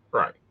at.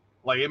 Right.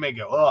 Like, it may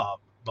go up,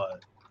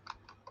 but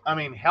I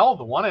mean, hell,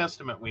 the one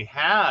estimate we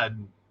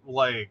had,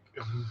 like,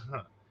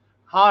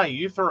 hi,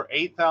 you throw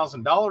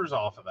 $8,000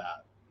 off of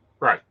that.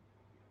 Right.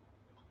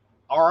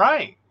 All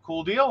right,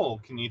 cool deal.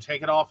 Can you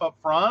take it off up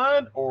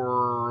front,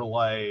 or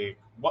like,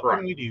 what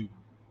can we do?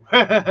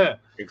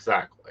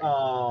 Exactly.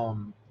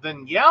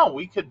 Then yeah,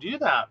 we could do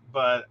that,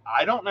 but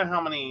I don't know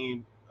how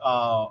many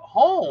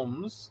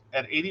homes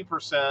at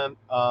 80%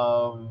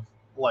 of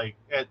like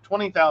at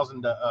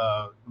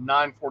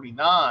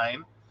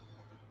 20,949,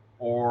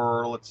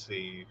 or let's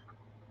see,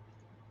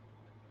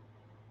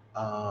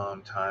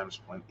 times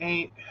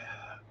 0.8,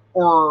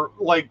 or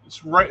like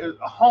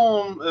a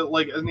home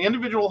like an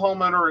individual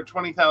homeowner at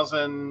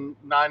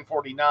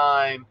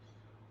 20,949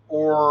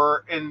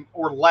 or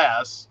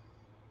less,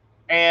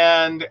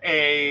 and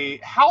a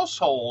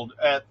household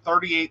at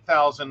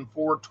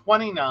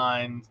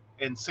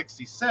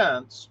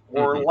 38,429.60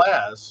 or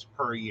less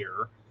per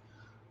year.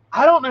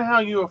 I don't know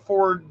how you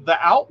afford the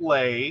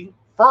outlay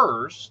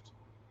first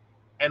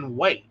and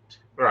wait.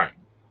 Right.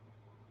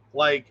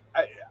 Like,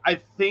 I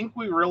think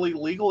we really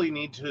legally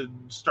need to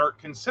start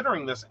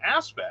considering this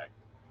aspect.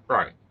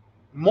 Right.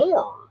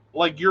 More.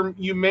 Like,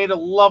 you made a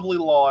lovely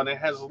law and it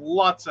has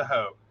lots of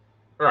hope.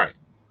 Right.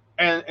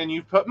 And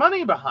you've put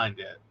money behind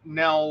it.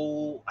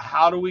 Now,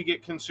 how do we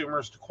get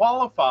consumers to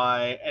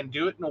qualify and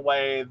do it in a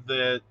way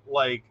that,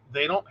 like,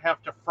 they don't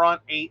have to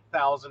front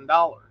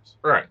 $8,000?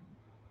 Right.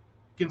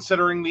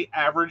 Considering the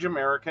average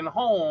American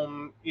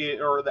home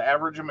or the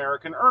average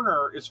American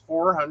earner is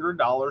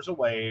 $400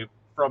 away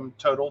from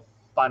total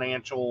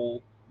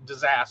financial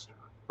disaster.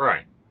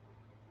 Right.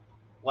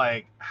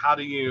 Like, how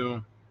do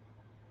you...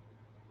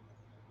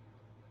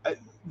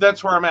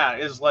 That's where I'm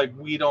at, is like,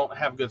 we don't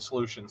have good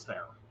solutions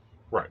there.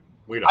 Right.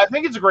 I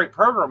think it's a great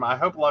program. I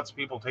hope lots of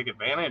people take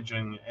advantage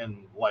and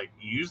like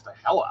use the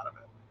hell out of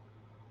it.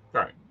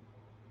 Right.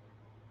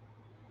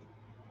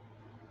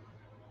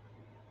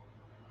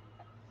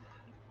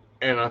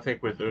 And I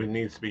think with it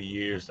needs to be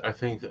used, I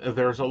think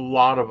there's a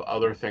lot of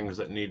other things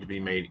that need to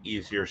be made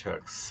easier to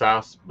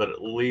access, but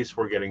at least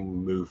we're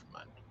getting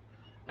movement.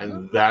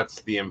 And that's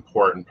the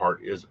important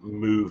part, is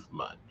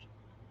movement.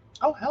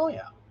 Oh, hell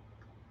yeah.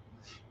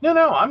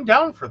 No, I'm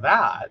down for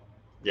that.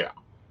 Yeah.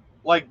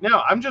 Like,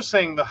 no, I'm just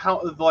saying the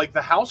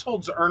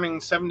households earning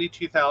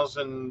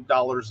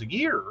 $72,000 a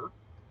year,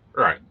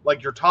 right?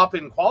 Like your top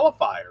end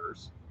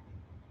qualifiers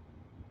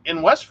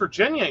in West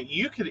Virginia,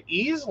 you could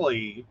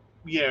easily,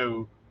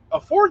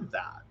 afford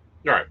that,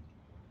 right?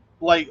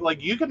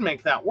 Like you could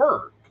make that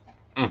work.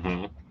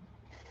 Mm-hmm.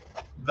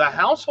 The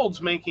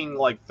household's making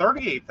like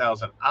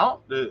 38,000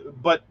 out,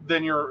 but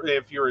then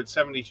if you're at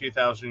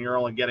 72,000, you're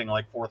only getting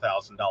like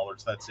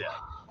 $4,000. That's it.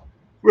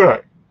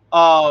 Right.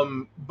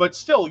 But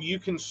still, you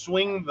can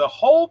swing the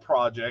whole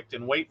project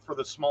and wait for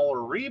the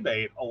smaller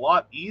rebate a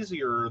lot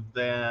easier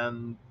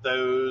than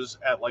those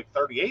at like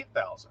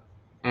 38,000.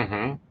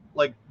 Mm-hmm.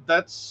 Like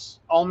that's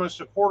almost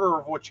a quarter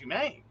of what you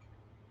make.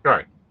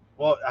 Right.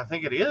 Well, I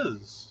think it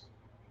is,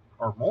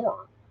 or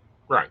more.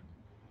 Right.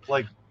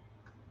 Like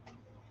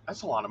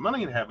that's a lot of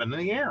money to have in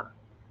the air.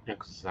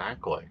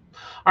 Exactly.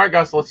 All right,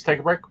 guys, let's take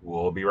a break.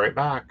 We'll be right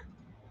back.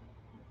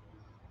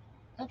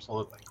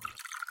 Absolutely.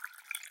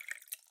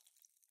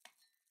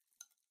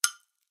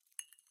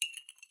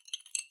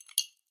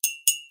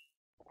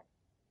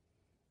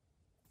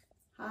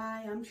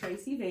 Hi, I'm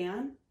Tracy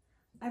Vann.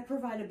 I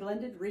provide a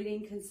blended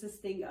reading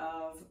consisting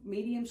of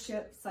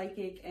mediumship,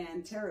 psychic,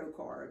 and tarot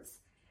cards.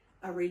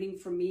 A reading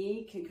from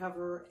me can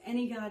cover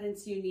any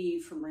guidance you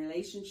need from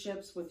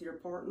relationships with your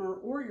partner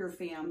or your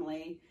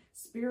family,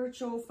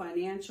 spiritual,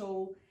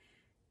 financial,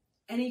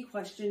 any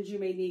questions you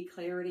may need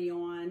clarity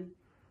on.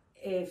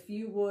 If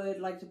you would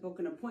like to book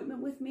an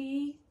appointment with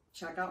me,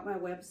 check out my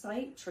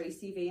website,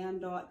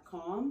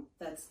 tracyvann.com.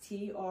 That's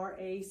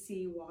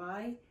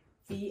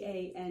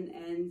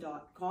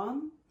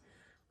TracyVann.com.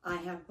 I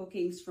have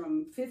bookings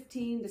from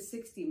 15 to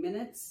 60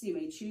 minutes you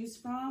may choose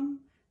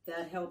from.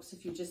 That helps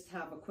if you just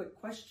have a quick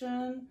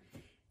question,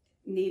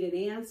 need an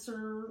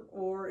answer,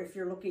 or if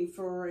you're looking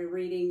for a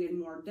reading in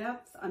more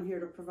depth, I'm here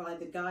to provide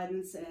the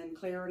guidance and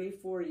clarity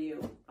for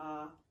you.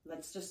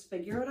 Let's just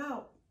figure it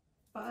out.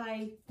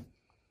 Bye.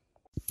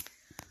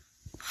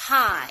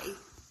 Hi,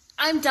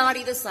 I'm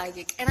Dottie the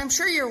Psychic, and I'm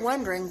sure you're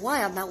wondering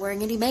why I'm not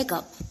wearing any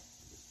makeup.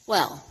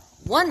 Well,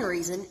 one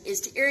reason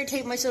is to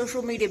irritate my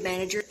social media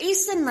manager,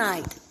 Asen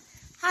Knight.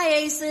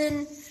 Hi,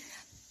 Asen.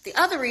 The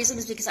other reason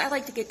is because I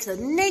like to get to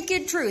the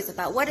naked truth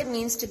about what it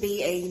means to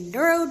be a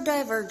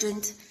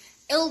neurodivergent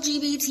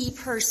LGBT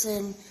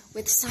person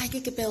with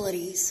psychic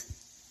abilities.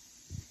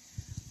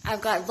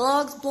 I've got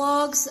vlogs,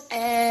 blogs,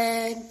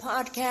 and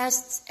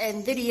podcasts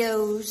and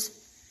videos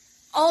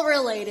all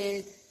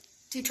related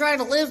to trying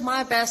to live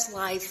my best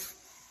life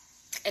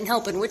and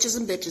helping witches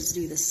and bitches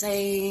do the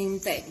same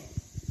thing.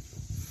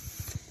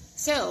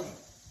 So,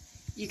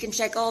 you can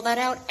check all that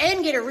out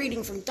and get a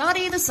reading from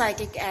Dottie the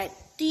Psychic at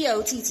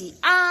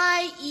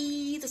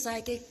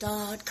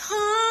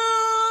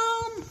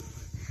DOTTIEthepsychic.com.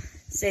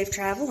 Safe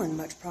travel and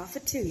much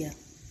profit to you.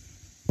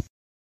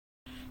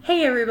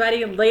 Hey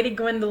everybody, Lady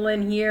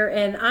Gwendolyn here,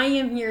 and I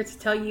am here to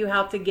tell you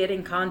how to get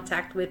in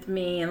contact with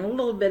me and a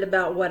little bit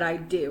about what I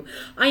do.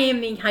 I am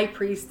the High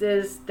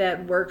Priestess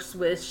that works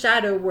with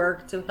shadow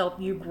work to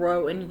help you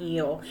grow and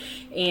heal.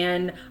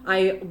 And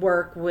I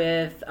work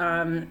with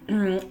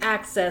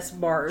access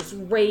bars,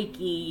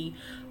 Reiki,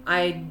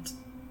 I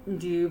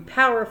do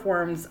power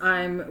forms.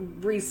 I'm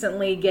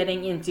recently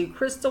getting into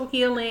crystal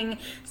healing,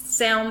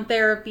 sound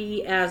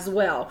therapy as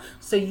well.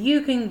 So you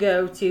can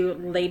go to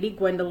Lady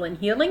Gwendolyn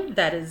Healing,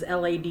 that is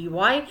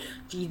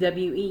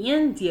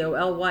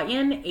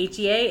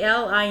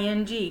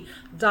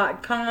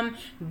LadyGwendolynHealing.com.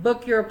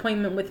 Book your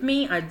appointment with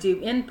me. I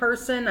do in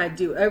person, I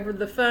do over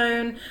the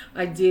phone,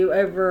 I do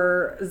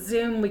over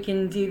Zoom. We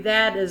can do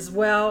that as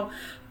well.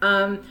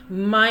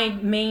 My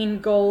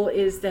main goal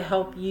is to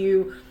help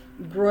you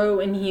grow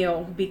and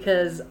heal,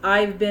 because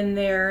I've been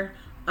there,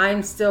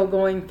 I'm still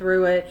going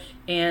through it,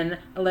 and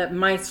I let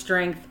my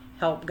strength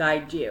help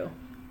guide you.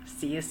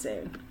 See you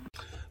soon.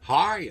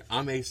 Hi,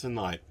 I'm Asen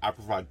Knight. I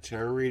provide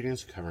tarot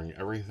readings covering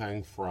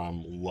everything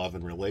from love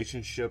and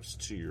relationships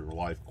to your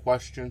life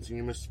questions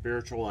and your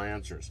spiritual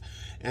answers.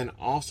 And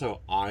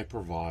also, I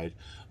provide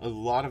a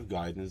lot of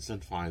guidance in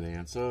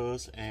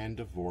finances and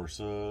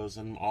divorces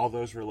and all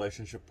those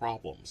relationship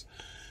problems.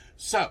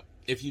 So,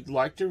 if you'd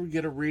like to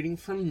get a reading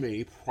from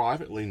me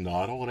privately,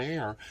 not on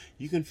air,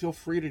 you can feel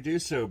free to do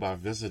so by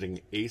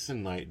visiting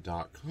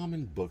asenknight.com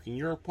and booking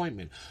your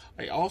appointment.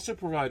 I also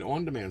provide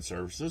on-demand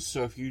services,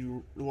 so if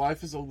your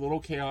life is a little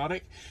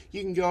chaotic,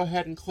 you can go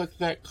ahead and click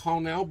that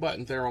Call Now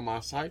button there on my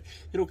site.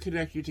 It'll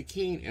connect you to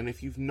Keen, and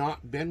if you've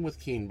not been with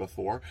Keen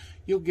before,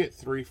 you'll get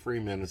 3 free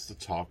minutes to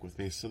talk with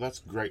me, so that's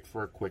great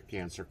for a quick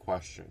answer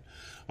question.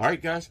 All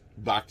right, guys,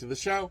 back to the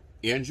show.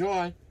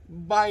 Enjoy.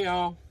 Bye,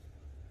 y'all.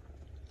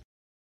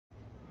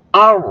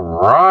 All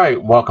right,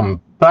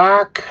 welcome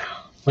back.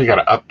 We got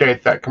to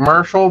update that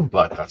commercial,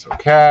 but that's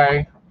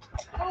okay.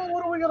 Oh,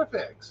 what do we got to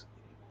fix?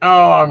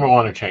 Oh, I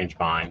want to change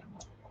mine.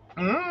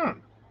 I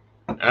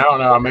don't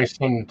know. I may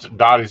send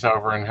Dottie's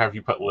over and have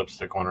you put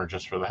lipstick on her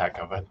just for the heck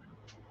of it.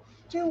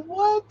 Do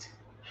what?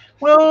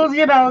 Well,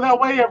 that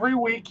way every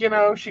week,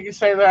 she can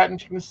say that and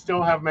she can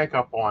still have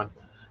makeup on.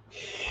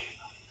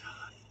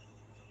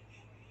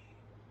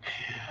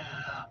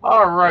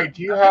 All right.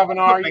 Do you have an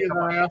Are You the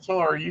Asshole,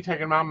 or are you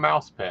taking my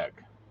mouse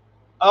pick?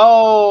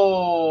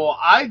 Oh,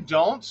 I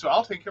don't, so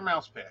I'll take your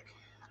mouse pick.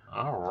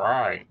 All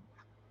right.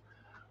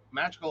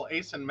 Magical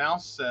Asen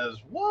Mouse says,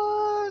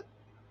 what?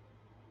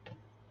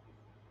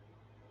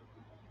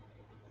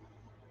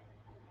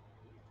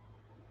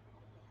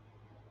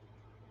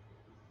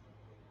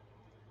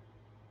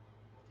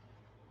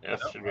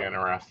 This should be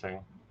interesting.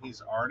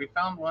 He's already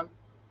found one.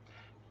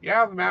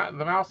 Yeah,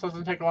 the mouse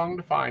doesn't take long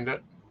to find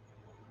it.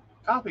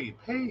 Copy,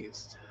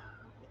 paste.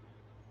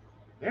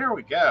 There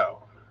we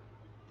go.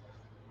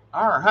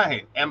 All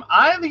right. Am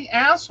I the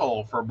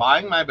asshole for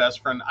buying my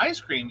best friend ice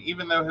cream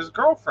even though his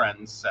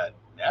girlfriend said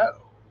no?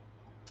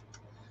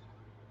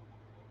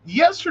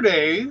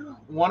 Yesterday,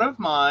 one of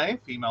my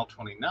female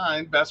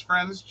 29 best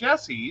friends,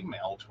 Jesse,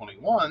 male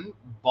 21,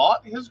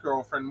 bought his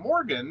girlfriend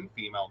Morgan,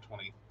 female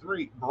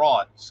 23,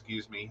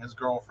 his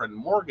girlfriend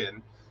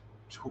Morgan,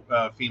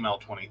 female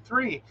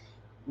 23,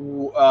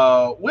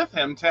 with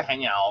him to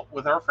hang out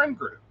with our friend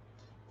group.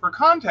 For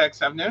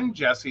context, I've known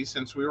Jesse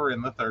since we were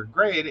in the 3rd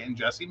grade, and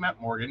Jesse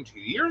met Morgan 2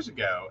 years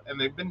ago, and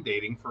they've been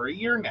dating for a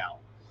year now.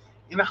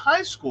 In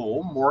high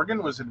school,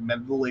 Morgan was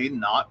admittedly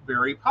not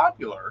very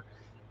popular,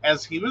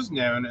 as he was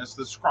known as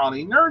the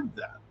scrawny nerd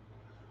then.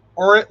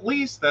 Or at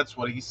least that's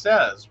what he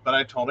says, but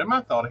I told him I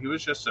thought he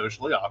was just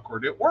socially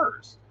awkward at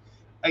worst.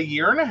 A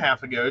year and a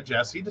half ago,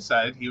 Jesse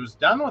decided he was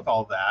done with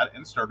all that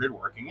and started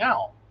working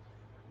out.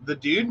 The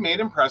dude made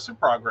impressive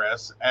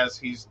progress, as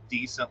he's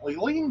decently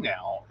lean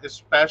now,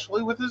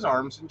 especially with his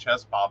arms and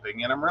chest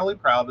popping, and I'm really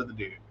proud of the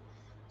dude.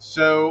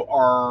 So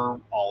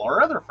are all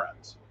our other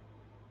friends.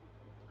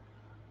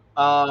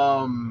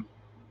 I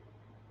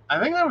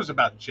think that was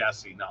about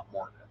Jesse, not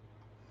Morgan.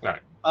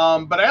 Right.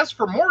 But as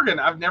for Morgan,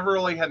 I've never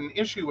really had an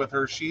issue with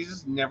her.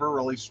 She's never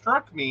really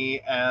struck me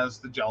as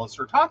the jealous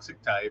or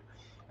toxic type.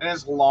 And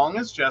as long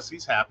as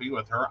Jesse's happy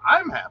with her,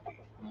 I'm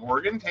happy.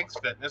 Morgan takes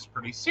fitness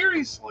pretty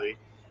seriously.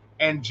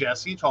 And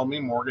Jesse told me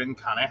Morgan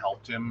kind of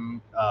helped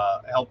him,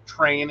 help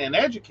train and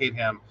educate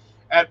him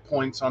at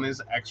points on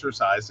his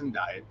exercise and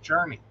diet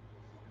journey.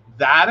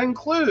 That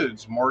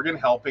includes Morgan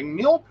helping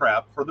meal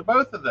prep for the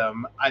both of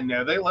them. I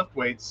know they lift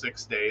weights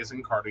 6 days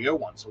and cardio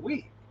once a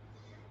week.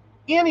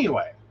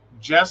 Anyway,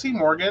 Jesse,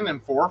 Morgan,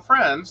 and 4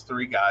 friends,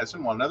 3 guys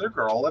and 1 other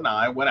girl, and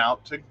I went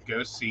out to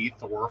go see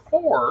Thor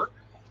 4,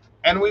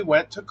 and we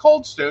went to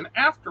Cold Stone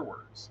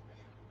afterwards.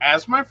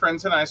 As my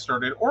friends and I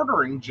started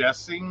ordering,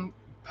 Jesse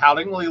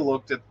poutingly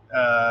looked at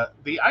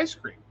the ice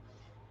cream.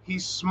 He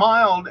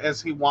smiled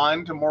as he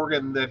whined to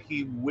Morgan that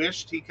he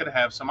wished he could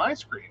have some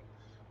ice cream.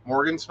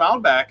 Morgan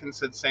smiled back and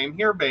said, "Same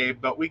here, babe,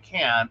 but we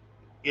can't.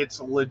 It's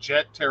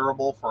legit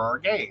terrible for our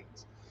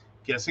gains,"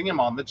 kissing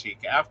him on the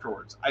cheek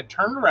afterwards. I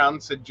turned around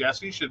and said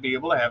Jesse should be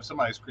able to have some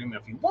ice cream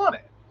if he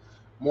wanted.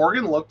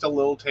 Morgan looked a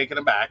little taken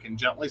aback and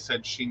gently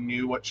said she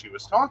knew what she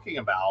was talking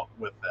about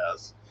with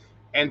this,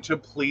 and to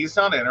please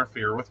not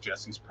interfere with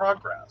Jesse's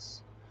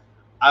progress.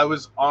 I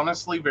was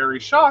honestly very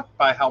shocked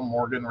by how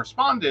Morgan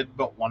responded,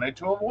 but wanted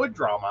to avoid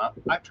drama.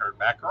 I turned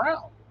back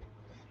around.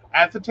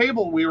 At the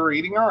table, we were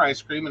eating our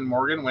ice cream, and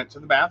Morgan went to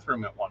the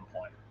bathroom at one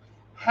point.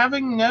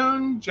 Having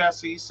known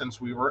Jesse since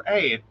we were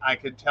 8, I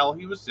could tell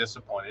he was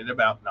disappointed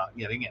about not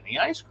getting any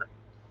ice cream.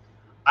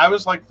 I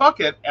was like, fuck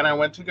it, and I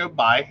went to go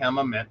buy him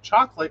a mint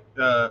chip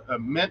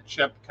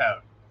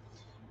cone.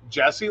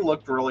 Jesse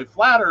looked really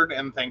flattered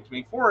and thanked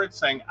me for it,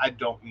 saying I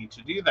don't need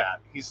to do that.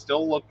 He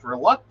still looked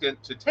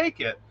reluctant to take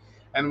it,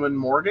 and when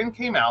Morgan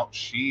came out,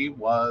 she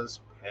was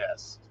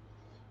pissed.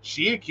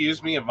 She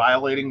accused me of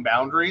violating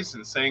boundaries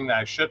and saying that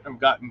I shouldn't have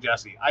gotten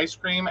Jesse ice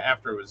cream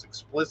after it was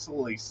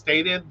explicitly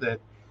stated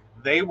that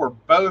they were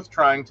both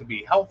trying to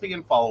be healthy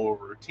and follow a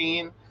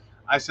routine.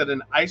 I said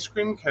an ice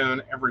cream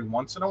cone every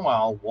once in a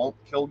while won't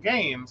kill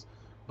gains,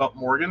 but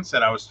Morgan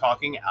said I was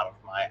talking out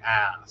of my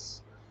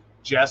ass.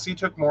 Jesse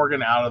took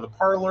Morgan out of the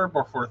parlor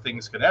before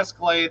things could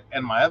escalate,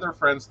 and my other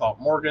friends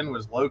thought Morgan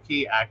was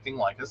low-key acting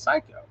like a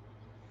psycho.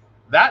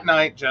 That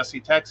night, Jesse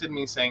texted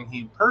me saying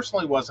he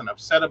personally wasn't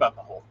upset about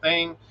the whole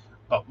thing,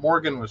 but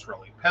Morgan was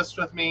really pissed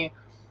with me.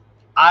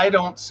 I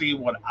don't see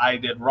what I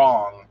did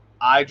wrong.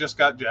 I just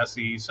got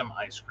Jesse some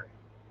ice cream.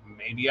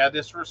 Maybe I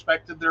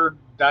disrespected their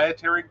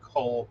dietary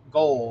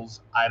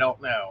goals. I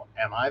don't know.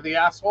 Am I the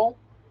asshole?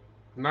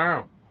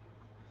 No.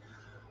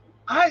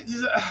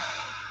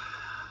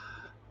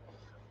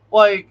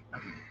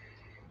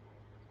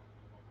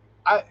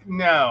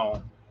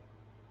 No.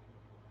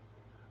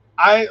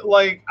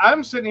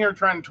 I'm sitting here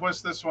trying to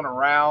twist this one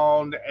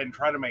around and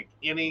try to make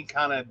any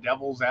kind of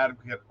devil's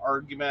advocate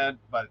argument,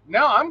 but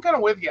no, I'm kind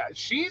of with you.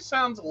 She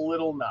sounds a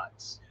little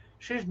nuts.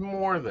 She's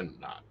more than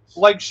nuts.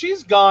 Like,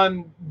 she's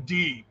gone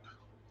deep.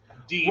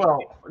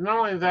 Well, not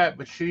only that,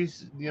 but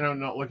she's,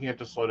 not looking at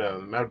to slow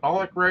down the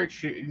metabolic rate.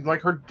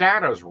 Her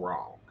data's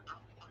wrong.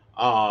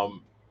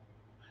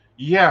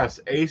 Yes,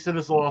 Asen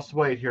has lost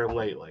weight here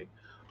lately.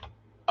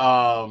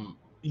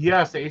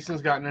 Yes,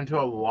 Asen's gotten into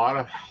a lot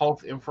of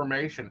health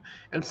information,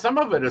 and some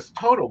of it is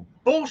total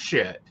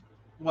bullshit.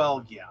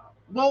 Well, yeah.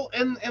 Well,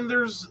 and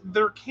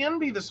there can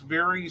be this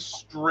very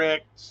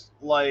strict,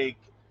 I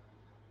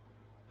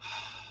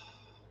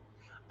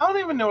don't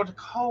even know what to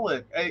call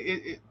it.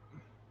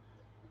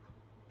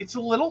 It's a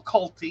little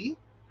culty.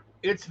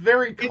 It's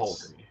very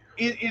culty.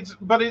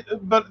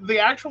 But the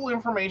actual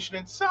information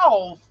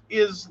itself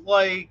is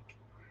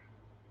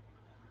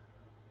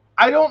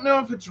I don't know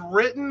if it's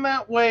written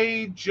that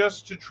way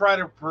just to try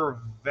to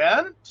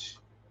prevent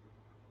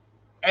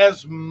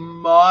as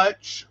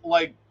much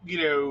like,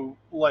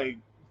 like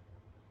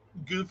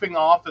goofing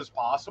off as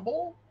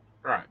possible.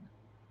 Right.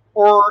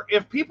 Or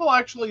if people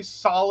actually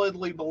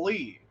solidly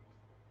believe,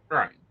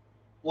 right,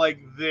 like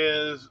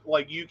this,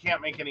 like you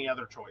can't make any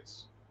other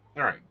choice.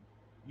 Right.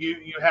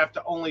 You have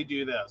to only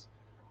do this.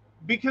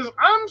 Because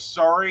I'm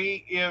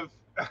sorry, if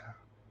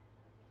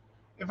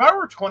I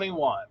were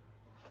 21,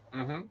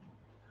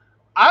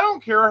 I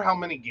don't care how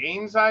many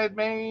gains I had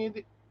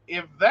made.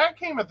 If that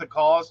came at the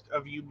cost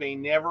of you may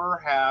never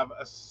have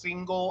a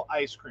single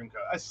ice cream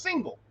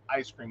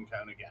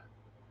cone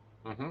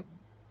again.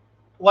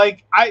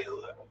 Like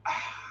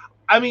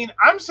I mean,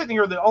 I'm sitting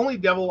here. The only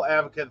devil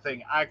advocate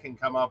thing I can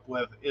come up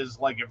with is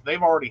like if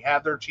they've already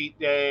had their cheat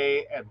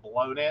day and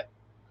blown it,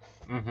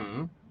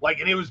 like,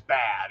 and it was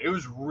bad. It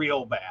was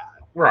real bad.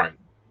 Right.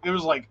 It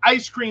was like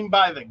ice cream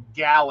by the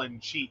gallon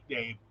cheat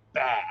day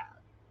bad.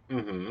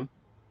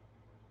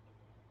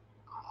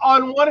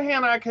 On one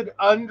hand, I could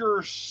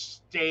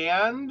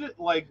understand,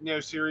 like, no,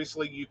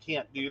 seriously, you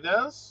can't do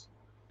this.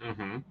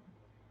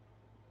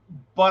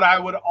 But I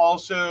would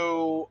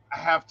also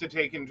have to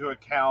take into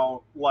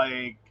account,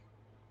 like,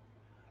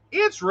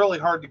 it's really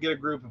hard to get a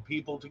group of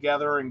people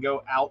together and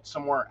go out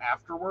somewhere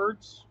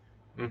afterwards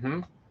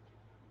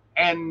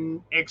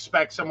and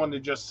expect someone to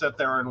just sit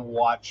there and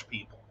watch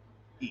people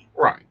eat.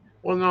 Right.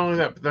 Well, not only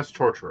that, but that's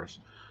torturous.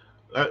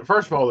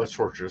 First of all, that's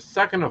torturous.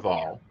 Second of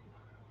all,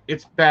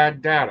 it's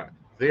bad data.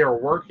 They are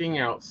working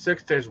out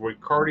 6 days a week,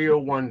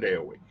 cardio 1 day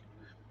a week.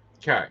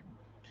 Okay.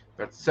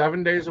 That's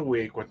 7 days a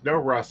week with no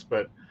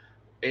respite,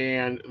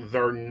 and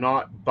they're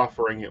not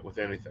buffering it with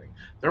anything.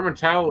 Their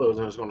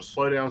metabolism is going to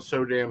slow down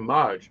so damn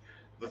much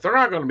that they're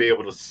not going to be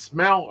able to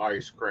smell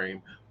ice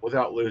cream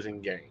without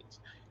losing gains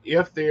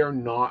if they are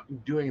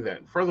not doing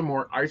that.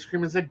 Furthermore, ice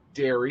cream is a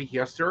dairy.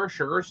 Yes, there are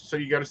sugars, so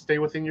you got to stay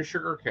within your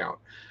sugar count.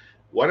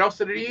 What else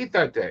did he eat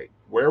that day?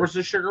 Where was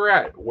the sugar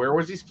at? Where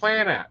was his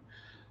plan at?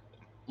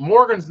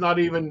 Morgan's not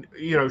even,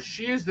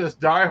 she is this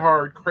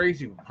diehard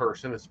crazy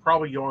person. It's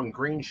probably on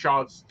green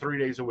shots 3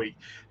 days a week.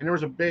 And there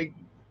was a big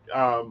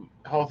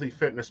healthy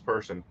fitness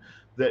person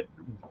that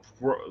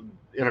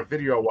in a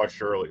video I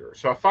watched earlier.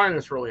 So I find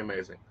this really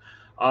amazing.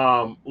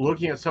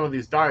 Looking at some of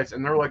these diets,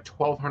 and they're like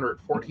 1,200,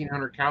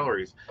 1,400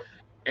 calories.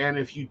 And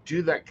if you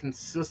do that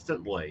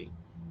consistently,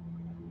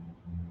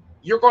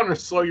 you're going to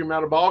slow your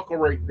metabolic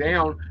rate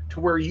down to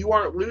where you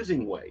aren't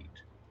losing weight.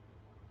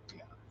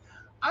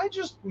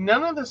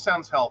 None of this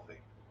sounds healthy.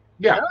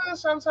 Yeah. None of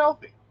this sounds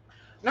healthy.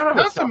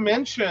 Not to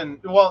mention,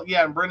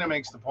 and Brenda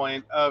makes the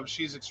point of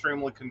she's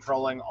extremely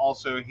controlling.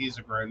 Also, he's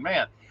a grown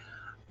man.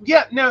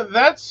 Yeah, no,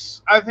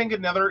 that's, I think,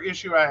 another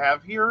issue I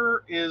have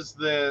here is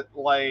that,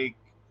 like,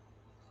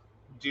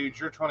 dude,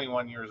 you're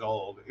 21 years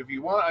old. If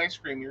you want ice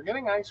cream, you're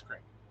getting ice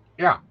cream.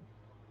 Yeah.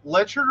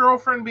 Let your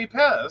girlfriend be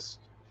pissed.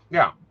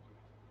 Yeah.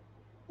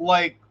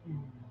 Like,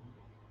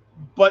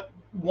 but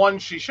one,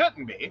 she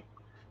shouldn't be.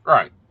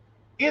 Right.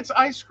 It's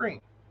ice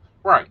cream.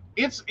 Right.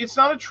 It's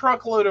not a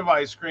truckload of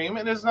ice cream.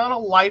 It is not a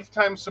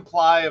lifetime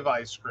supply of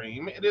ice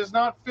cream. It is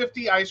not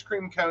 50 ice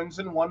cream cones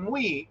in 1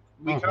 week.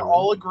 We can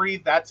all agree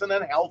that's an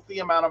unhealthy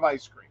amount of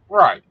ice cream.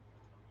 Right.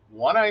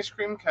 One ice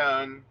cream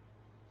cone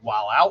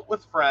while out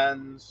with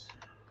friends.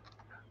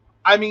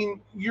 I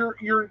mean,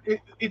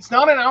 it's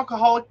not an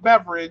alcoholic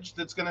beverage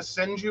that's going to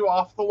send you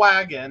off the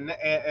wagon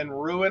and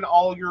ruin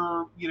all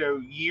your,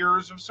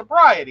 years of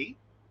sobriety.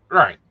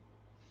 Right.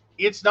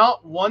 It's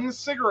not one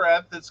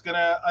cigarette that's going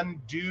to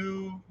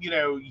undo,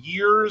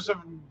 years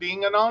of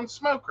being a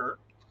non-smoker.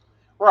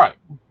 Right.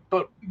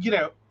 But,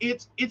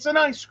 it's an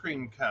ice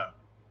cream cone.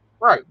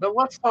 Right. But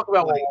let's talk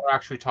about what we're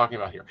actually talking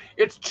about here.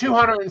 It's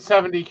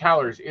 270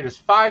 calories. It is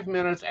 5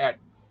 minutes at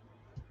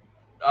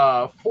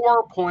 4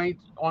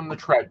 points on the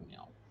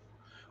treadmill.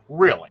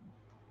 Really?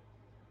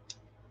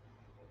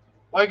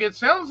 Like, it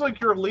sounds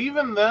like you're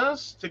leaving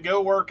this to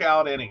go work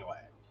out anyway.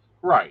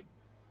 Right.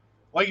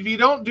 Like, if you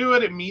don't do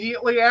it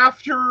immediately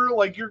after,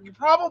 like, you're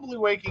probably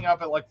waking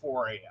up at, like,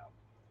 4 a.m.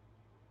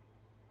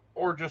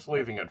 Or just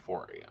leaving at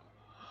 4 a.m.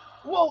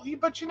 Well,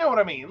 but you know what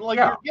I mean. Like,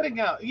 you're getting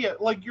out. Yeah,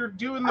 like, you're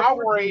doing the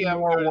 4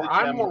 a.m.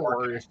 I'm more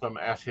worrisome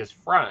as his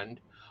friend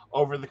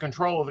over the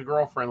control of the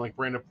girlfriend, like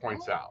Brenda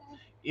points out.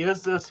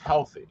 Is this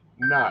healthy?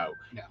 No.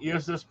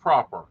 Is this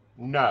proper?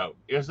 No.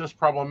 Is this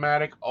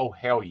problematic? Oh,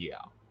 hell yeah.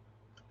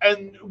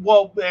 And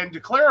to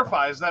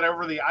clarify, is that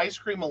over the ice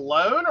cream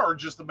alone or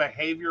just the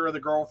behavior of the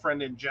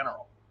girlfriend in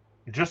general?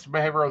 Just the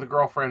behavior of the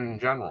girlfriend in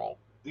general.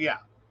 Yeah.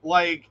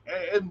 Like,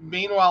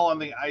 meanwhile, on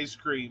the ice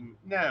cream,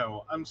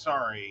 no, I'm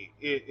sorry.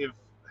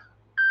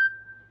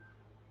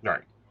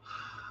 Right.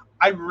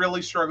 I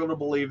really struggle to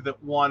believe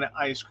that one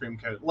ice cream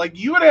cone, like,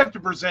 you would have to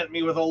present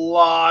me with a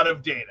lot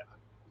of data.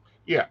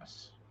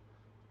 Yes.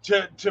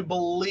 To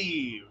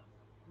believe,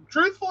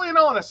 truthfully and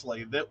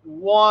honestly, that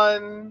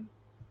one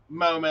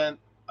moment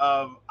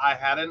of I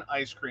had an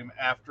ice cream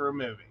after a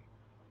movie.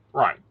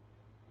 Right.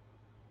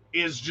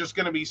 Is just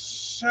going to be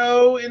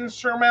so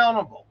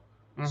insurmountable.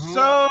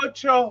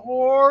 Such a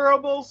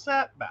horrible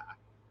setback.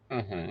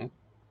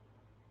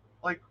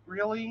 Like,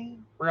 really?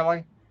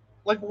 Really?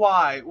 Like,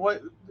 why?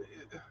 What?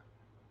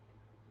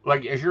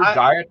 Like, is your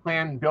diet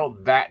plan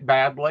built that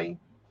badly?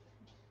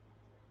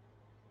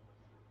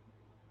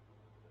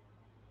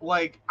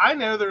 Like, I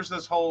know there's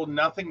this whole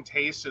nothing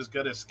tastes as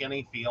good as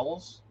skinny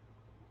feels.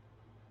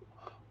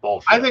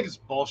 Bullshit. I think it's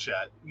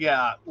bullshit.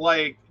 Yeah,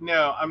 like,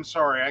 no, I'm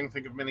sorry. I can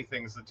think of many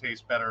things that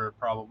taste better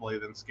probably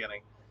than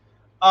skinny.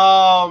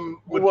 Well,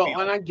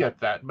 and I get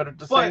that, but at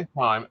the same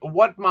time,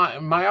 what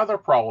my other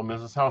problem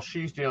is how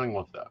she's dealing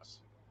with this.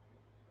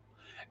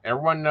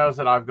 Everyone knows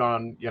that I've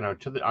gone,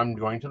 I'm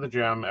going to the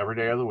gym every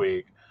day of the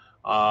week.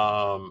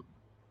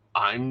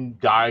 I'm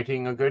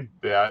dieting a good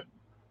bit.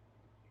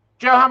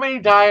 Joe, how many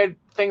diet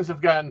things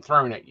have gotten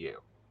thrown at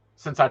you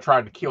since I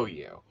tried to kill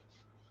you?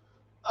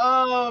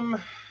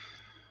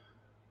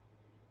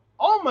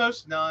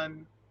 Almost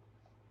none.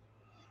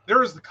 There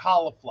was the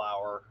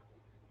cauliflower.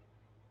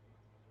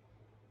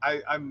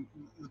 I'm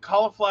the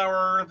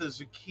cauliflower, the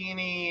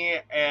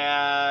zucchini,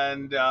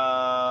 and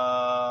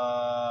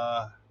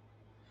I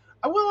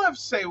will have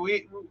to say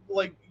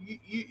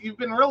you've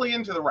been really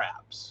into the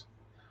wraps.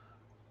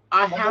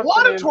 I have a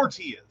lot of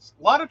tortillas.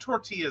 A lot of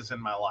tortillas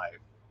in my life.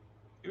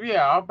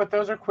 Yeah, but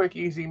those are quick,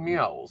 easy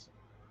meals.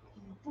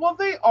 Well,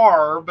 they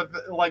are, but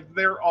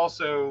they're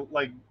also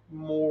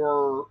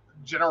more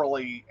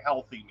generally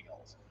healthy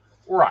meals.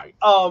 Right.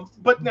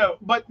 But no,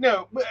 and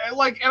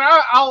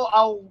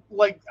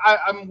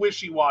I'm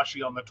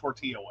wishy-washy on the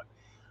tortilla one.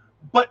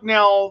 But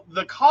now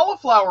the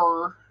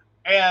cauliflower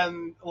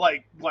and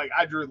I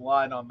drew the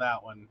line on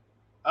that one.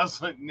 I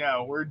was like,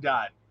 no, we're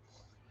done.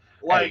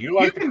 Like,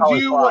 you can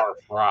do what,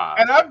 fries.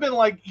 And I've been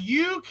like,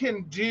 you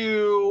can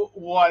do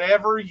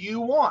whatever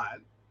you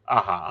want.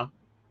 Uh-huh.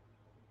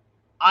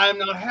 I'm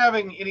not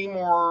having any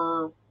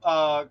more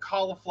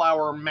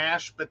cauliflower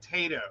mashed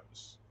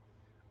potatoes.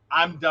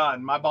 I'm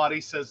done. My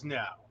body says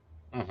no.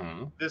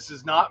 Mm-hmm. This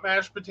is not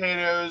mashed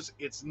potatoes.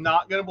 It's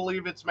not going to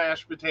believe it's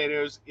mashed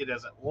potatoes. It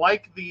doesn't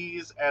like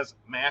these as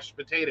mashed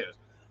potatoes.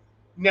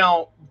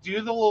 Now,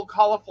 do the little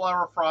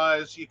cauliflower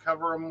fries. You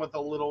cover them with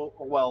a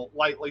little,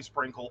 lightly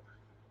sprinkle,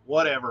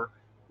 whatever.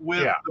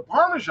 With the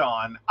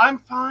Parmesan, I'm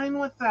fine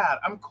with that.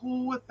 I'm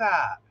cool with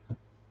that.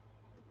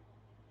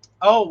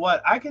 Oh,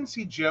 what? I can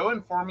see Joe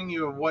informing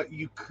you of what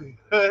you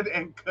could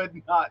and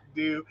could not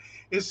do,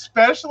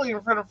 especially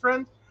in front of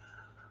friends.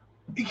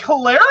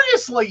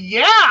 Hilariously,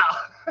 yeah.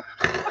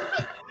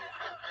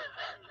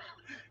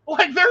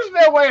 There's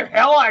no way in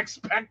hell I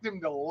expect him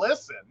to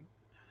listen.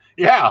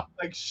 Yeah.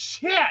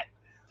 Shit.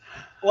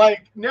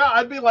 No,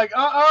 I'd be like,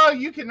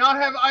 you cannot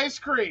have ice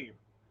cream.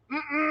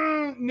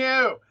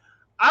 No.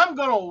 I'm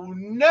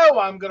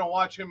gonna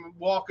watch him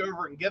walk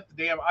over and get the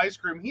damn ice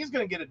cream. He's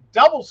gonna get a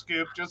double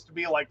scoop just to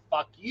be like,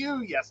 fuck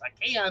you. Yes, I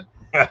can.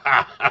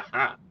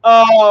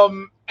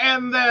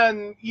 And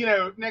then,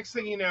 next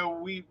thing you know,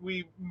 we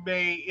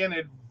may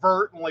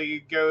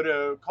inadvertently go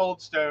to Cold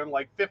Stone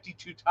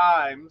 52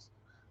 times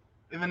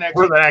in the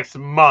next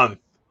month.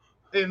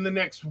 In the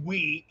next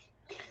week.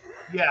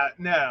 Yeah,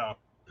 no.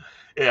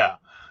 Yeah.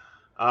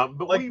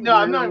 But I'm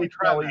not even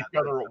tell each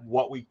other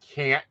what we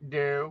can't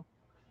do.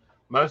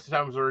 Most of the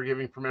times we're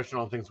giving permission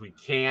on things we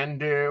can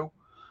do.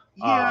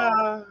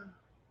 Yeah.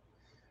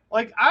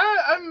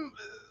 I'm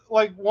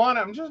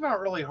just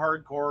not really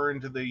hardcore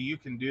into the you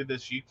can do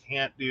this, you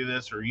can't do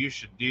this, or you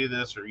should do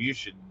this, or you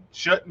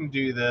shouldn't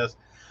do this.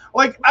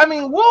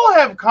 We'll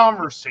have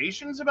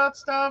conversations about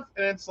stuff,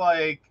 and it's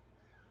I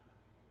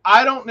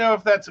don't know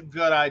if that's a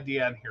good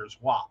idea, and here's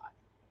why.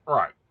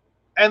 Right.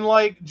 And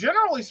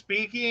generally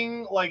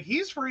speaking,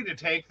 he's free to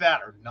take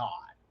that or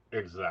not.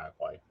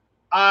 Exactly.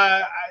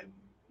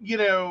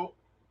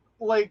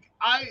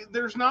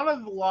 There's not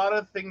a lot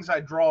of things I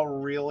draw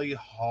really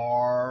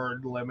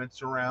hard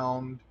limits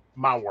around.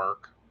 My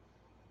work.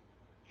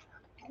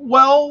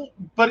 Well,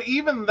 but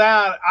even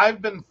that,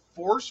 I've been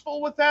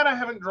forceful with that. I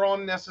haven't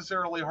drawn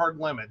necessarily hard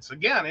limits.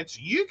 Again, it's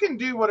you can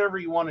do whatever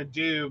you want to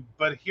do,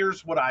 but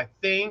here's what I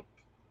think.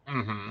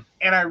 Mm-hmm.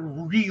 And I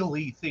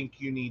really think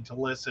you need to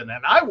listen.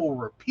 And I will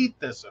repeat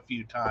this a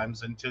few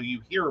times until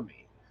you hear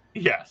me.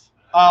 Yes.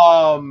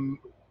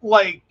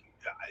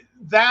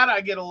 That I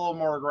get a little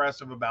more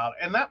aggressive about.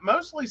 And that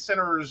mostly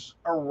centers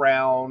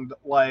around,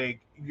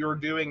 you're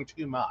doing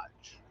too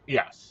much.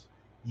 Yes.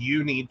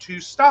 You need to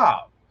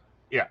stop.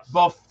 Yes.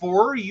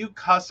 Before you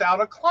cuss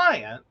out a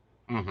client,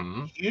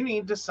 mm-hmm. you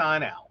need to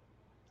sign out.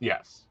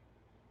 Yes.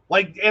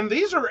 And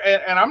these are,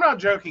 and I'm not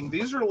joking,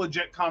 these are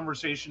legit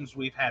conversations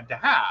we've had to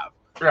have.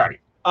 Right.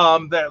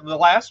 The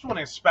last one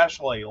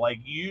especially,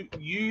 you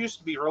used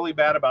to be really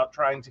bad about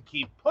trying to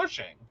keep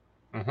pushing.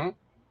 Mm-hmm.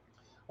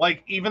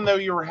 Even though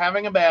you were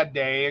having a bad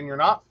day and you're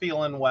not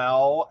feeling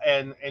well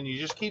and you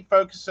just keep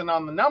focusing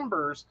on the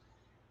numbers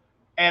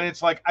and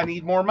it's I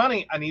need more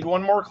money. I need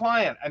one more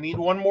client. I need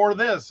one more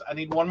this. I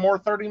need one more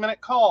 30-minute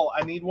call.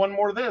 I need one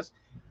more this.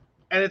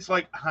 And it's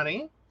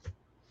honey,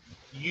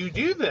 you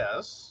do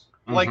this.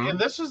 Mm-hmm. And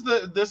this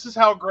is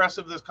how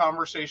aggressive this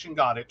conversation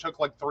got. It took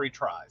 3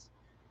 tries.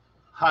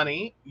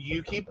 Honey,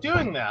 you keep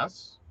doing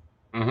this.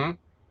 Mm-hmm.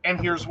 And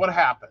here's what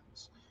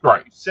happens.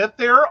 Right. You sit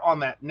there on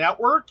that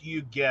network,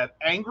 you get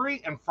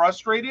angry and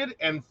frustrated,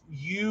 and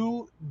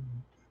you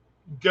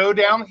go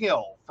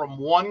downhill from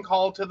one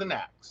call to the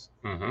next.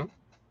 Mm-hmm.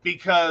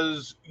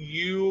 Because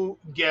you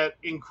get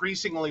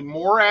increasingly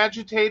more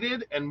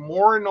agitated and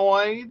more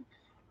annoyed,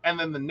 and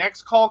then the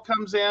next call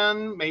comes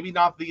in, maybe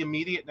not the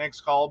immediate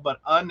next call, but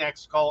a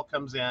next call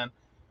comes in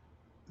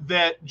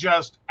that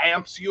just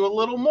amps you a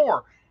little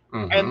more.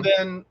 Mm-hmm. And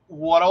then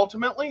what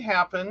ultimately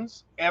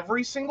happens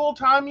every single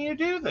time you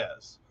do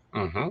this,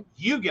 mm-hmm.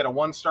 you get a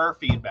 1-star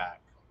feedback.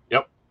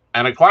 Yep.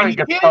 And a client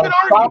gets told,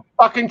 stop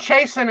fucking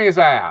chasing his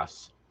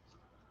ass.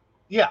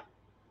 Yeah.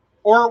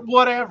 Or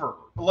whatever.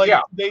 Like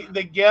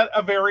they get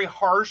a very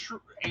harsh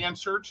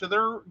answer to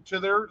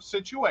their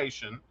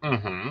situation.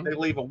 Mm-hmm. They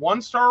leave a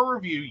 1-star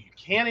review. You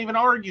can't even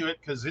argue it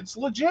because it's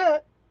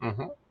legit.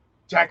 Mm-hmm.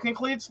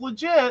 Technically, it's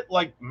legit.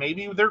 Like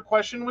maybe their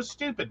question was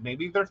stupid.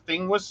 Maybe their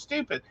thing was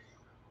stupid.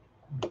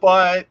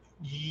 But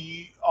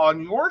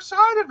on your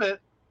side of it,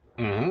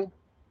 mm-hmm.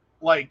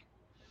 like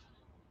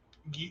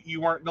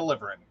you weren't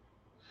delivering.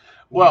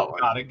 Well,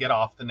 you got to get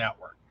off the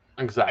network.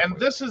 Exactly. And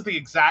this is the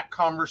exact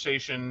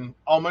conversation,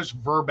 almost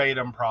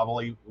verbatim,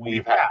 probably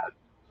we've had.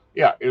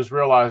 Yeah, is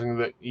realizing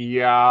that,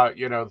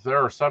 there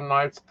are some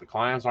nights the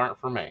clients aren't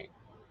for me.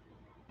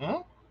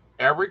 Hmm?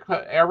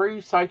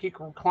 Every psychic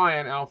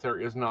client out there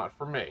is not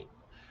for me.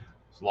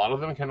 So a lot of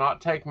them cannot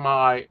take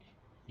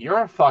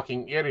you're a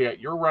fucking idiot.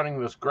 You're running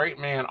this great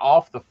man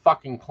off the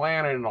fucking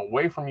planet and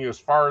away from you as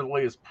far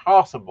as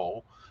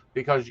possible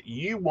because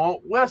you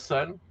won't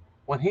listen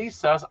when he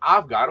says,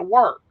 I've got to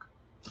work.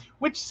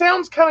 Which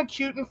sounds kind of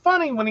cute and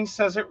funny when he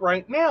says it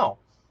right now.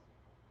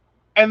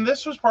 And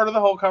this was part of the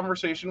whole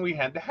conversation we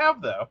had to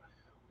have, though,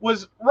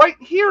 was right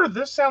here,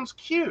 this sounds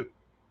cute.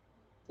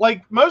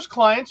 Like, most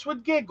clients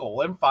would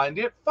giggle and find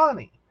it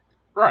funny.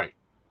 Right.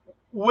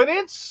 When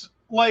it's,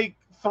 like,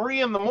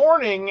 3 a.m.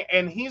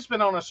 and he's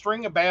been on a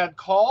string of bad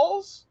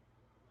calls,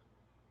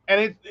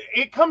 and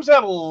it comes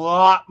out a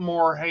lot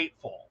more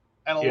hateful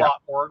and a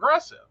lot more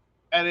aggressive.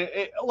 And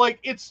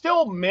it's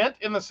still meant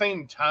in the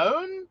same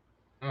tone,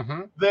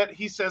 mm-hmm. that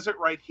he says it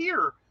right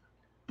here,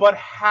 but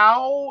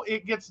how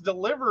it gets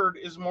delivered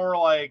is more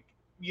like,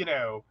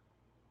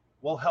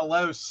 well,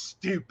 hello,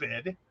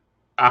 stupid.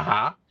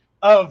 Uh-huh.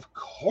 Of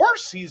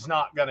course he's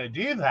not going to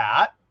do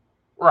that.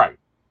 Right.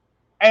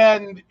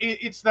 And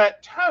it's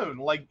that tone.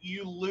 Like,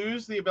 you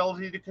lose the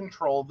ability to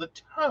control the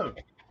tone.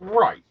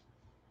 Right.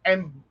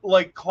 And,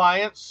 like,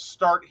 clients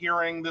start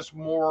hearing this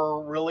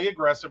more really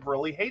aggressive,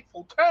 really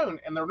hateful tone,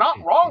 and they're not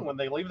wrong when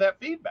they leave that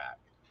feedback.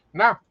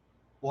 No.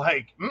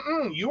 Like,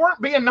 you weren't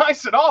being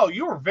nice at all.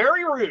 You were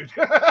very rude.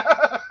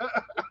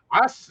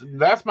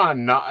 That's my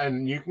not,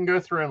 and you can go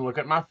through and look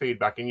at my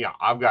feedback, and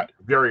I've got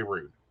very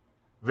rude.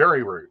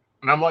 Very rude.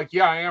 And I'm like,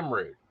 I am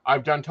rude.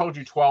 I've told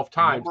you 12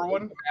 times. Leave the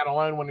man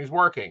alone when he's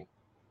working.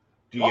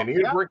 Do you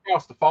need a brick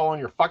house to fall on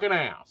your fucking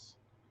ass?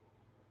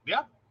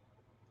 Yeah.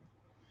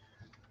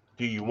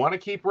 Do you want to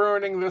keep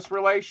ruining this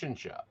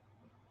relationship?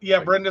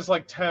 Yeah, Brenda's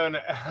like, Tone,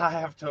 I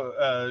have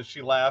to,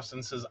 she laughs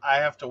and says, I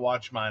have to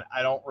watch mine.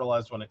 I don't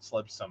realize when it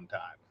slips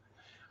sometime.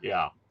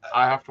 Yeah,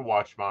 I have to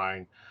watch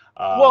mine.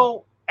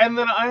 Well, and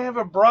then I have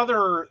a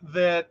brother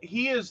that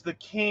he is the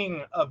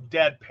king of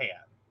deadpan.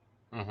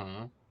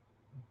 Mm-hmm.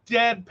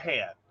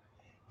 Deadpan.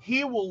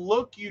 He will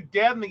look you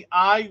dead in the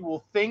eye. You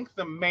will think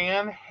the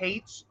man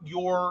hates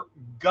your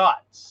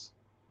guts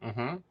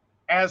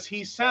as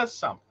he says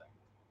something.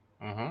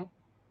 Mm-hmm.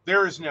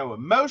 There is no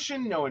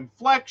emotion, no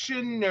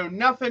inflection, no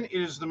nothing. It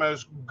is the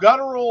most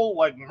guttural,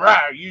 like,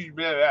 rah, you,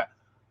 blah, blah.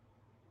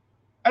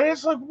 And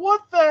it's like,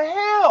 what the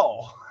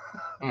hell?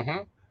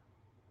 Mm-hmm.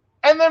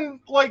 And then,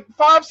 like,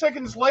 5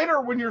 seconds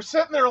later, when you're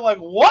sitting there like,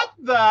 what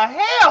the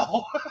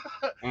hell?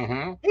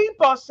 Mm-hmm. He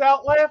busts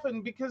out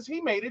laughing because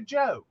he made a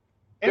joke.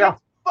 And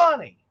it's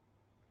funny.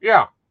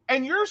 Yeah.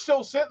 And you're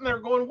still sitting there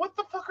going, what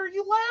the fuck are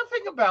you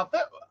laughing about?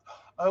 That?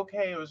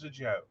 Okay, it was a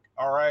joke.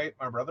 All right,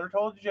 my brother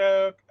told a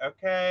joke.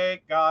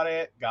 Okay, got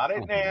it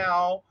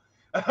now.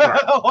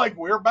 Like,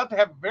 we're about to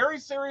have a very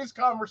serious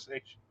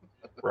conversation.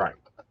 Right.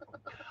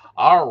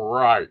 All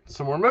right.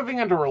 So we're moving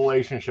into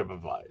relationship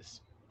advice.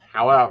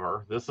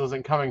 However, this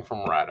isn't coming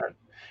from Reddit.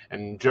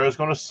 And Joe's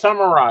going to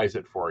summarize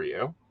it for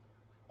you.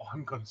 Oh,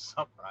 I'm going to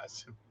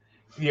summarize it.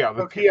 Yeah,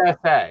 the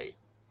PSA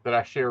that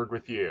I shared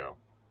with you.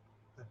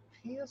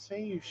 The PSA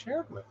you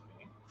shared with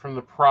me? From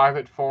the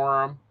private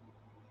forum.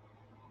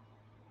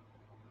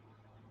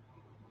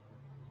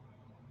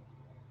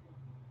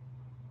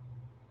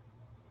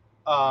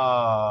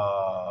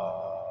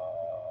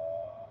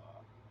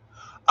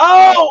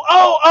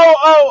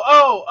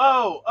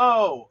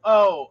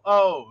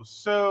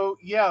 So,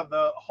 yeah,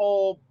 the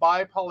whole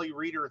bi-poly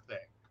reader thing.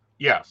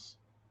 Yes.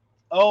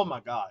 Oh, my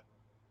God.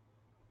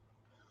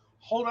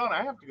 Hold on,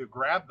 I have to go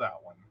grab that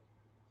one.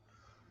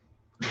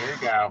 There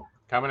you go.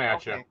 Coming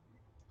at you.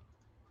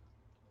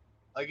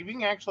 Like, if you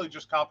can actually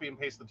just copy and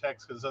paste the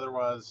text, because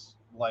otherwise,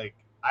 like,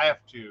 I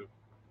have to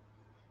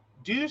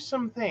do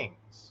some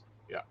things.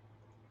 Yeah.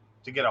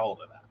 To get a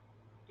hold of that.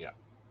 Yeah.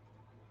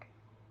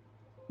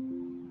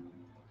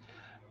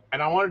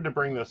 And I wanted to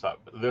bring this up.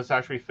 This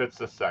actually fits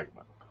this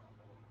segment.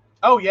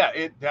 Oh, yeah,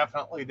 it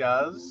definitely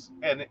does.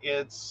 And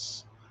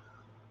it's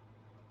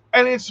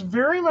And it's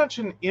very much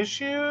an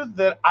issue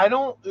that I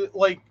don't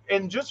like.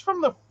 And just from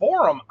the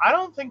forum, I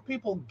don't think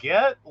people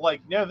get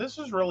like, no, this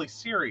is really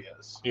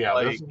serious. Yeah,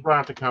 like, this is going to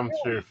have to come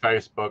through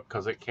Facebook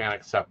because it can't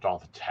accept all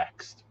the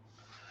text.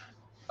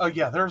 Oh,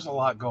 yeah, there's a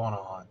lot going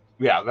on.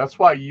 Yeah, that's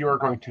why you are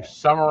going to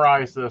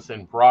summarize this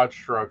in broad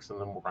strokes, and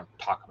then we're going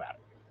to talk about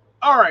it.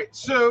 All right,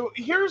 so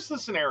here's the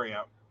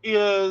scenario.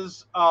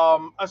 Is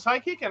a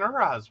psychic and her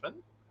husband,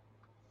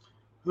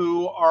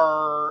 who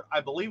are, I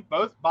believe,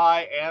 both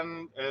bi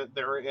and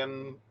they're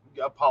in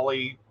a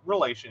poly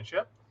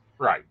relationship.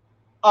 Right.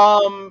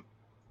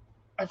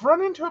 I've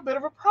run into a bit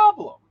of a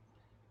problem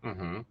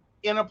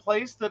in a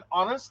place that,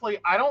 honestly,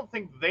 I don't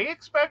think they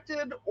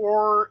expected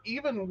or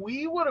even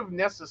we would have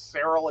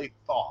necessarily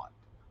thought.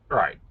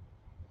 Right.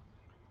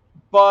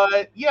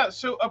 But, yeah,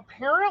 so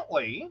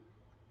apparently,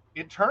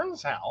 it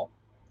turns out,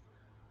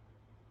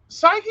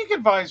 psychic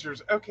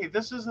advisors, okay,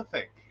 this is the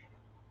thing.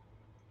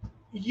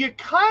 You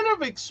kind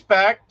of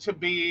expect to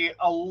be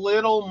a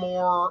little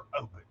more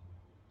open.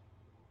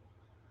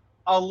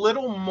 A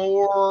little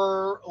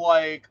more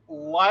like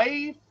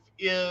life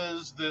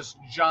is this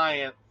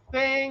giant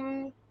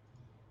thing.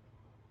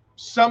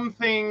 Some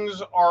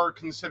things are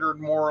considered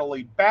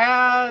morally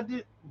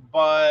bad,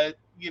 but,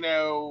 you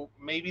know,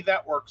 maybe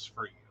that works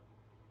for you.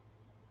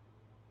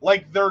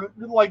 Like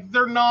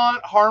they're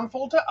not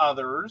harmful to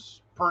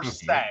others per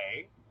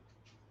se.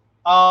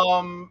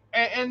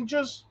 And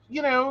just,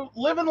 you know,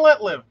 live and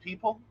let live,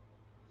 people.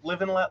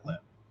 Live and let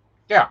live.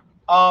 Yeah.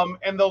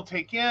 And they'll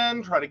take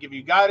in, try to give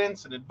you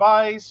guidance and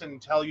advice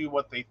and tell you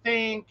what they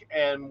think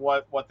and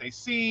what they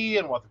see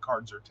and what the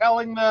cards are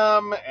telling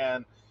them.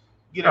 And,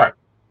 you know,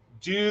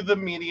 do the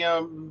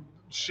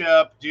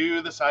mediumship,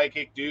 do the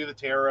psychic, do the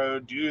tarot,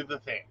 do the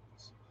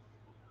things.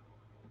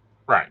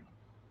 Right.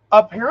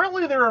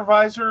 Apparently, there are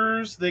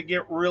advisors that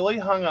get really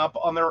hung up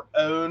on their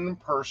own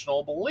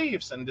personal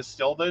beliefs and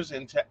distill those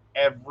into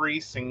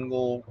every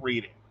single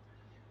reading.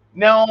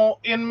 Now,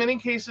 in many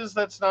cases,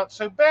 that's not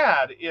so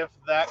bad if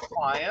that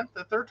client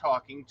that they're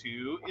talking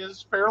to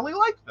is fairly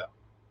like them.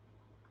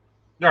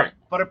 Right.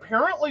 But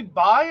apparently,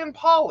 bi and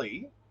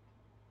poly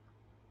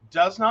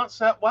does not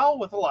set well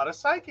with a lot of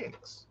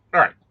psychics.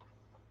 Right.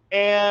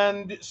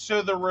 And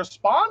so the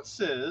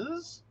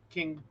responses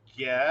can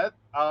get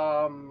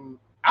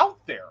out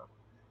there.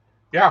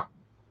 Yeah.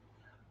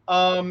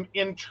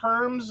 In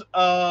terms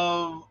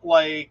of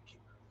like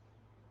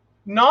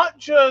not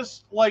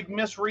just like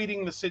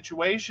misreading the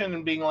situation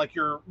and being like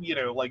your, you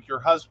know, like your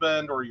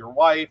husband or your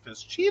wife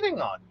is cheating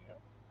on you,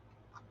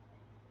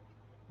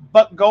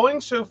 but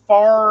going so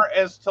far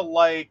as to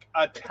like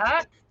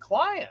attack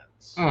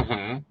clients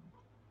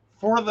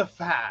for the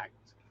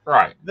fact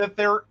that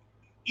they're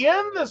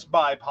in this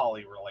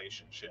bi-poly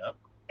relationship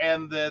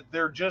and that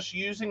they're just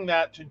using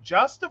that to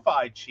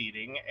justify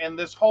cheating and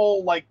this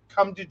whole like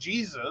come to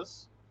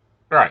Jesus,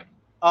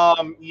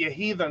 you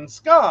heathen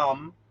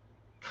scum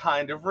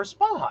kind of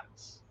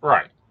response.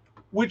 Right.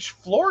 Which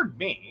floored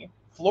me,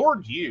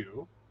 floored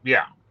you.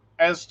 Yeah.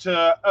 As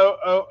to,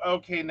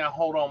 okay, now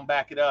hold on,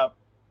 back it up.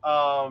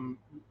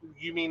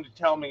 You mean to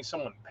tell me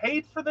someone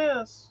paid for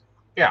this?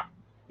 Yeah.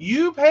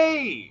 You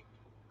paid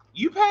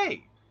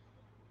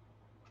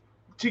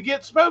to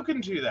get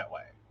spoken to that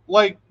way.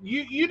 Like,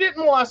 you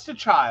didn't molest a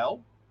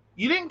child.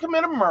 You didn't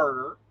commit a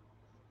murder.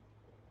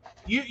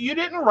 You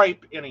didn't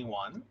rape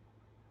anyone.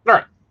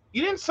 Right.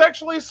 You didn't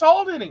sexually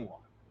assault anyone.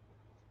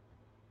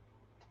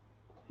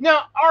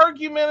 Now,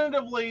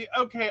 argumentatively,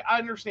 okay, I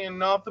understand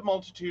not the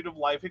multitude of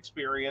life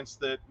experience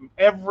that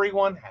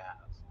everyone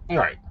has.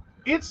 Right.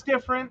 It's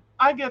different.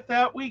 I get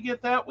that. We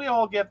get that. We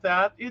all get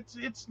that.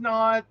 It's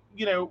not,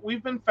 you know,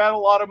 we've been fed a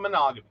lot of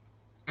monogamy.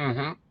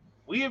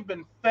 We have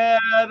been fed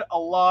a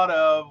lot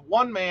of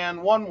one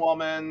man, one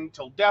woman,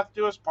 till death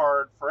do us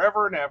part,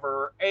 forever and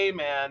ever.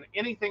 Amen.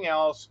 Anything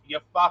else, you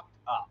fucked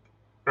up.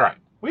 Right.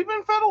 We've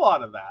been fed a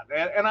lot of that.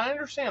 And I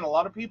understand a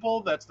lot of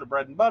people, that's their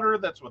bread and butter.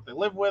 That's what they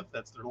live with.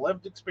 That's their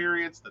lived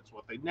experience. That's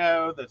what they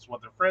know. That's what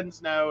their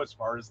friends know as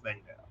far as they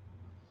know.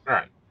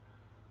 Right.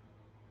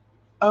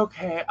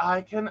 Okay,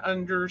 I can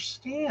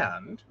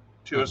understand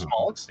to a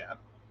small extent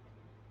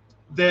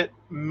that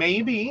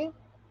maybe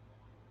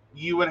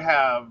you would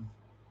have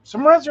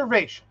some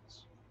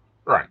reservations.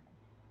 Right.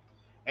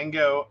 And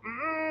go,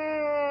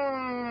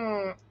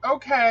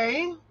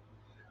 okay,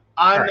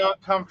 I'm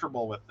not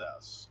comfortable with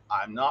this.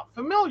 I'm not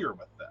familiar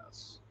with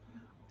this.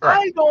 Right.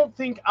 I don't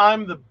think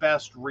I'm the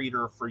best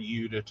reader for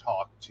you to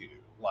talk to.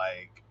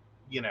 Like,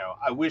 you know,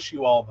 I wish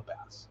you all the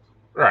best.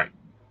 Right.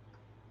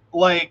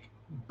 Like,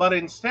 but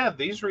instead,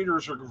 these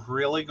readers are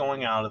really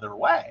going out of their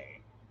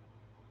way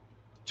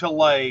to,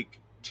 like,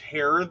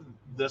 tear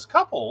this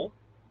couple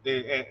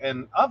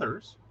and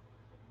others,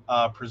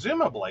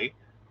 presumably,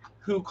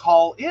 who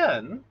call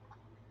in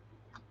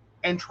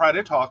and try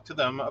to talk to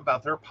them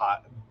about their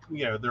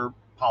their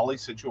poly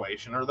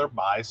situation or their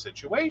bi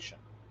situation.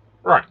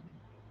 Right.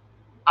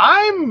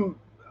 Well,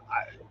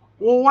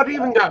 what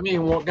got me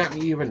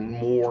even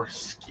more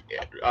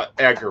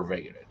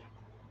aggravated,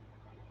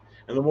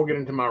 and then we'll get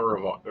into my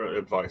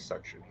advice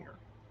section here.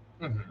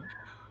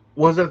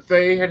 was that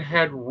they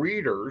had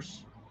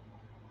readers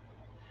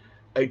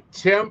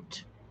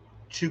attempt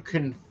to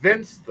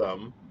convince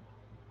them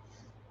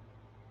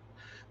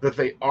that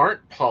they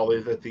aren't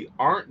poly, that they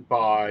aren't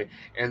bi,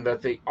 and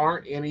that they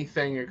aren't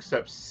anything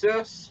except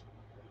cis,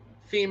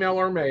 female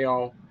or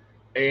male,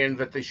 and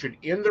that they should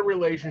end the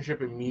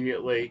relationship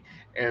immediately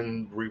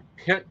and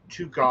repent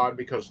to God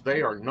because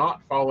they are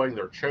not following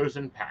their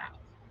chosen path.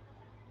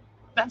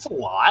 That's a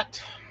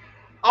lot.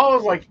 I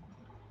was like,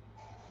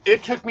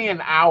 it took me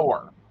an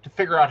hour to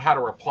figure out how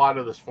to reply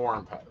to this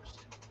forum post.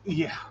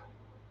 Yeah.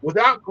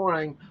 Without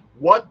going,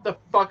 what the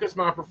fuck is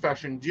my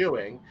profession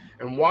doing?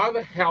 And why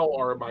the hell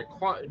are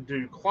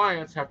do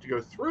clients have to go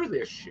through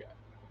this shit?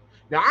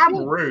 Now, I'm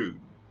rude.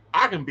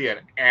 I can be an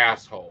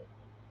asshole.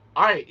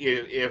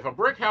 If a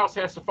brick house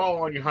has to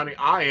fall on you, honey,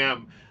 I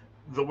am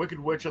the Wicked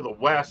Witch of the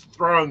West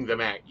throwing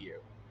them at you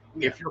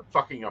if you're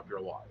fucking up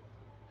your life.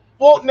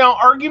 Well, now,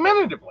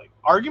 argumentatively,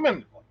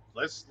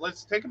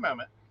 let's take a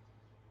moment.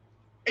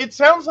 It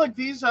sounds like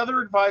these other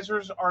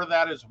advisors are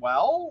that as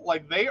well.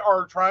 Like, they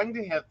are trying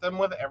to hit them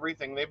with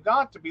everything they've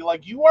got to be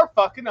like, you are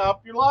fucking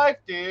up your life,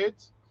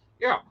 dudes.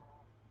 Yeah.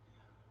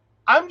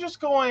 I'm just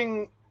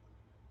going,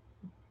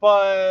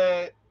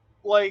 but,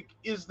 like,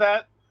 is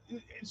that...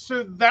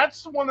 So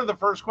that's one of the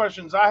first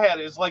questions I had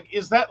is, like,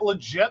 is that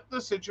legit the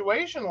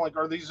situation? Like,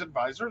 are these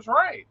advisors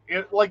right?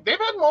 Like, they've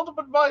had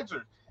multiple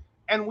advisors.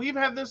 And we've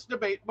had this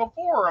debate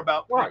before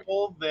about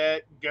people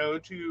that go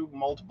to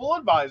multiple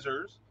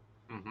advisors,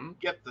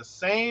 get the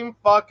same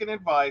fucking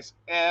advice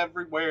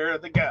everywhere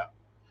they go.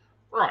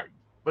 Right.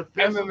 But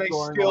this and then they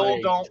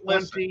still don't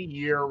listen.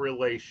 20-year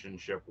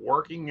relationship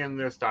working in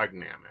this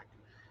dynamic,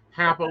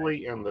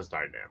 happily in this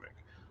dynamic.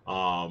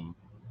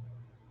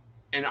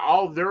 And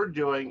all they're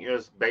doing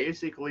is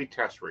basically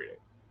test reading.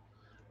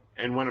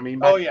 And what I mean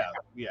by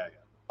yeah.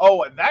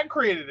 Oh, and that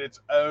created its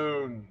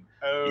own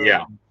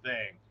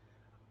thing.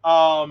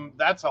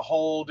 That's a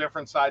whole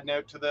different side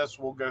note to this.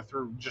 We'll go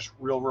through just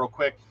real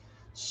quick.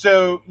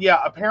 So, yeah,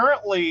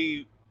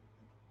 apparently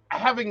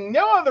having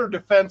no other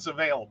defense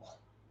available.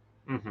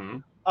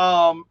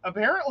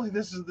 Apparently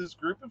this is this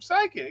group of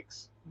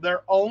psychics.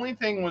 Their only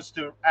thing was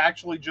to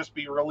actually just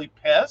be really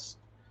pissed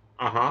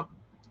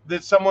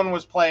that someone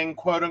was playing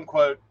quote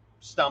unquote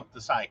Stump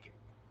the Psychic.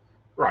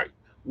 Right.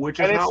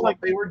 Which is not what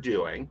they were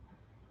doing.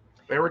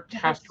 They were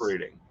test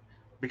reading.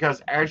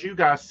 Because as you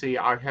guys see,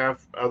 I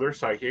have other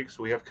psychics.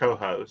 We have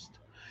co-hosts.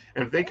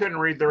 And if they couldn't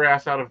read their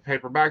ass out of a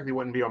paper bag, they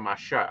wouldn't be on my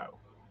show.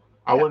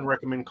 I wouldn't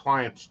recommend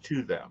clients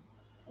to them.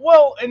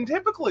 Well, and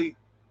typically,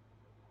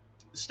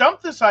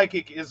 Stump the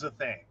Psychic is a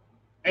thing.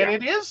 And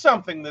it is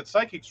something that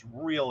psychics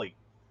really,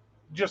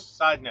 just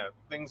side note,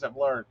 things I've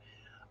learned,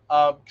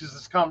 because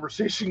this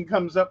conversation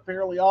comes up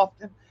fairly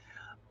often.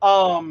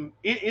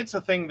 It's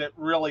a thing that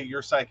really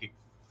your psychic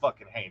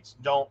fucking hates.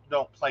 Don't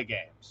play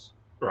games.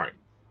 Right.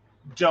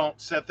 Don't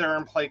sit there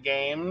and play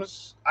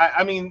games.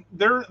 I mean,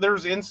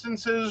 there's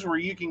instances where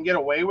you can get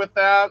away with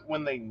that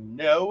when they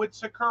know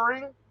it's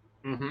occurring.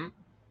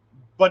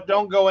 But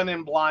don't go in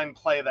and blind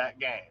play that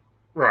game.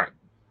 Right.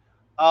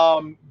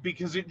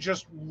 Because it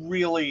just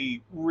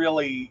really,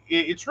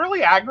 it's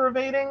really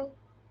aggravating.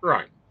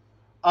 Right.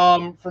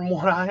 From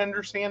what I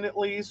understand, at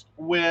least,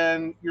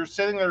 when you're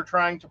sitting there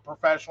trying to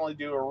professionally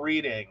do a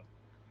reading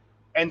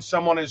and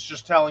someone is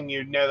just telling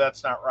you, no,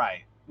 that's not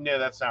right. No,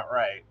 that's not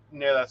right.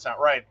 No, that's not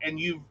right. And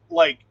you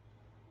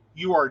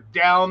are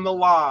down the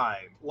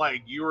line.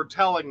 Like, you're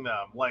telling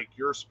them, like,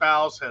 your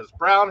spouse has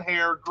brown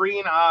hair,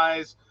 green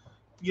eyes,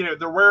 you know,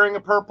 they're wearing a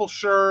purple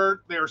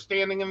shirt, they're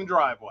standing in the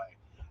driveway.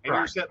 And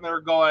you're sitting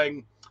there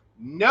going,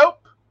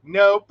 nope,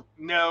 nope,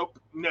 nope,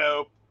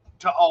 nope,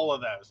 to all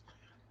of those.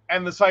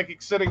 And the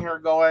psychic's sitting here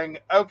going,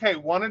 okay,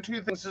 one of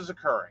two things is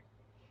occurring.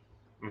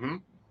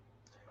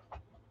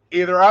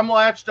 Either I'm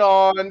latched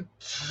on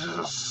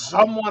to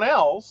someone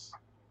else,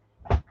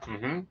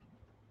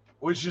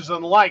 which is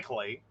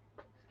unlikely.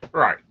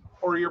 Right.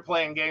 Or you're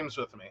playing games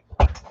with me.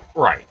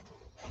 Right.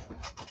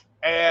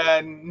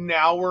 And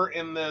now we're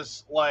in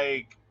this,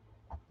 like,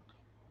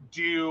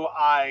 do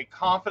I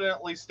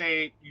confidently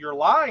state you're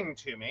lying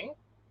to me?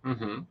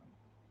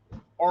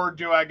 Or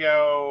do I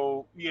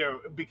go, you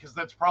know, because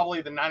that's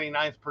probably the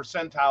 99th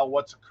percentile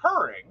what's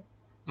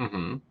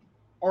occurring.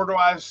 Or do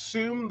I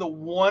assume the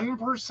 1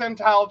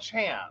 percentile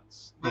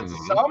chance that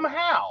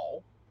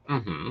somehow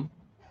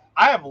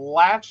I have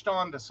latched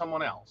on to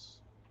someone else?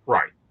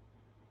 Right.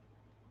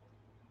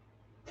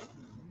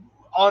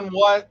 On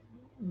what,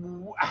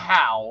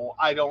 how,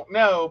 I don't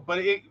know, but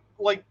it,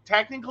 like,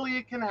 technically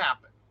it can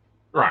happen.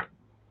 Right.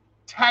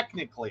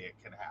 Technically it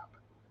can happen.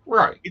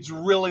 Right. It's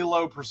really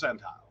low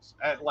percentiles.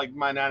 Like,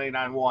 my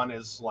 99.1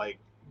 is, like,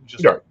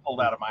 just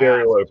pulled out of my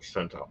very ass. low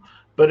percentile.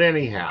 But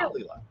anyhow.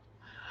 Really low.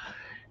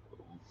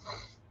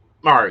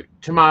 All right.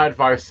 To my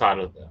advice side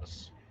of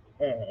this.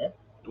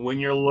 When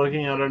you're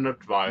looking at an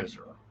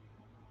advisor,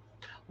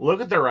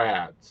 look at their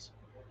ads.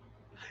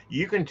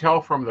 You can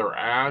tell from their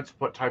ads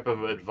what type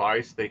of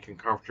advice they can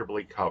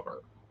comfortably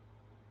cover.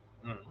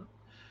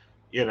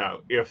 You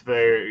know, if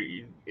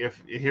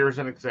here's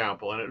an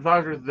example, an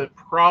advisor that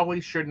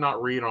probably should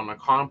not read on a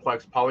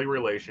complex poly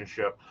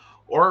relationship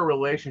or a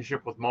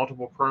relationship with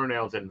multiple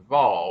pronouns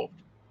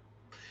involved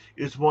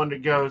is one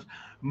that goes,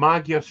 my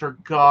gifts are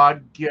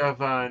God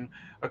given,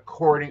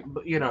 according,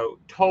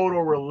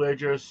 total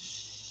religious,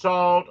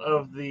 salt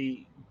of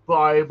the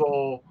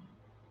Bible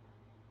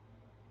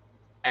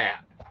ad.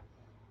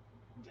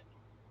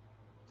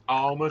 I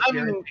almost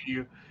guarantee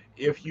you,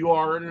 if you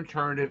are an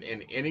alternative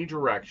in any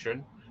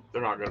direction,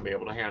 they're not going to be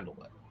able to handle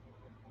it.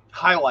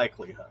 High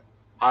likelihood.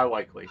 High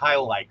likelihood.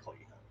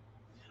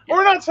 Yeah.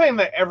 We're not saying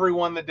that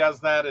everyone that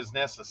does that is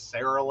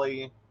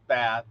necessarily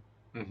bad.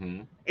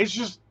 Mm-hmm. It's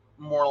just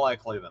more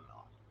likely than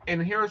not.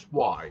 And here's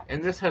why.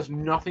 And this has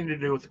nothing to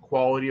do with the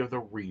quality of the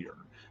reader.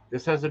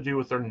 This has to do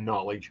with their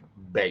knowledge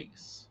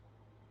base.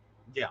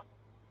 Yeah.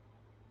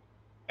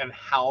 And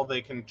how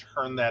they can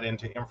turn that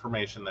into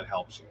information that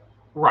helps you.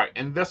 Right.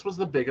 And this was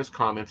the biggest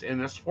comments in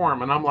this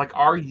forum. And I'm like,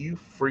 are you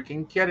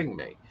freaking kidding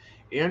me?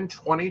 In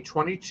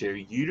 2022,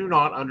 you do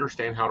not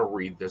understand how to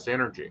read this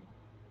energy.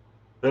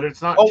 That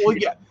it's not. Oh, well,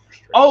 yeah.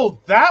 Oh,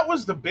 that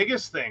was the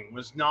biggest thing,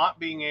 was not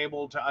being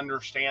able to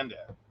understand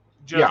it.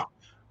 Yeah.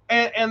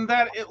 And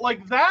that,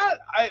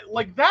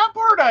 that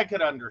part I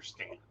could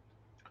understand.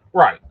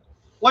 Right.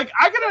 Like,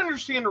 I could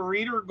understand a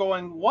reader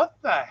going, what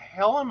the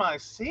hell am I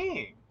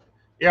seeing?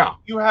 Yeah.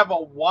 You have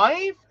a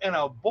wife and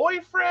a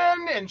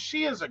boyfriend, and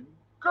she is a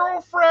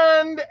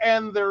girlfriend,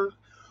 and they're...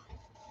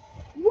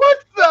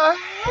 What the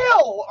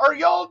hell are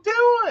y'all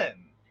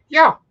doing?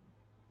 Yeah.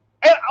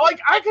 And,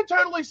 I could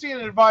totally see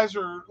an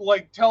advisor,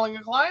 telling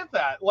a client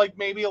that.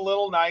 Maybe a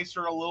little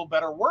nicer, a little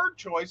better word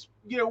choice.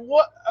 You know,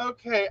 what?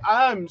 Okay,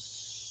 I'm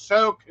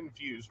so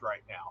confused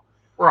right now.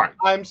 Right.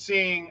 I'm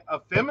seeing a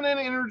feminine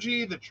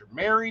energy that you're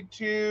married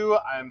to.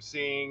 I'm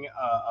seeing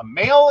a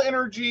male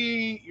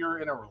energy you're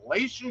in a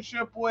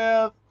relationship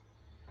with.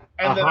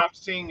 And then I'm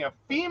seeing a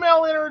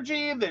female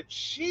energy that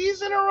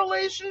she's in a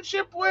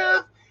relationship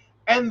with.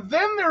 And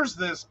then there's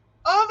this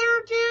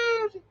other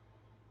dude.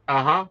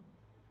 Uh-huh.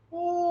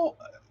 Well,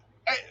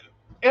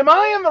 am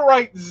I in the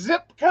right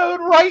zip code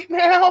right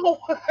now?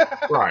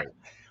 Right.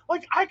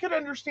 I could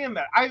understand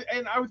that.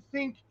 I would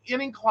think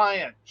any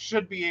client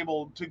should be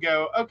able to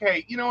go,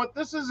 okay, you know what?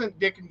 This isn't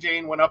Dick and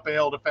Jane went up a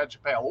hill to fetch a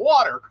pail of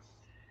water.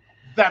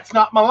 That's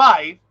not my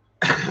life.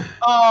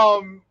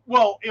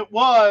 Well, it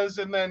was,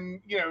 and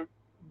then,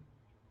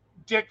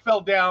 Dick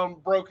fell down,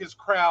 broke his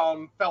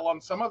crown, fell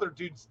on some other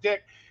dude's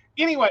dick.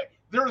 Anyway,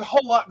 there's a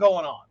whole lot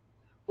going on.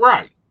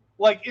 Right.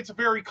 It's a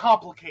very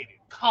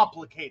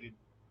complicated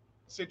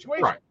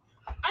situation. Right.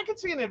 I could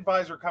see an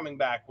advisor coming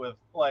back with,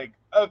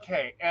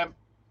 okay,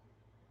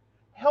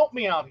 help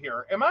me out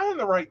here. Am I in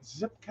the right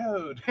zip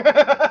code?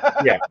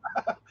 Yeah.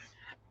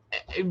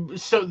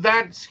 So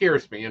that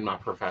scares me in my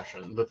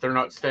profession, that they're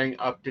not staying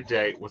up to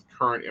date with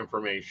current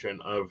information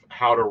of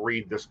how to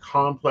read this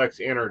complex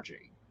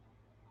energy.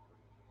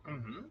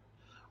 Mm-hmm.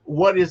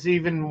 What is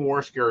even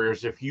more scary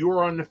is if you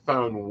are on the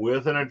phone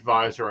with an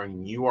advisor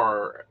and you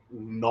are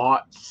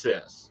not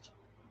cis,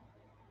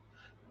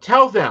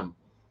 tell them.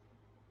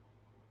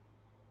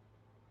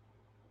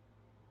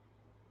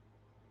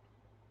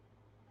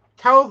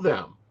 Tell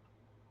them.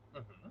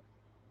 Mm-hmm.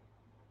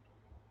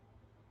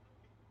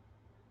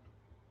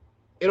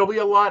 It'll be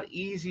a lot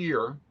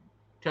easier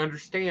to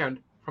understand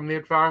from the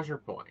advisor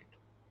point.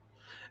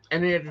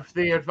 And if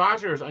the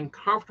advisor is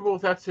uncomfortable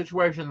with that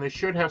situation, they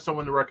should have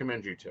someone to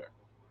recommend you to.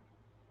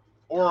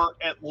 Or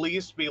at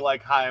least be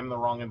like, hi, I'm the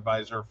wrong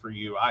advisor for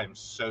you. I'm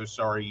so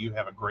sorry. You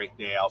have a great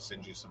day. I'll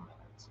send you some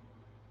minutes.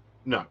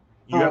 No.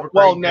 No,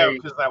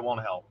 because that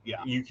won't help.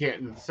 Yeah. You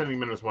can't. Sending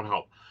minutes won't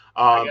help.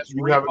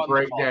 You have a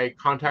great day.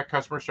 Contact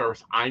customer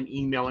service. I'm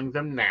emailing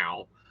them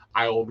now.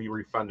 I will be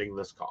refunding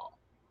this call.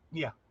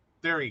 Yeah.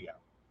 There you go.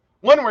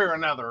 One way or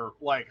another,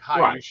 hi,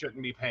 right. You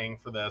shouldn't be paying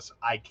for this.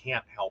 I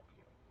can't help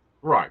you.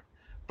 Right.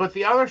 But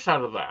the other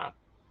side of that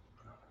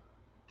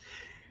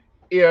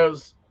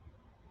is,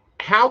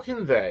 how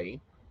can they,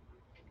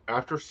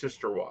 after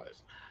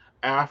Sisterwise,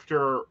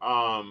 after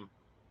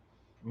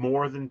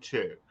More Than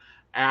Two,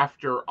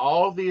 after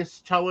all this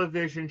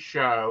television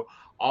show,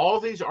 all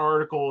these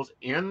articles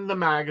in the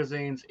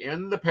magazines,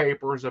 in the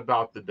papers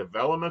about the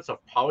developments of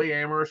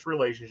polyamorous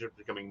relationships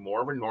becoming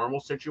more of a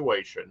normal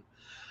situation,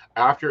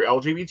 after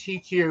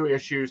LGBTQ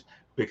issues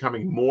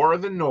becoming more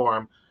of the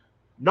norm,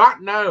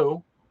 not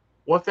know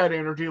what that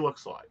energy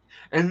looks like?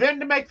 And then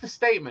to make the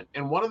statement,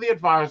 and one of the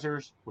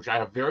advisors, which I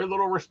have very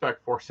little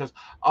respect for, says,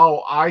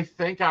 oh, I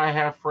think I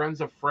have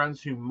friends of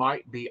friends who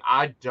might be.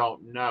 I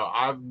don't know.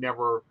 I've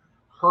never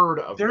heard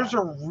of There's that.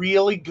 a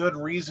really good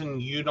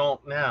reason you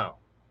don't know.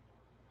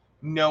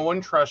 No one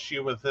trusts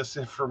you with this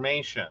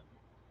information.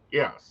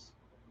 Yes.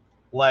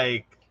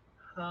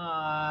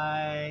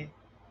 Hi.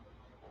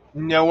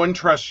 No one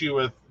trusts you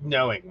with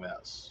knowing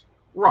this.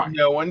 Right.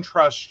 No one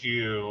trusts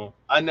you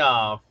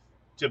enough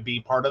to be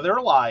part of their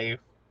life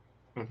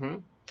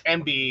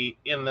and be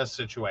in this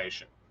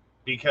situation,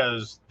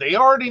 because they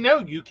already know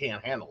you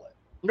can't handle it.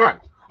 Right.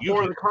 You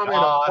or the comment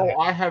of, oh,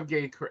 I have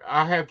gay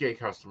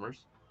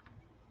customers.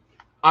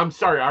 I'm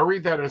sorry, I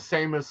read that as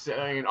same as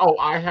saying, "Oh,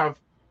 I have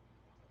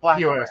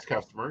POS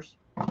customers."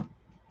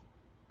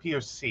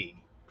 POC.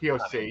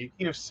 POC.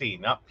 POC,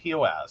 not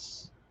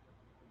POS.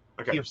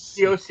 Okay.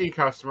 POC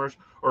customers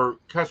or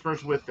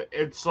customers with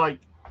it's like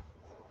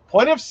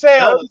point of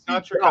sale is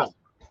not your customer.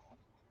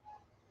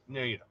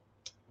 No, you don't.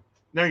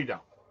 No, you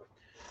don't.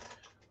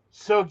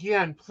 So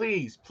again,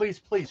 please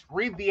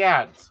read the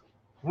ads,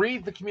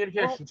 read the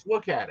communications,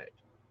 look at it.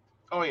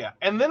 Oh yeah,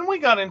 and then we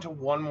got into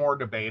one more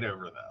debate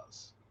over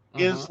this.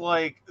 Is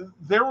like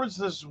there was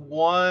this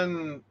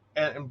one,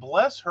 and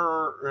bless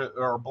her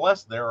or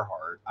bless their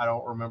heart. I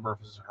don't remember if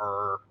it was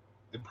her.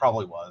 It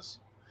probably was.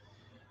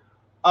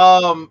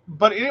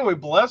 But anyway,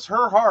 bless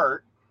her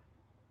heart.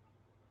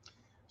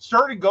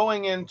 Started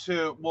going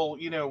into, well,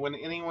 when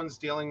anyone's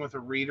dealing with a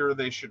reader,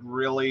 they should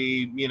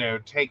really,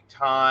 take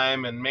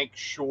time and make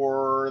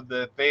sure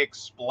that they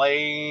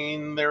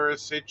explain their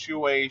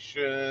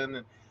situation.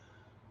 And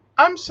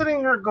I'm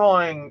sitting here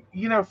going,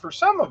 for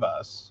some of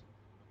us,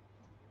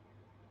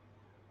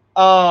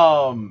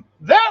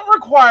 that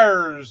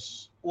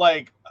requires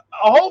like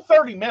a whole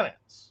 30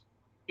 minutes.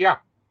 Yeah.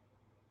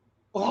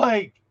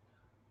 Like,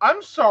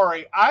 I'm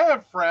sorry. I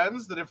have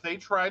friends that if they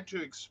tried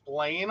to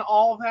explain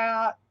all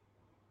that,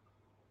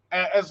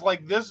 as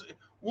like this,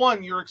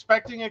 one, you're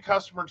expecting a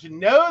customer to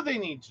know they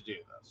need to do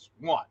this.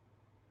 One.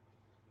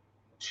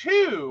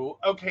 Two,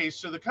 okay,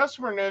 so the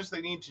customer knows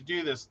they need to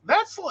do this.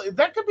 That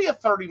could be a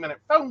 30-minute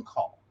phone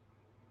call.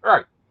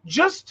 Right.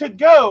 Just to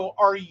go,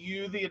 are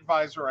you the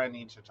advisor I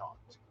need to talk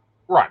to?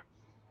 Right.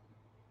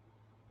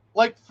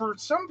 Like for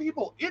some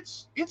people,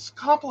 it's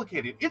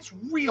complicated. It's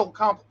real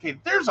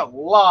complicated. There's a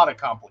lot of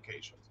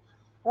complications.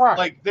 Right.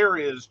 Like there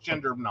is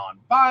gender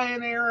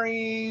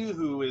non-binary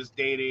who is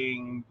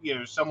dating,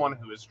 someone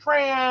who is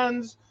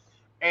trans,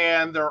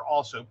 and they're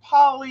also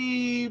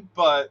poly,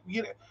 but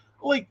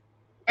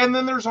and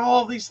then there's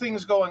all these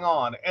things going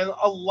on and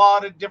a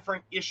lot of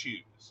different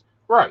issues.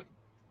 Right.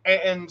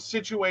 And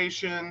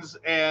situations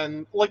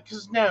and like,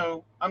 cause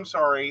no, I'm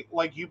sorry.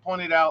 Like you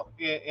pointed out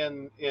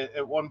in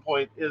at one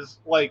point is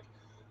like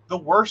the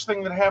worst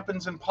thing that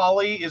happens in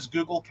poly is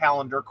Google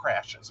Calendar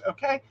crashes.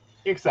 Okay.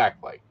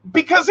 Exactly.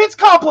 Because it's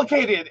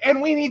complicated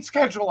and we need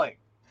scheduling.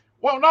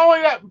 Well, not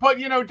only that, but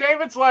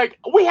David's like,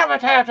 we have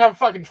to have a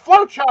fucking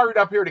flow chart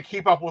up here to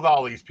keep up with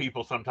all these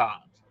people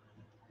sometimes.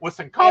 With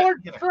some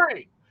colored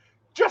string.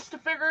 Just to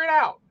figure it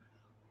out.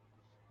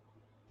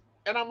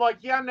 And I'm like,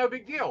 yeah, no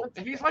big deal.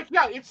 And he's like,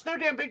 yeah, it's no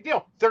damn big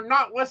deal. They're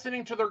not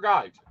listening to their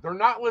guides. They're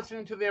not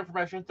listening to the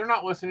information. They're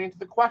not listening to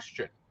the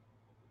question.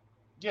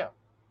 Yeah.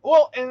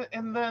 Well,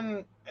 and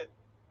then,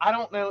 I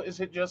don't know,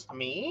 is it just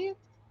me?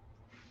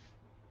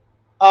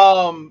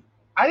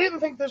 I didn't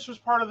think this was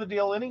part of the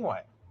deal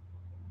anyway.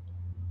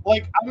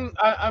 Like,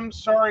 I'm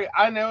sorry.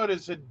 I know it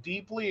is a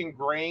deeply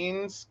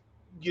ingrained,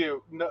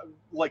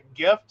 like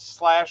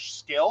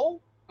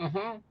gift/skill.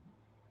 Mm-hmm.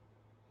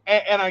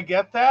 And I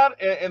get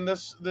that. And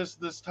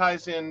this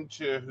ties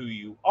into who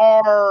you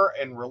are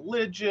and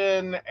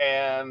religion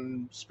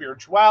and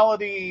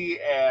spirituality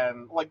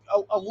and like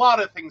a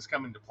lot of things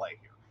come into play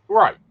here.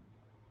 Right.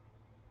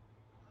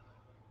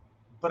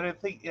 But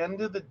at the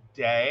end of the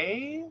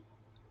day,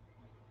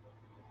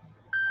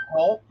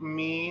 help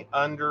me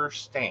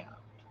understand.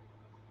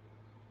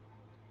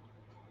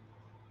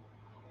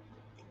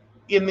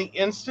 In the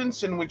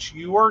instance in which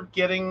you are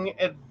getting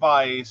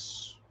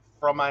advice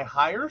from a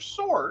higher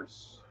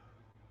source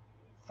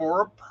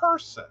for a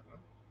person,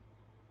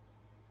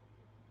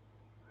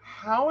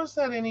 how is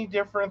that any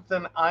different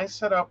than I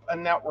set up a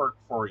network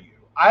for you?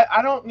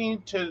 I don't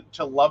need to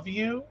love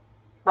you.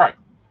 Right.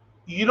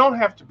 You don't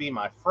have to be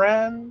my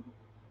friend.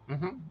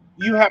 Mm-hmm.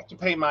 You have to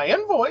pay my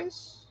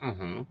invoice,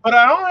 but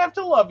I don't have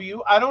to love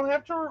you. I don't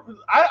have to.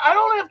 I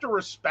don't have to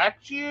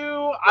respect you.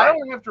 Right. I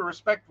don't have to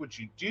respect what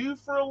you do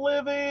for a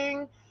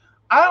living.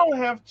 I don't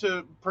have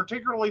to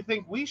particularly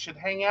think we should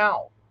hang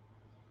out.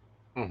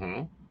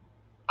 Mm-hmm.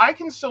 I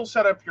can still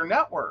set up your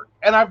network,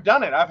 and I've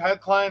done it. I've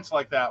had clients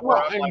like that.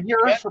 Well, and like,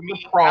 here's the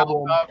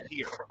problem.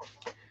 Here.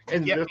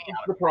 And this is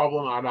the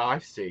problem that I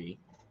see,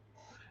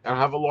 and I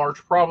have a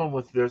large problem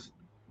with this.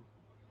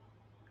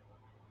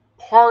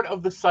 Part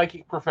of the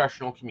psychic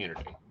professional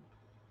community.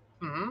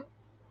 Mm-hmm.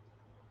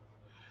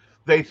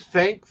 They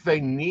think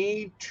they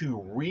need to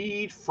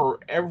read for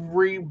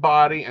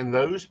everybody, and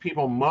those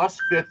people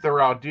must fit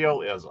their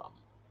idealism.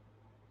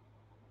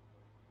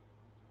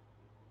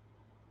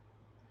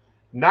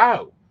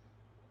 No.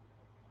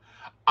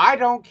 I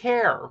don't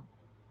care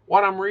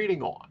what I'm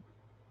reading on.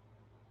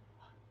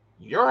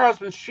 Your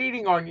husband's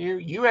cheating on you.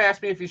 You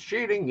ask me if he's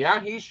cheating.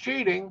 Yeah, he's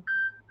cheating.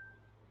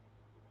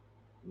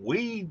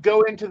 We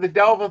go into the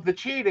delve of the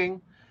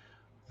cheating.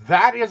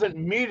 That isn't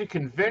me to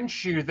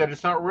convince you that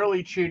it's not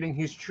really cheating.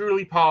 He's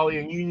truly poly,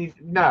 and you need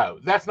no.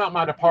 That's not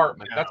my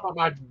department. No. That's not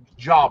my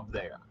job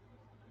there.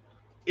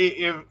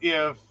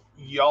 If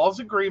y'all's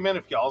agreement,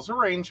 if y'all's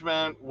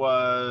arrangement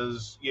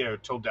was,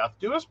 till death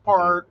do us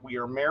part, we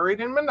are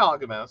married and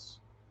monogamous,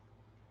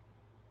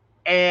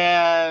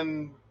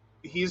 and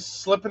he's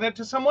slipping it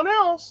to someone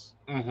else.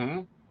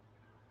 Mm-hmm.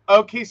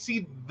 Okay,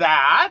 see,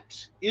 that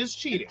is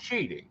cheating. It's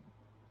cheating.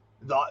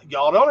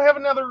 Y'all don't have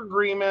another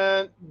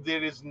agreement.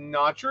 That is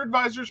not your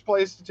advisor's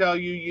place to tell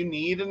you you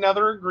need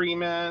another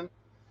agreement.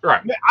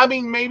 Right. I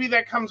mean, maybe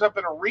that comes up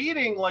in a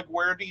reading, like,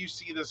 where do you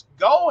see this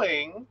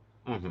going?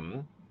 Mm-hmm.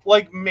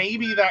 Like,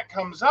 maybe that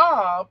comes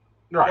up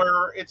Right.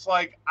 where it's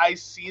like, I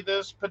see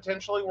this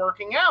potentially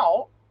working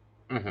out,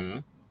 Mm-hmm.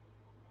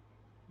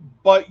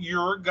 but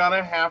you're going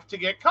to have to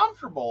get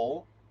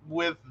comfortable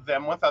with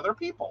them with other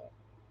people.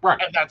 Right.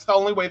 And that's the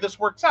only way this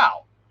works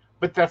out.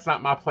 But that's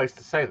not my place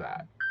to say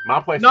that. My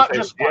place Not to say,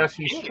 just yes,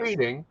 he's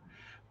cheating.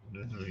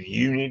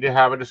 You need to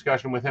have a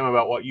discussion with him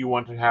about what you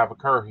want to have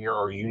occur here,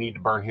 or you need to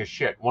burn his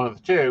shit. One of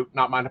the two,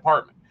 not my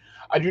department.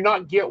 I do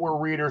not get where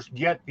readers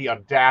get the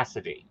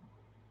audacity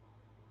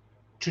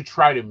to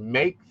try to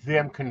make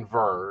them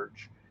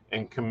converge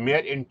and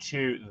commit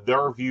into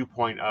their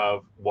viewpoint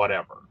of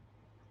whatever.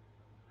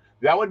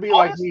 That would be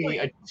Honestly, like me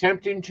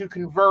attempting to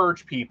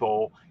converge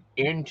people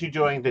into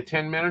doing the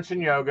 10 minutes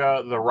in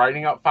yoga, the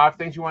writing out 5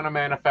 things you want to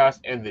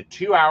manifest, and the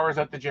 2 hours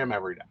at the gym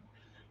every day.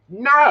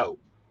 No.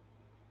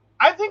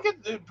 I think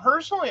it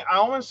personally, I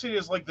almost see it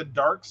as like the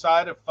dark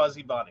side of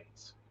fuzzy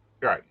bunnies.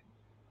 Right.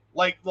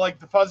 Like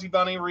the fuzzy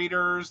bunny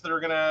readers that are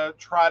going to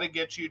try to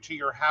get you to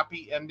your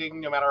happy ending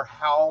no matter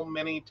how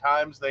many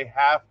times they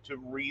have to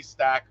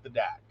restack the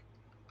deck.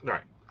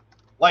 Right.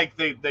 Like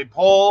they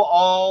pull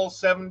all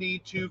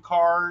 72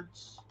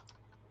 cards,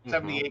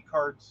 78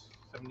 cards,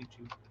 72,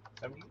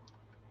 78?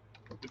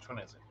 Which one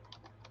is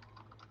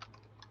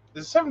it?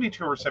 Is it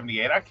 72 or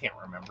 78? I can't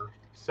remember.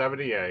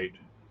 78.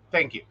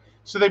 Thank you.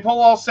 So they pull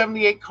all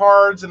 78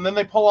 cards, and then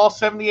they pull all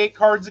 78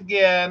 cards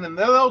again, and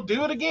then they'll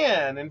do it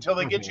again until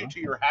they get you to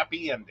your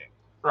happy ending.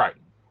 Right.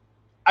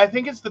 I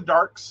think it's the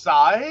dark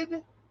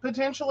side,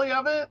 potentially,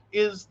 of it,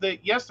 is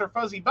that, yes, they're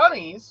fuzzy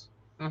bunnies,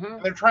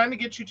 and they're trying to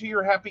get you to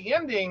your happy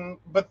ending,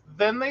 but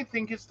then they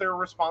think it's their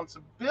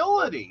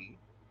responsibility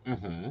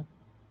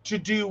to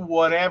do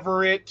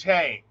whatever it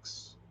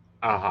takes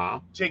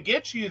to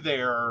get you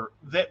there,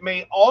 that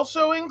may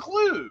also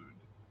include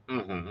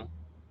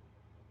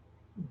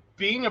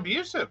being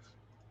abusive.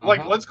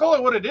 Like, let's call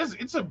it what it is.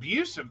 It's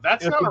abusive.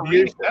 That's not a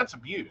reading. That's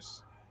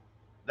abuse.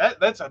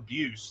 That's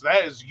abuse.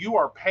 That is, you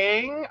are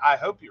paying. I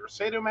hope you're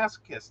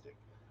sadomasochistic.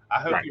 I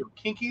hope you're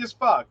kinky as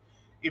fuck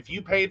if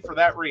you paid for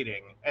that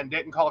reading and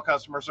didn't call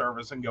customer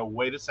service and go,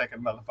 wait a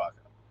second,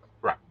 motherfucker.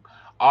 Right.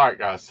 All right,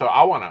 guys. So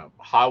I want to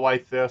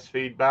highlight this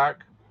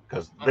feedback,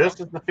 because this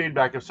is the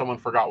feedback if someone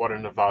forgot what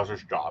an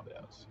advisor's job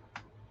is.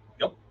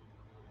 Yep.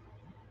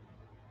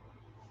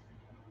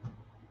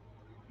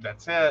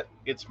 That's it.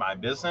 It's my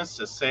business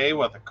to say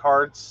what the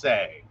cards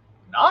say.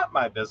 Not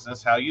my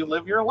business how you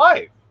live your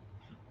life.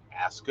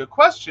 Ask a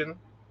question,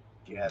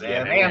 get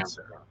an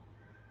answer.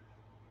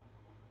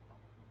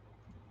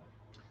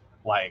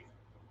 Like,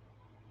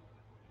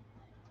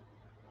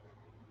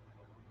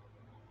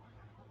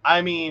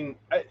 I mean,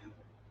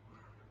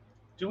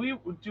 do we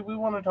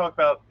want to talk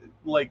about,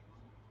 like,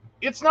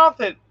 it's not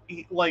that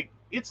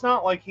it's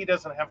not like he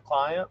doesn't have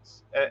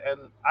clients, and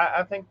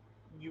I think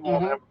you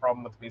won't have a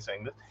problem with me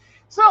saying this.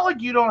 It's not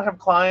like you don't have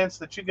clients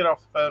that you get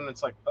off the phone and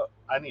it's like, oh,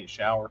 I need a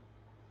shower.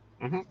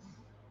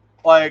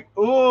 Like,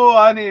 oh,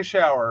 I need a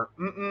shower.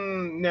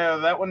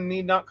 No, that one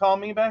need not call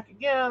me back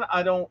again.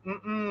 I don't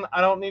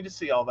need to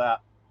see all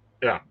that.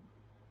 Yeah.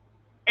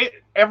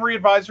 Every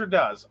advisor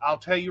does. I'll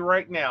tell you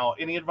right now,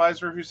 any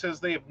advisor who says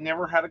they have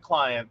never had a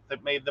client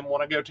that made them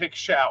want to go take a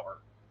shower,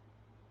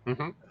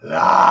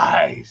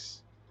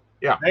 lies.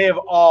 Yeah. They have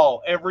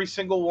all, every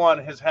single one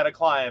has had a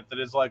client that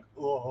is like,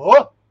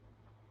 oh,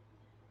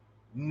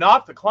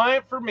 not the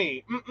client for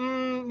me.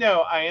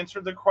 No, I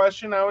answered the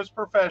question. I was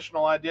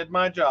professional. I did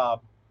my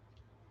job.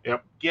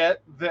 Yep.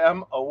 Get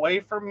them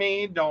away from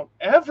me. Don't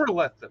ever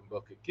let them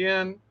book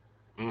again.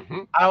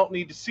 I don't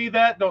need to see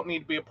that. Don't need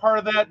to be a part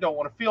of that. Don't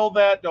want to feel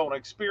that. Don't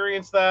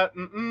experience that.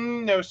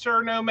 No,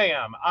 sir. No,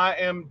 ma'am. I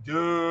am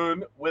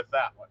done with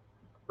that one.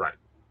 Right.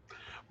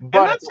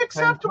 But and that's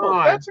acceptable.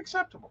 That's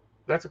acceptable.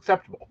 That's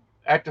acceptable.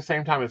 At the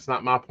same time, it's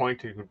not my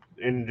point to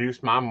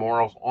induce my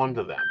morals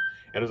onto them.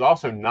 It is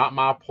also not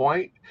my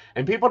point.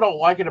 And people don't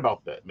like it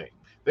about me.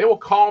 They will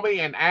call me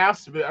and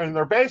ask, and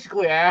they're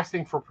basically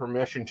asking for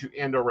permission to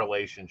end a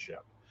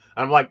relationship.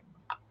 I'm like,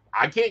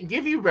 I can't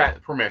give you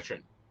that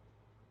permission.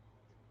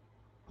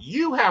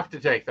 You have to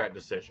take that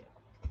decision.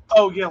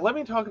 Oh, yeah. Let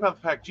me talk about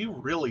the fact you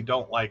really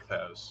don't like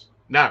those.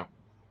 No,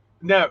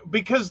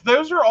 because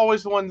those are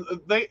always the ones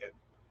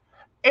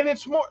and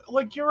it's more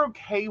like you're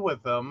okay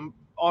with them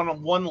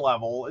on one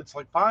level. It's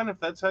like, fine, if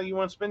that's how you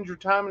want to spend your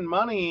time and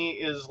money,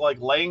 is like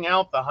laying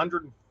out the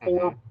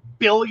 104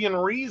 billion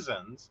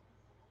reasons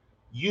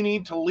you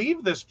need to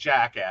leave this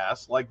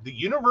jackass. Like, the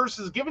universe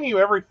has given you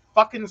every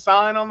fucking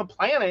sign on the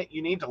planet.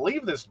 You need to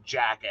leave this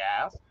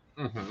jackass.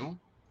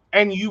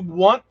 And you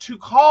want to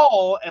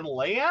call and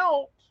lay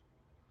out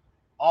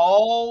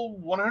all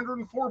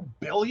 104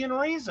 billion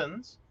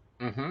reasons.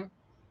 And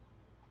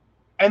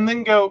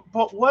then go,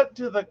 but what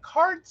do the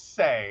cards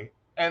say?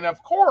 And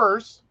of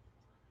course,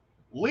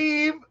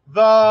 leave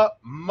the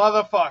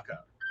motherfucker.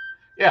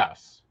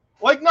 Yes.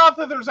 Like, not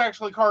that there's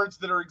actually cards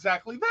that are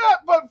exactly that,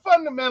 but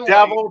fundamentally...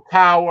 Devil,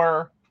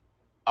 Tower,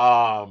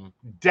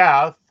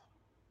 Death,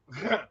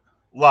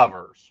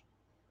 Lovers.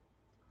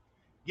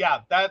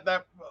 Yeah,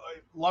 that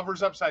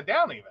Lovers upside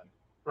down even.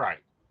 Right.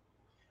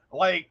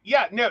 Like,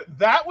 yeah, no,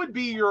 that would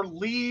be your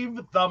leave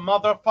the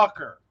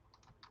motherfucker.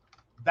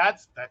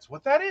 That's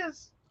what that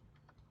is.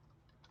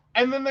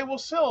 And then they will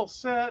still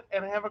sit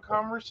and have a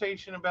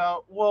conversation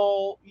about,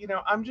 well,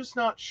 I'm just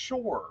not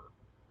sure.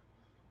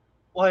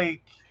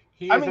 Like,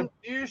 he has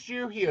abused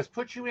you. He has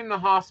put you in the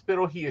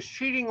hospital. He is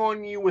cheating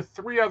on you with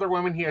 3 other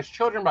women. He has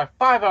children by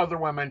 5 other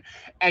women.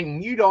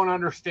 And you don't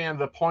understand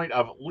the point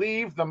of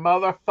leave the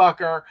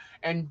motherfucker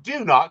and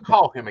do not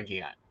call him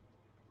again.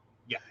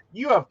 Yeah.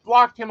 You have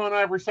blocked him on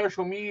every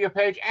social media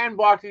page and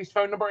blocked his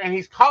phone number, and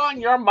he's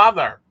calling your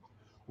mother.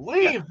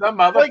 Leave the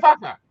motherfucker.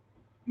 Like,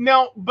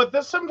 now, but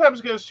this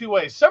sometimes goes 2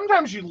 ways.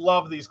 Sometimes you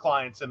love these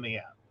clients in the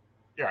end.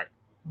 Right.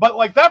 But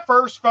like that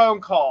first phone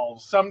call,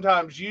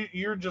 sometimes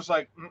you're just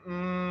like,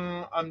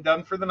 I'm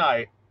done for the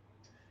night.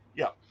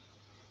 Yeah.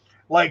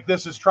 Like,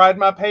 this has tried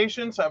my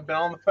patience. I've been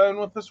on the phone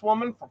with this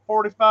woman for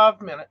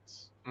 45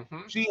 minutes.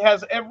 Mm-hmm. She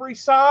has every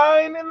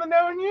sign in the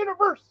known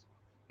universe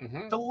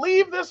mm-hmm. to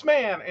leave this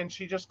man. And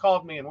she just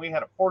called me and we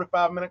had a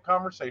 45-minute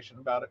conversation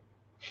about it.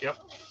 Yep.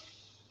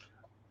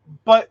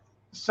 But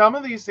some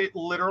of these, it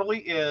literally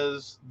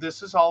is,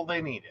 this is all they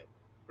needed.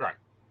 Right.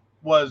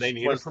 Was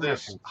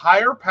this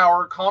higher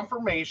power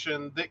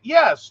confirmation that,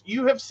 yes,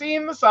 you have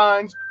seen the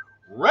signs,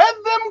 read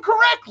them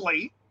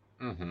correctly,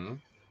 mm-hmm.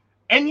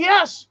 and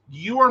yes,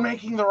 you are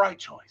making the right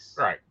choice.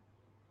 Right.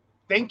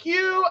 Thank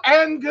you,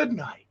 and good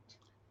night.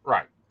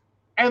 Right.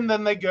 And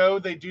then they go,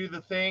 they do the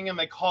thing, and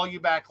they call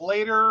you back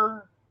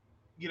later,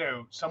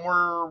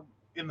 somewhere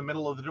in the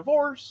middle of the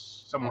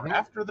divorce, somewhere mm-hmm.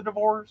 after the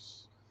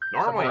divorce,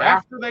 normally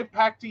after they've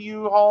packed a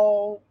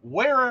U-Haul,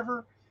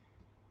 wherever.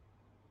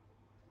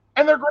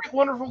 And they're great,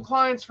 wonderful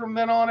clients from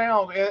then on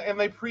out. And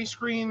they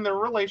pre-screen their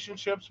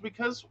relationships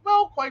because,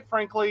 well, quite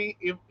frankly,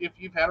 if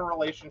you've had a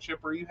relationship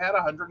or you had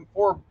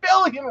 104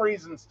 billion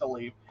reasons to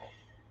leave,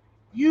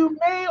 you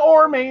may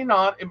or may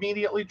not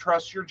immediately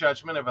trust your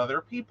judgment of other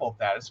people.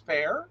 That is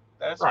fair.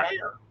 That is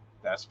fair.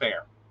 That's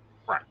fair.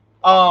 Right.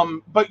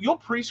 But you'll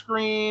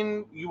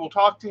pre-screen, you will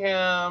talk to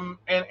him,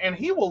 and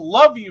he will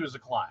love you as a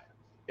client.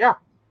 Yeah.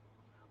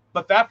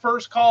 But that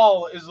first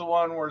call is the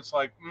one where it's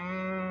like,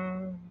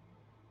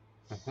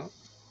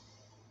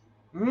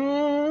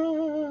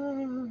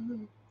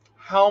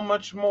 how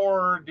much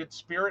more did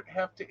Spirit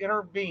have to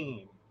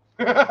intervene?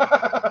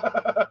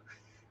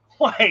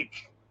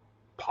 Like,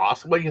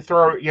 possibly you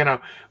throw,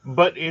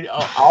 but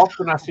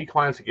often I see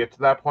clients that get to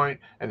that point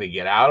and they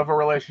get out of a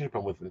relationship,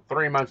 and within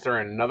 3 months they're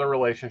in another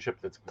relationship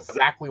that's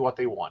exactly what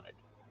they wanted.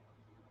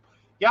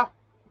 Yeah.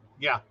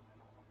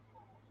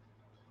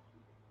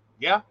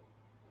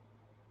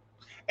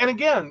 And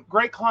again,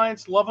 great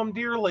clients, love them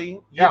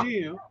dearly. You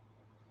do.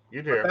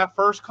 But that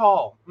first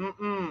call,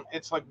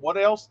 it's like, what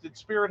else did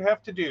Spirit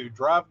have to do?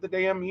 Drive the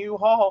damn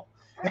U-Haul.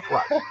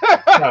 Right.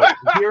 So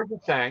here's the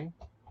thing.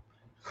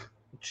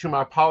 To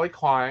my poly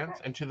clients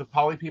and to the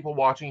poly people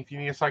watching, if you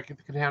need a psychic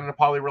that can handle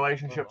poly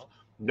relationships,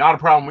 not a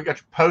problem. We got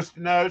your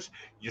post-it notes,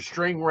 your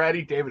string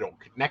ready. David will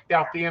connect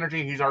out the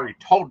energy. He's already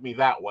told me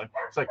that one.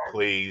 It's like,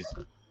 please,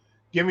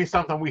 give me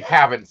something we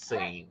haven't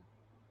seen.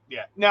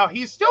 Yeah. Now,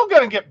 he's still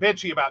going to get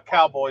bitchy about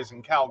cowboys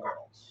and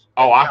cowgirls.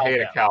 Oh, I hate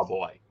a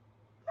cowboy.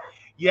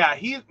 Yeah,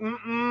 he's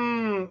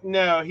going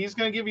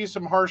to give you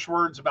some harsh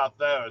words about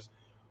those.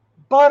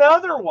 But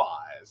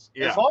otherwise,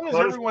 as long as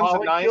everyone's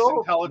a nice,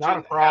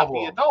 intelligent,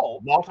 happy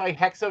adult.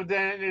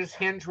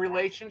 Multi-hexodentist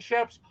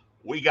relationships,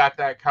 we got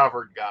that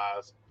covered,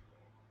 guys.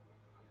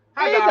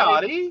 Hey,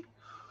 Dottie.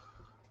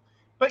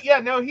 But yeah,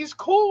 no, he's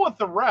cool with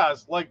the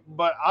rest.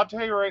 But I'll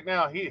tell you right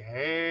now, he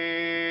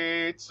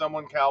hates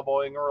someone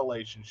cowboying a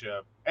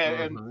relationship.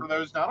 And for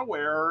those not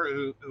aware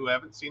who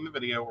haven't seen the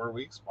video where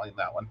we explained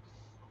that one,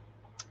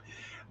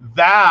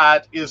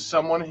 that is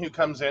someone who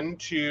comes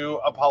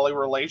into a poly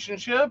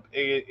relationship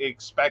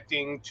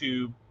expecting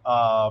to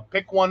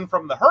pick one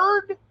from the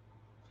herd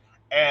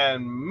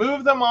and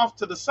move them off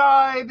to the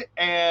side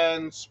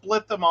and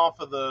split them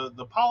off of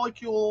the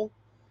polycule,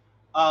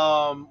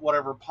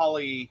 whatever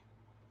poly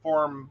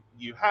form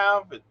you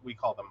have. We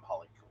call them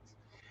polycules.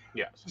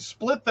 Yes.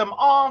 Split them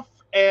off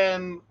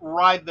and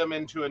ride them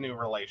into a new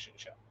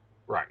relationship.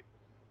 Right.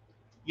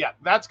 Yeah,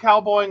 that's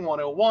Cowboying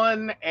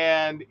 101,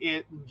 and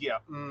I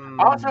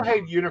also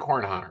hate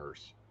unicorn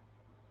hunters.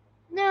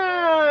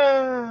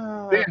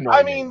 Nah.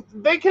 I mean,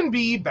 they can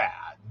be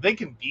bad.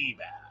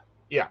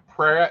 Yeah,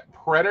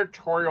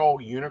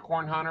 predatorial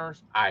unicorn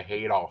hunters, I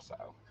hate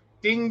also.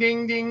 Ding,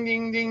 ding, ding,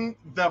 ding, ding.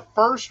 The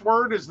first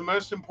word is the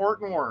most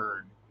important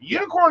word.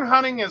 Unicorn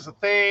hunting is a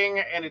thing,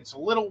 and it's a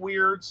little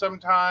weird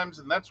sometimes,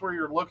 and that's where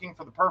you're looking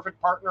for the perfect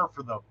partner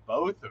for the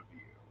both of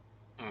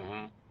you.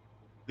 Mm-hmm.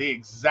 The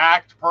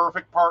exact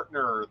perfect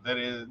partner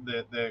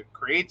that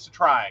creates a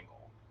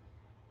triangle.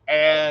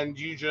 And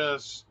you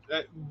just...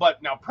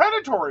 but now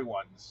predatory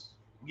ones,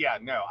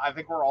 I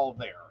think we're all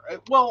there.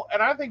 Well,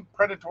 and I think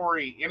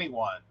predatory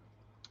anyone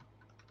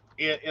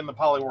in the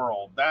poly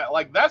world.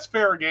 That's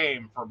fair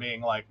game for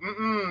being like,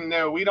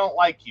 no, we don't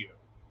like you.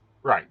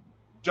 Right.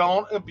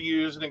 Don't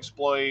abuse and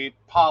exploit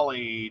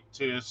poly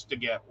just to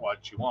get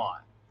what you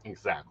want.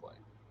 Exactly.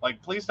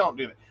 Like, please don't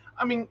do that.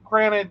 I mean,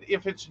 granted,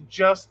 if it's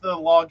just the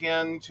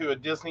login to a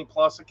Disney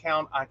Plus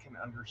account, I can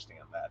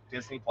understand that.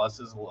 Disney Plus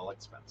is a little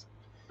expensive.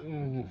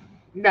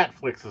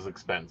 Netflix is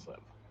expensive.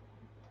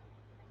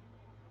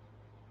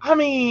 I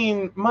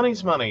mean,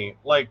 money's money.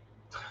 Like,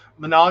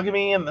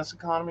 monogamy in this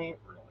economy,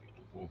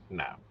 really?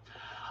 No.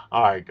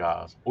 All right,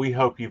 guys. We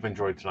hope you've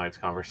enjoyed tonight's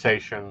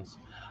conversations.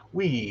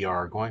 We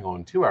are going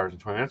on 2 hours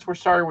and 20 minutes. We're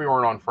sorry we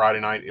weren't on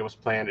Friday night. It was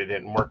planned. It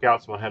didn't work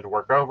out. Someone had to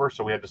work over,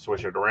 so we had to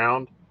switch it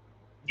around.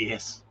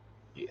 Yes.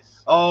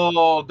 Yes.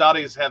 Oh,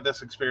 Dottie's had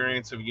this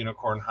experience of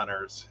unicorn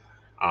hunters.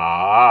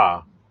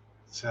 Ah.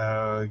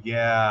 So,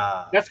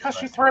 yeah. That's because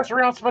she throws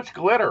around so much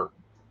glitter.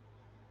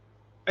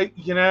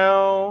 You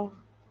know,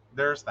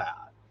 there's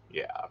that.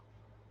 Yeah.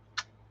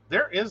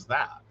 There is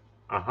that.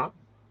 Uh-huh.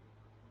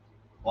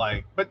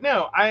 Like, but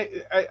no,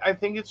 I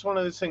think it's one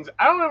of those things.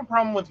 I don't have a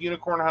problem with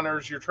unicorn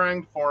hunters. You're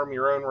trying to form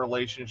your own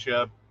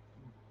relationship,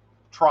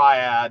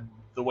 triad,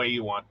 the way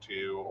you want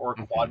to, or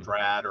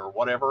quadrad, or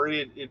whatever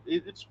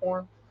it's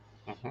formed.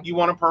 Mm-hmm. You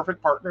want a perfect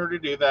partner to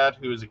do that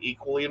who is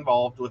equally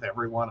involved with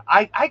everyone.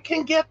 I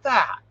can get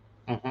that.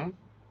 Mm-hmm.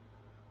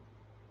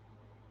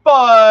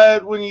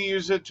 But when you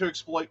use it to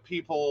exploit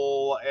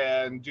people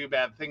and do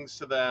bad things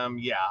to them,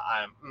 yeah,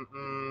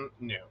 I'm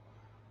no.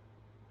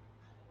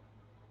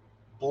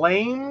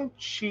 Blame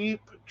cheap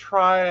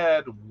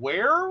triad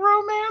wear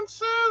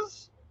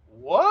romances?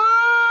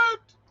 What?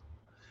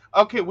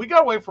 Okay, we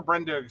gotta wait for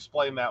Brenda to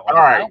explain that one.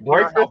 All right,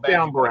 break this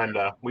down,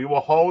 Brenda. We will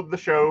hold the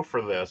show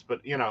for this,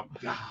 but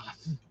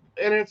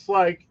and it's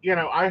like,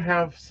 I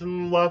have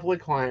some lovely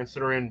clients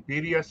that are in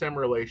BDSM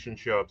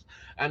relationships,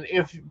 and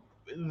if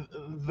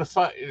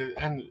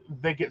and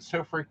they get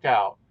so freaked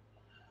out,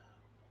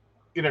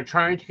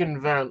 trying to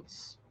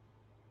convince.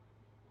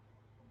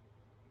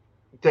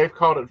 They've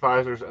called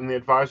advisors, and the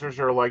advisors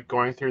are like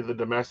going through the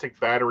domestic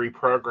battery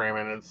program,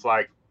 and it's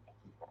like,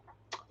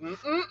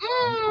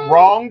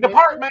 wrong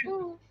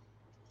department.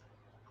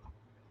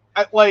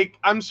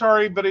 I'm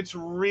sorry, but it's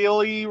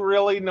really,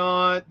 really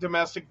not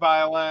domestic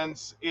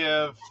violence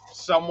if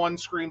someone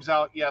screams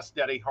out, "Yes,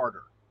 daddy,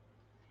 harder."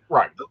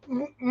 Right.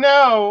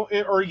 No,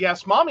 or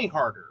 "Yes, mommy,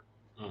 harder."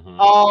 Mm-hmm.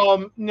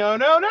 No.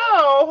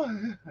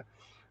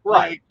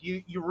 Right. Like,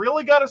 you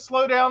really got to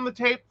slow down the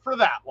tape for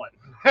that one.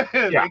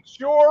 Yeah. Make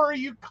sure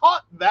you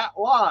caught that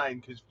line,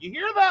 because if you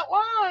hear that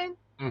line,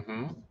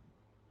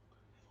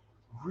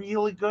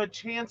 really good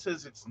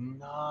chances it's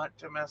not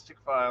domestic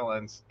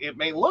violence. It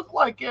may look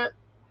like it.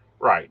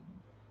 Right.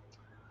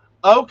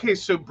 Okay,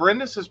 so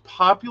Brenda says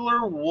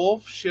popular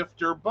wolf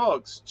shifter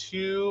books.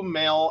 2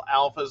 male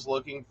alphas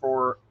looking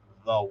for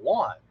the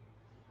one.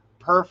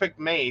 Perfect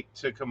mate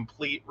to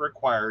complete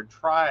required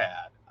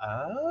triad.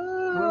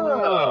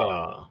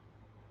 Oh.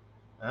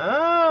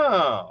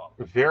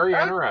 Very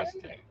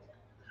interesting.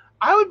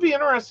 I would be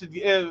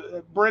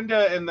interested,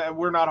 Brenda, and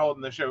we're not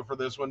holding the show for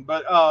this one,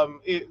 but I'm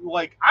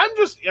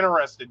just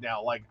interested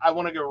now. Like, I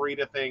want to go read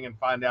a thing and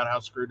find out how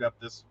screwed up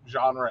this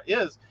genre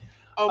is.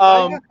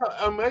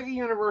 Omega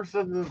Universe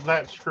isn't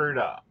that screwed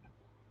up.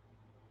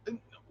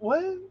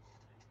 What?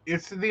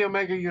 It's the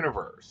Omega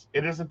Universe.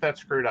 It isn't that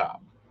screwed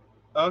up.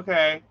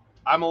 Okay.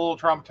 I'm a little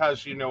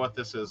traumatized. You know what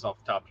this is off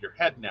the top of your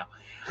head now.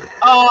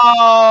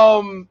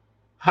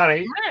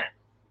 Honey,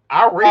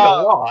 I read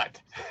a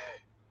lot.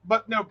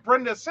 But no,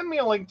 Brenda, send me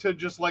a link to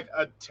just like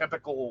a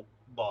typical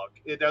book.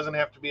 It doesn't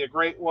have to be a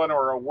great one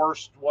or a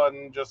worst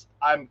one. Just,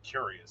 I'm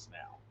curious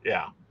now.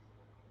 Yeah.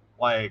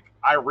 Like,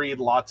 I read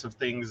lots of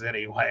things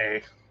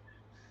anyway.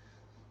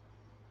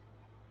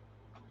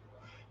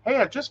 Hey,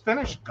 I just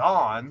finished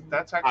Gone.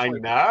 That's actually... I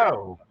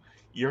know.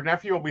 Your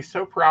nephew will be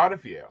so proud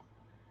of you.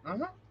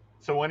 Mm-hmm.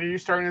 So when are you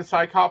starting the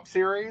Psychop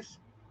series?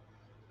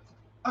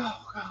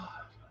 Oh, God.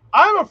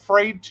 I'm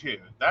afraid to.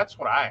 That's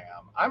what I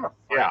am. I'm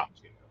afraid to.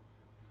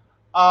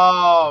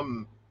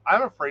 I'm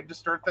afraid to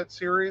start that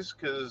series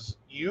because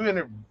you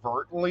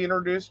inadvertently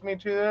introduced me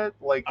to it.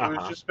 Like, it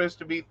was just supposed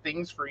to be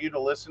things for you to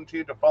listen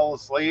to fall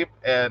asleep.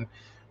 And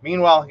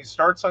meanwhile, he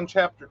starts on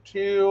chapter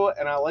 2,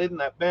 and I laid in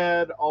that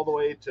bed all the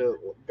way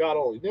to God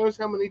only knows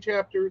how many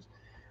chapters.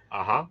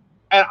 And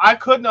I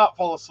could not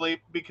fall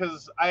asleep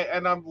because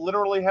I'm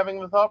literally having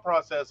the thought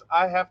process,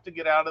 I have to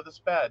get out of this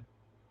bed.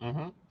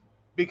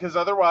 Because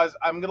otherwise,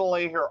 I'm going to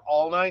lay here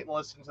all night and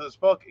listen to this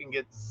book and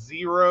get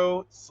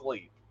 0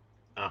 sleep.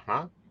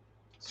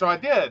 So I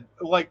did,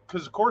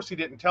 because of course he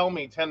didn't tell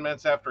me 10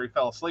 minutes after he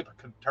fell asleep. I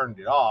could have turned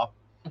it off.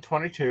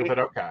 22, but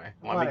okay.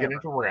 Let me get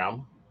into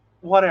REM.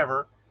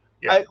 Whatever.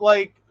 Yeah.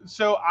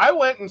 So I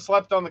went and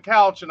slept on the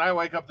couch, and I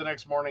wake up the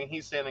next morning.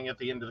 He's standing at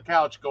the end of the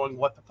couch going,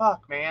 "What the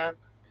fuck, man?"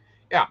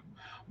 Yeah.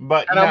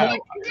 But I'm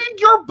like, "Read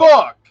your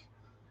book."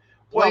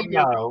 Well,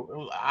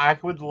 no. I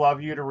would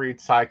love you to read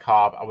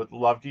Psychop. I would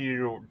love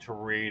you to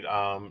read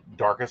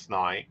Darkest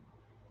Night.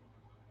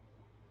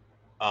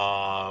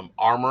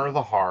 Armor of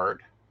the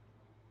Heart.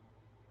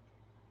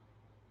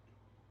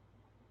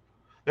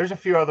 There's a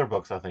few other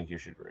books I think you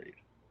should read.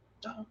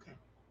 Oh, okay.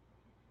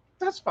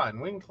 That's fine.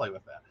 We can play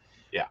with that.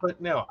 Yeah.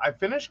 But no, I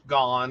finished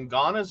Gone.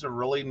 Gone is a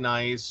really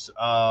nice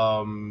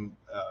young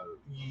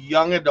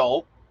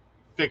adult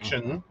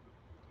fiction.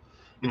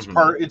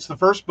 It's the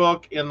first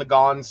book in the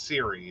Gone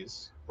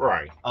series.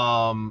 Right.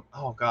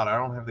 Oh God, I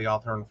don't have the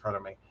author in front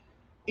of me.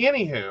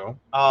 Anywho,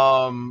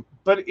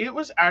 but it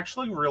was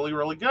actually really,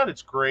 really good.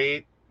 It's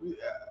great.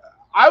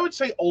 I would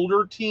say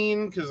older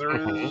teen, because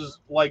there is,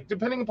 like,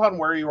 depending upon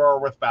where you are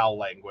with foul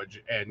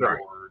language and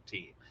your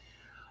teen.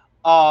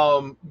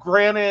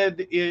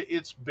 Granted,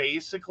 it's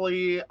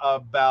basically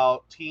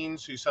about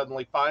teens who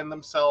suddenly find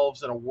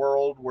themselves in a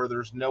world where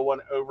there's no one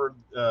over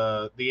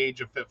the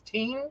age of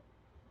 15.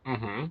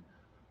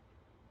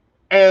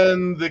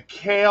 And the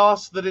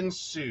chaos that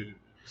ensues.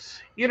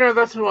 You know,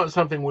 that's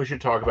something we should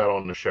talk about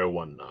on the show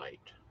one night.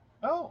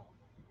 Oh.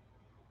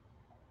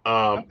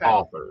 Okay.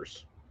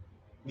 Authors.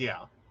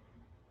 Yeah.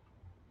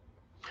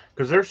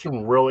 Because there's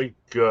some really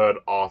good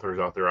authors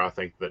out there, I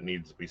think, that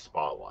needs to be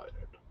spotlighted.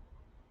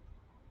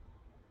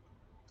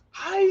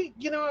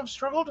 I've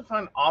struggled to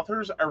find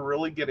authors I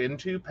really get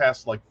into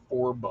past, like,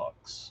 4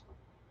 books.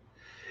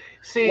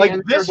 See,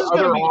 like, this is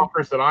other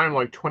authors that I'm,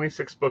 like,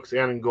 26 books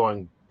in and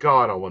going,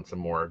 God, I want some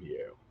more of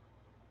you.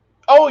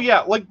 Oh,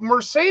 yeah. Like,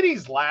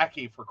 Mercedes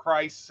Lackey, for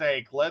Christ's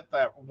sake, let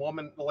that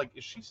woman, like,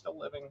 is she still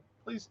living?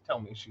 Please tell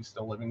me she's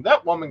still living.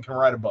 That woman can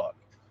write a book.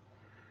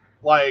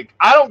 Like,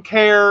 I don't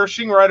care.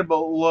 She can write a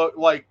book. Look,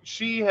 like,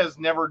 she has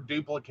never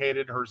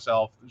duplicated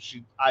herself.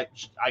 I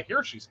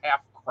hear she's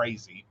half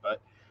crazy,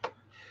 but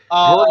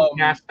Jordan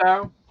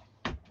Casto,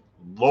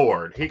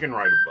 Lord, he can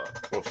write a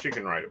book. Well, she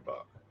can write a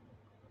book.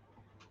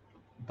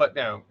 But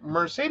no,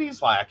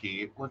 Mercedes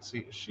Lackey. Let's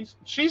see,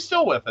 she's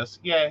still with us.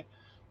 Yay!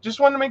 Just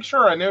wanted to make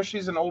sure. I know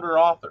she's an older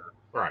author.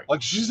 Right.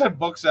 Like, she's had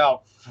books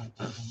out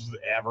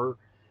ever.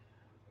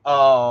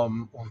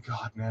 Well,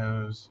 God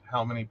knows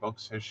how many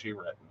books has she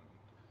written.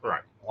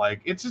 Right.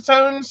 Like, it's its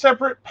own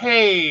separate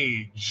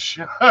page.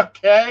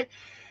 Okay.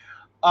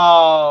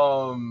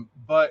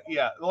 But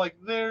yeah, like,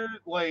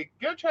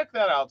 go check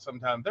that out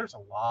sometime. There's a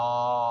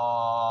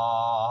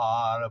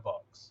lot of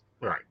books.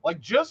 Right.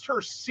 Like, just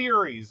her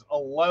series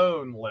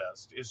alone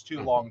list is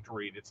too long to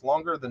read. It's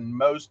longer than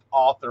most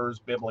authors'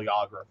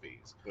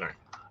 bibliographies. Right.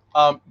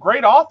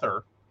 Great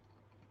author.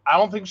 I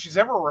don't think she's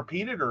ever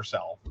repeated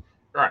herself.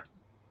 Right.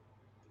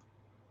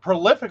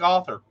 Prolific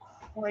author.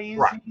 Crazy,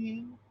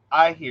 right.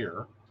 I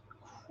hear.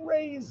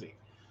 Crazy.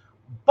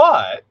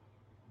 But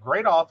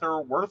great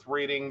author, worth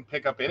reading.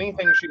 Pick up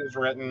anything she has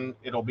written.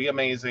 It'll be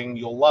amazing.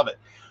 You'll love it.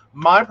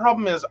 My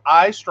problem is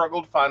I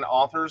struggle to find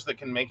authors that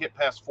can make it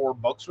past 4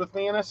 books with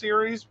me in a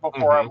series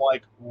before I'm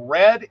like,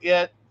 read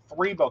it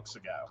 3 books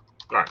ago.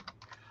 Right.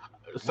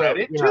 So, read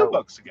it 2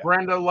 books ago.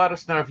 Brenda, let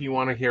us know if you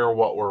want to hear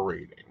what we're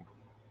reading.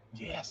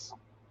 Yes.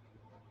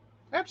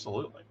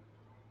 Absolutely.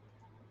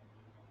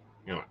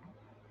 You know.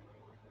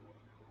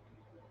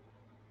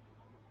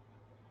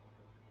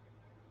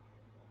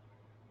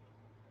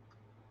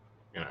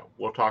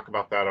 We'll talk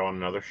about that on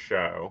another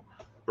show.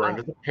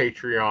 Brenda's a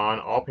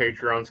Patreon. All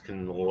Patreons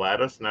can let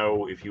us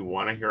know if you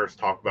want to hear us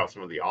talk about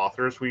some of the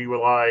authors we would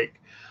like,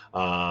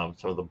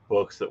 some of the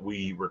books that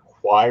we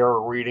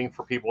require reading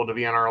for people to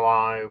be in our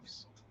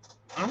lives.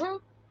 Because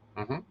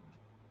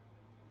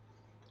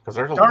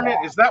there's a Darn it,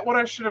 is that what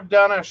I should have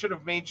done? I should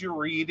have made you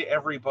read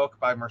every book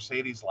by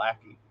Mercedes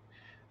Lackey.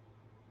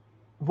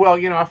 Well,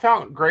 I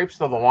found Grapes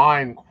of the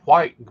Wine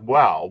quite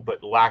well,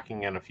 but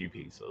lacking in a few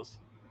pieces.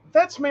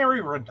 That's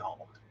Mary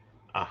Renault.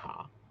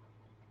 Uh-huh.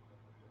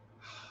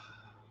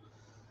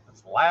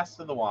 That's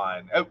Last of the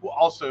Wine.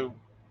 Also,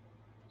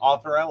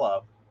 author I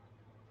love.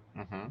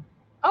 I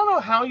don't know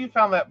how you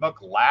found that book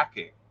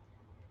lacking.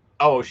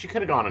 Oh, she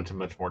could have gone into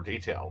much more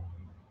detail.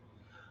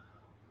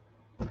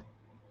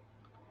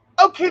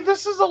 Okay,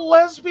 this is a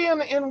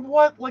lesbian in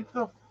what, like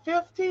the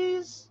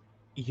 50s?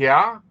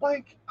 Yeah.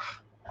 Like,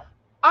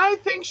 I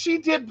think she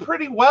did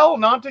pretty well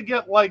not to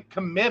get, like,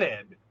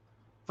 committed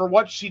for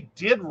what she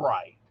did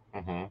write.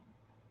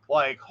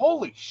 Like,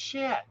 holy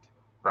shit.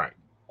 Right.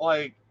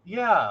 Like,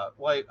 yeah,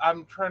 like,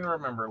 I'm trying to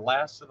remember.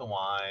 Last of the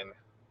Wine.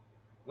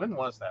 When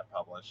was that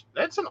published?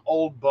 That's an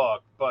old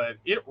book, but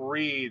it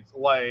reads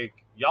like,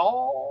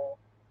 y'all,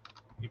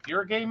 if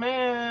you're a gay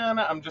man,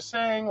 I'm just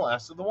saying,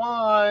 Last of the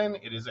Wine,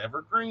 it is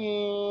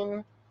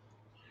evergreen.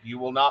 You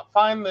will not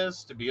find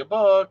this to be a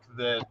book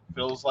that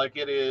feels like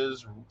it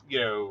is,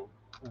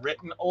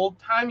 written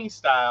old-timey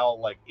style.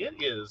 Like,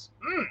 it is,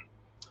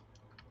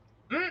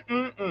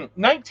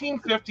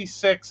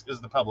 1956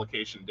 is the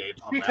publication date.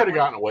 She could have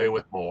gotten away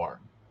with more.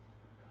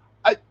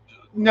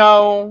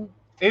 No,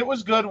 it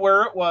was good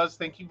where it was.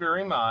 Thank you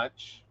very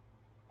much.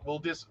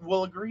 We'll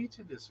agree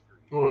to disagree.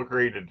 We'll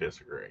agree to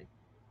disagree.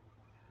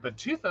 But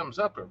 2 thumbs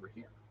up over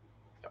here.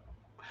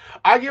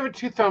 I give it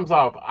 2 thumbs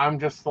up. I'm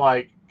just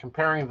like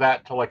comparing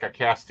that to like a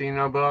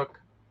Castino book.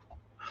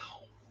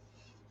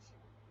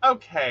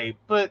 Okay,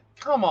 but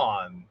come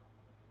on.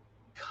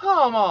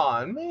 Come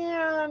on,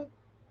 man.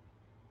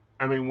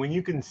 I mean, when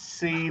you can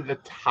see the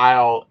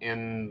tile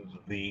in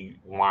the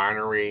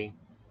winery,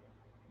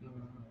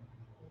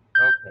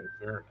 Okay,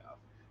 fair enough.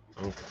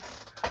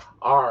 Okay.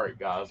 All right,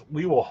 guys.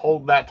 We will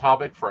hold that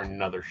topic for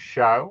another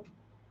show.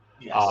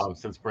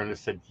 Yes. Since Brenda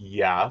said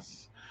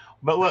yes.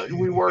 But look,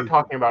 we were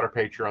talking about our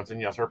Patreons,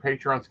 and yes, our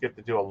Patreons get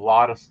to do a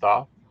lot of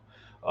stuff.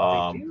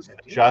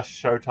 Just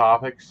show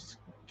topics,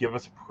 give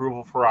us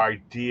approval for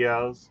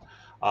ideas,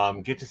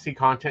 get to see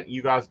content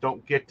you guys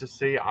don't get to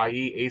see,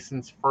 i.e.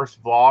 Asen's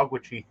first vlog,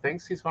 which he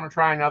thinks he's going to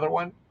try another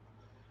one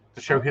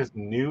to show his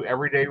new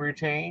everyday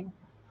routine.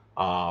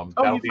 You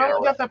finally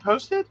got that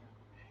posted?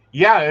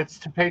 Yeah, it's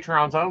to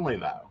Patreons only,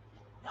 though.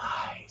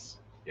 Nice.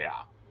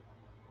 Yeah.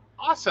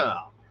 Awesome.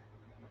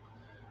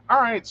 All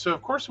right, so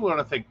of course we want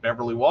to thank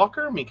Beverly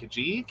Walker, Mika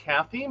G,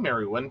 Kathy,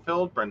 Mary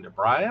Winfield, Brenda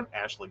Bryant,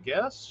 Ashley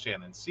Guest,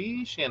 Shannon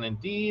C, Shannon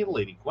D,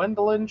 Lady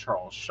Gwendolyn,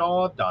 Charles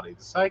Shaw, Dottie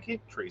the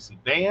Psychic, Tracy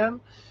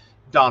Van,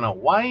 Donna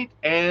White,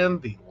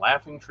 and the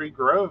Laughing Tree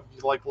Grove. If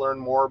you'd like to learn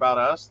more about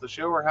us, the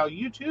show, or how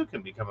you too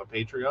can become a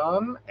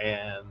Patreon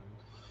and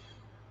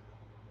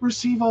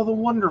receive all the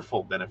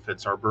wonderful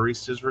benefits our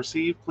baristas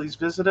receive, please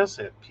visit us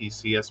at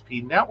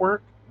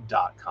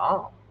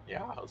pcspnetwork.com.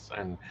 Yes,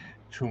 and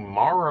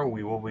tomorrow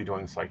we will be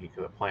doing Psychic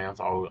of the Plans.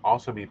 I'll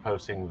also be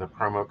posting the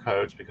promo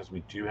codes because we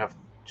do have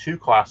 2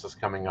 classes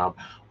coming up.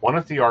 One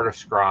is the Art of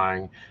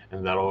Scrying,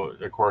 and that'll,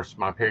 of course,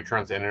 my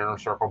patrons and Inner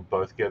Circle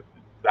both get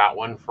that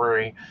one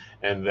free.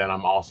 And then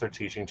I'm also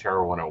teaching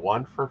Tarot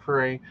 101 for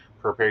free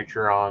for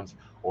Patreons,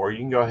 or you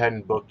can go ahead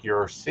and book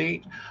your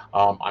seat.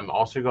 I'm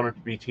also going to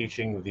be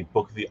teaching the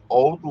Book of the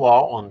Old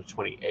Law on the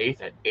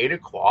 28th at 8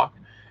 o'clock,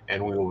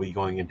 and we will be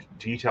going into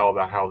detail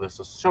about how this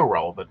is so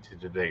relevant to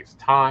today's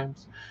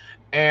times.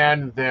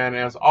 And then,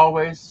 as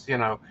always,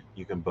 you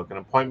can book an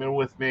appointment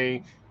with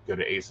me. Go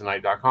to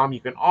acennight.com. You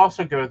can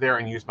also go there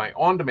and use my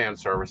on-demand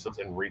services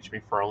and reach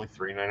me for only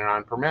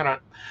 $3.99 per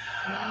minute.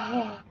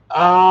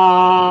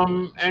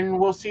 And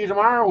we'll see you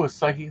tomorrow with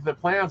Psychic of the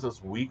Plans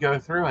as we go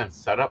through and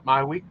set up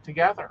my week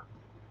together.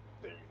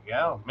 There you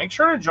go. Make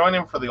sure to join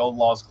in for the Old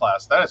Laws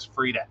class. That is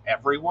free to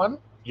everyone.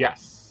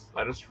 Yes,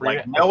 that is free.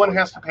 No one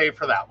has to pay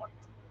for that one.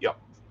 Yep.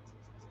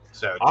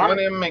 So join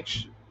in.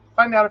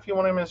 Find out if you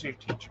want him as your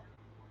teacher.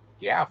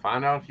 Yeah,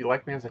 find out if you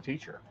like me as a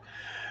teacher.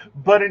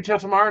 But until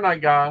tomorrow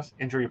night, guys,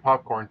 enjoy your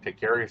popcorn, take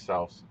care of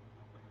yourselves,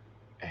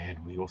 and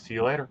we will see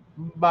you later.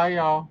 Bye,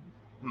 y'all.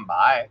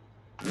 Bye.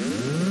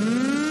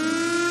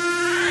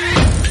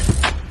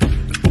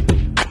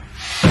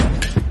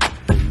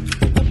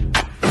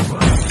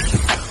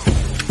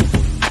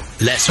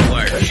 Let's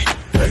work.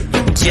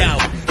 Yo,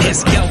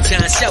 it's go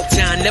time,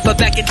 showtime, never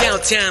backing down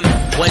time.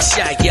 One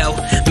shot, yo,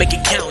 make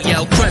it count,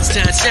 yo. Crunch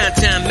time, shine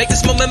time, make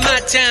this moment my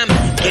time.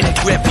 Get a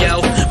grip,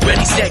 yo,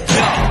 ready, set, go.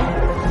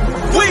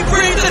 We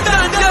bring the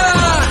thunder.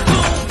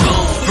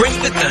 Bring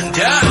the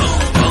thunder.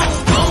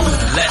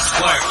 Let's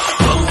work.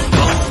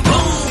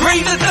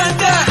 Bring the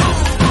thunder.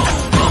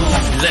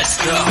 Let's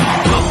go.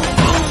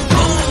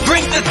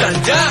 Bring the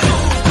thunder.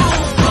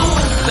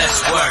 Let's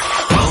work.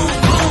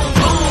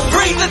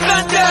 Bring the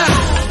thunder.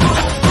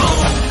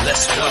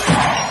 Let's work.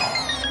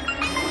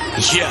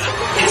 Yeah,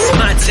 it's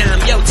my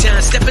time, yo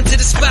time, step into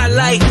the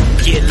spotlight.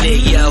 Get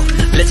lit, yo,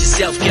 let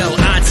yourself go.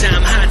 Our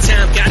time, high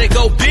time, gotta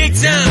go big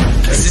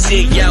time. This is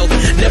it, yo,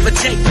 never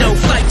take no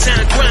fight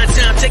time. Grind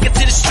time, take it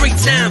to the street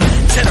time.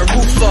 Tear the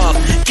roof off,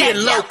 get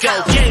loco.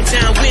 Game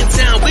time, win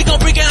time, we gon'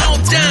 bring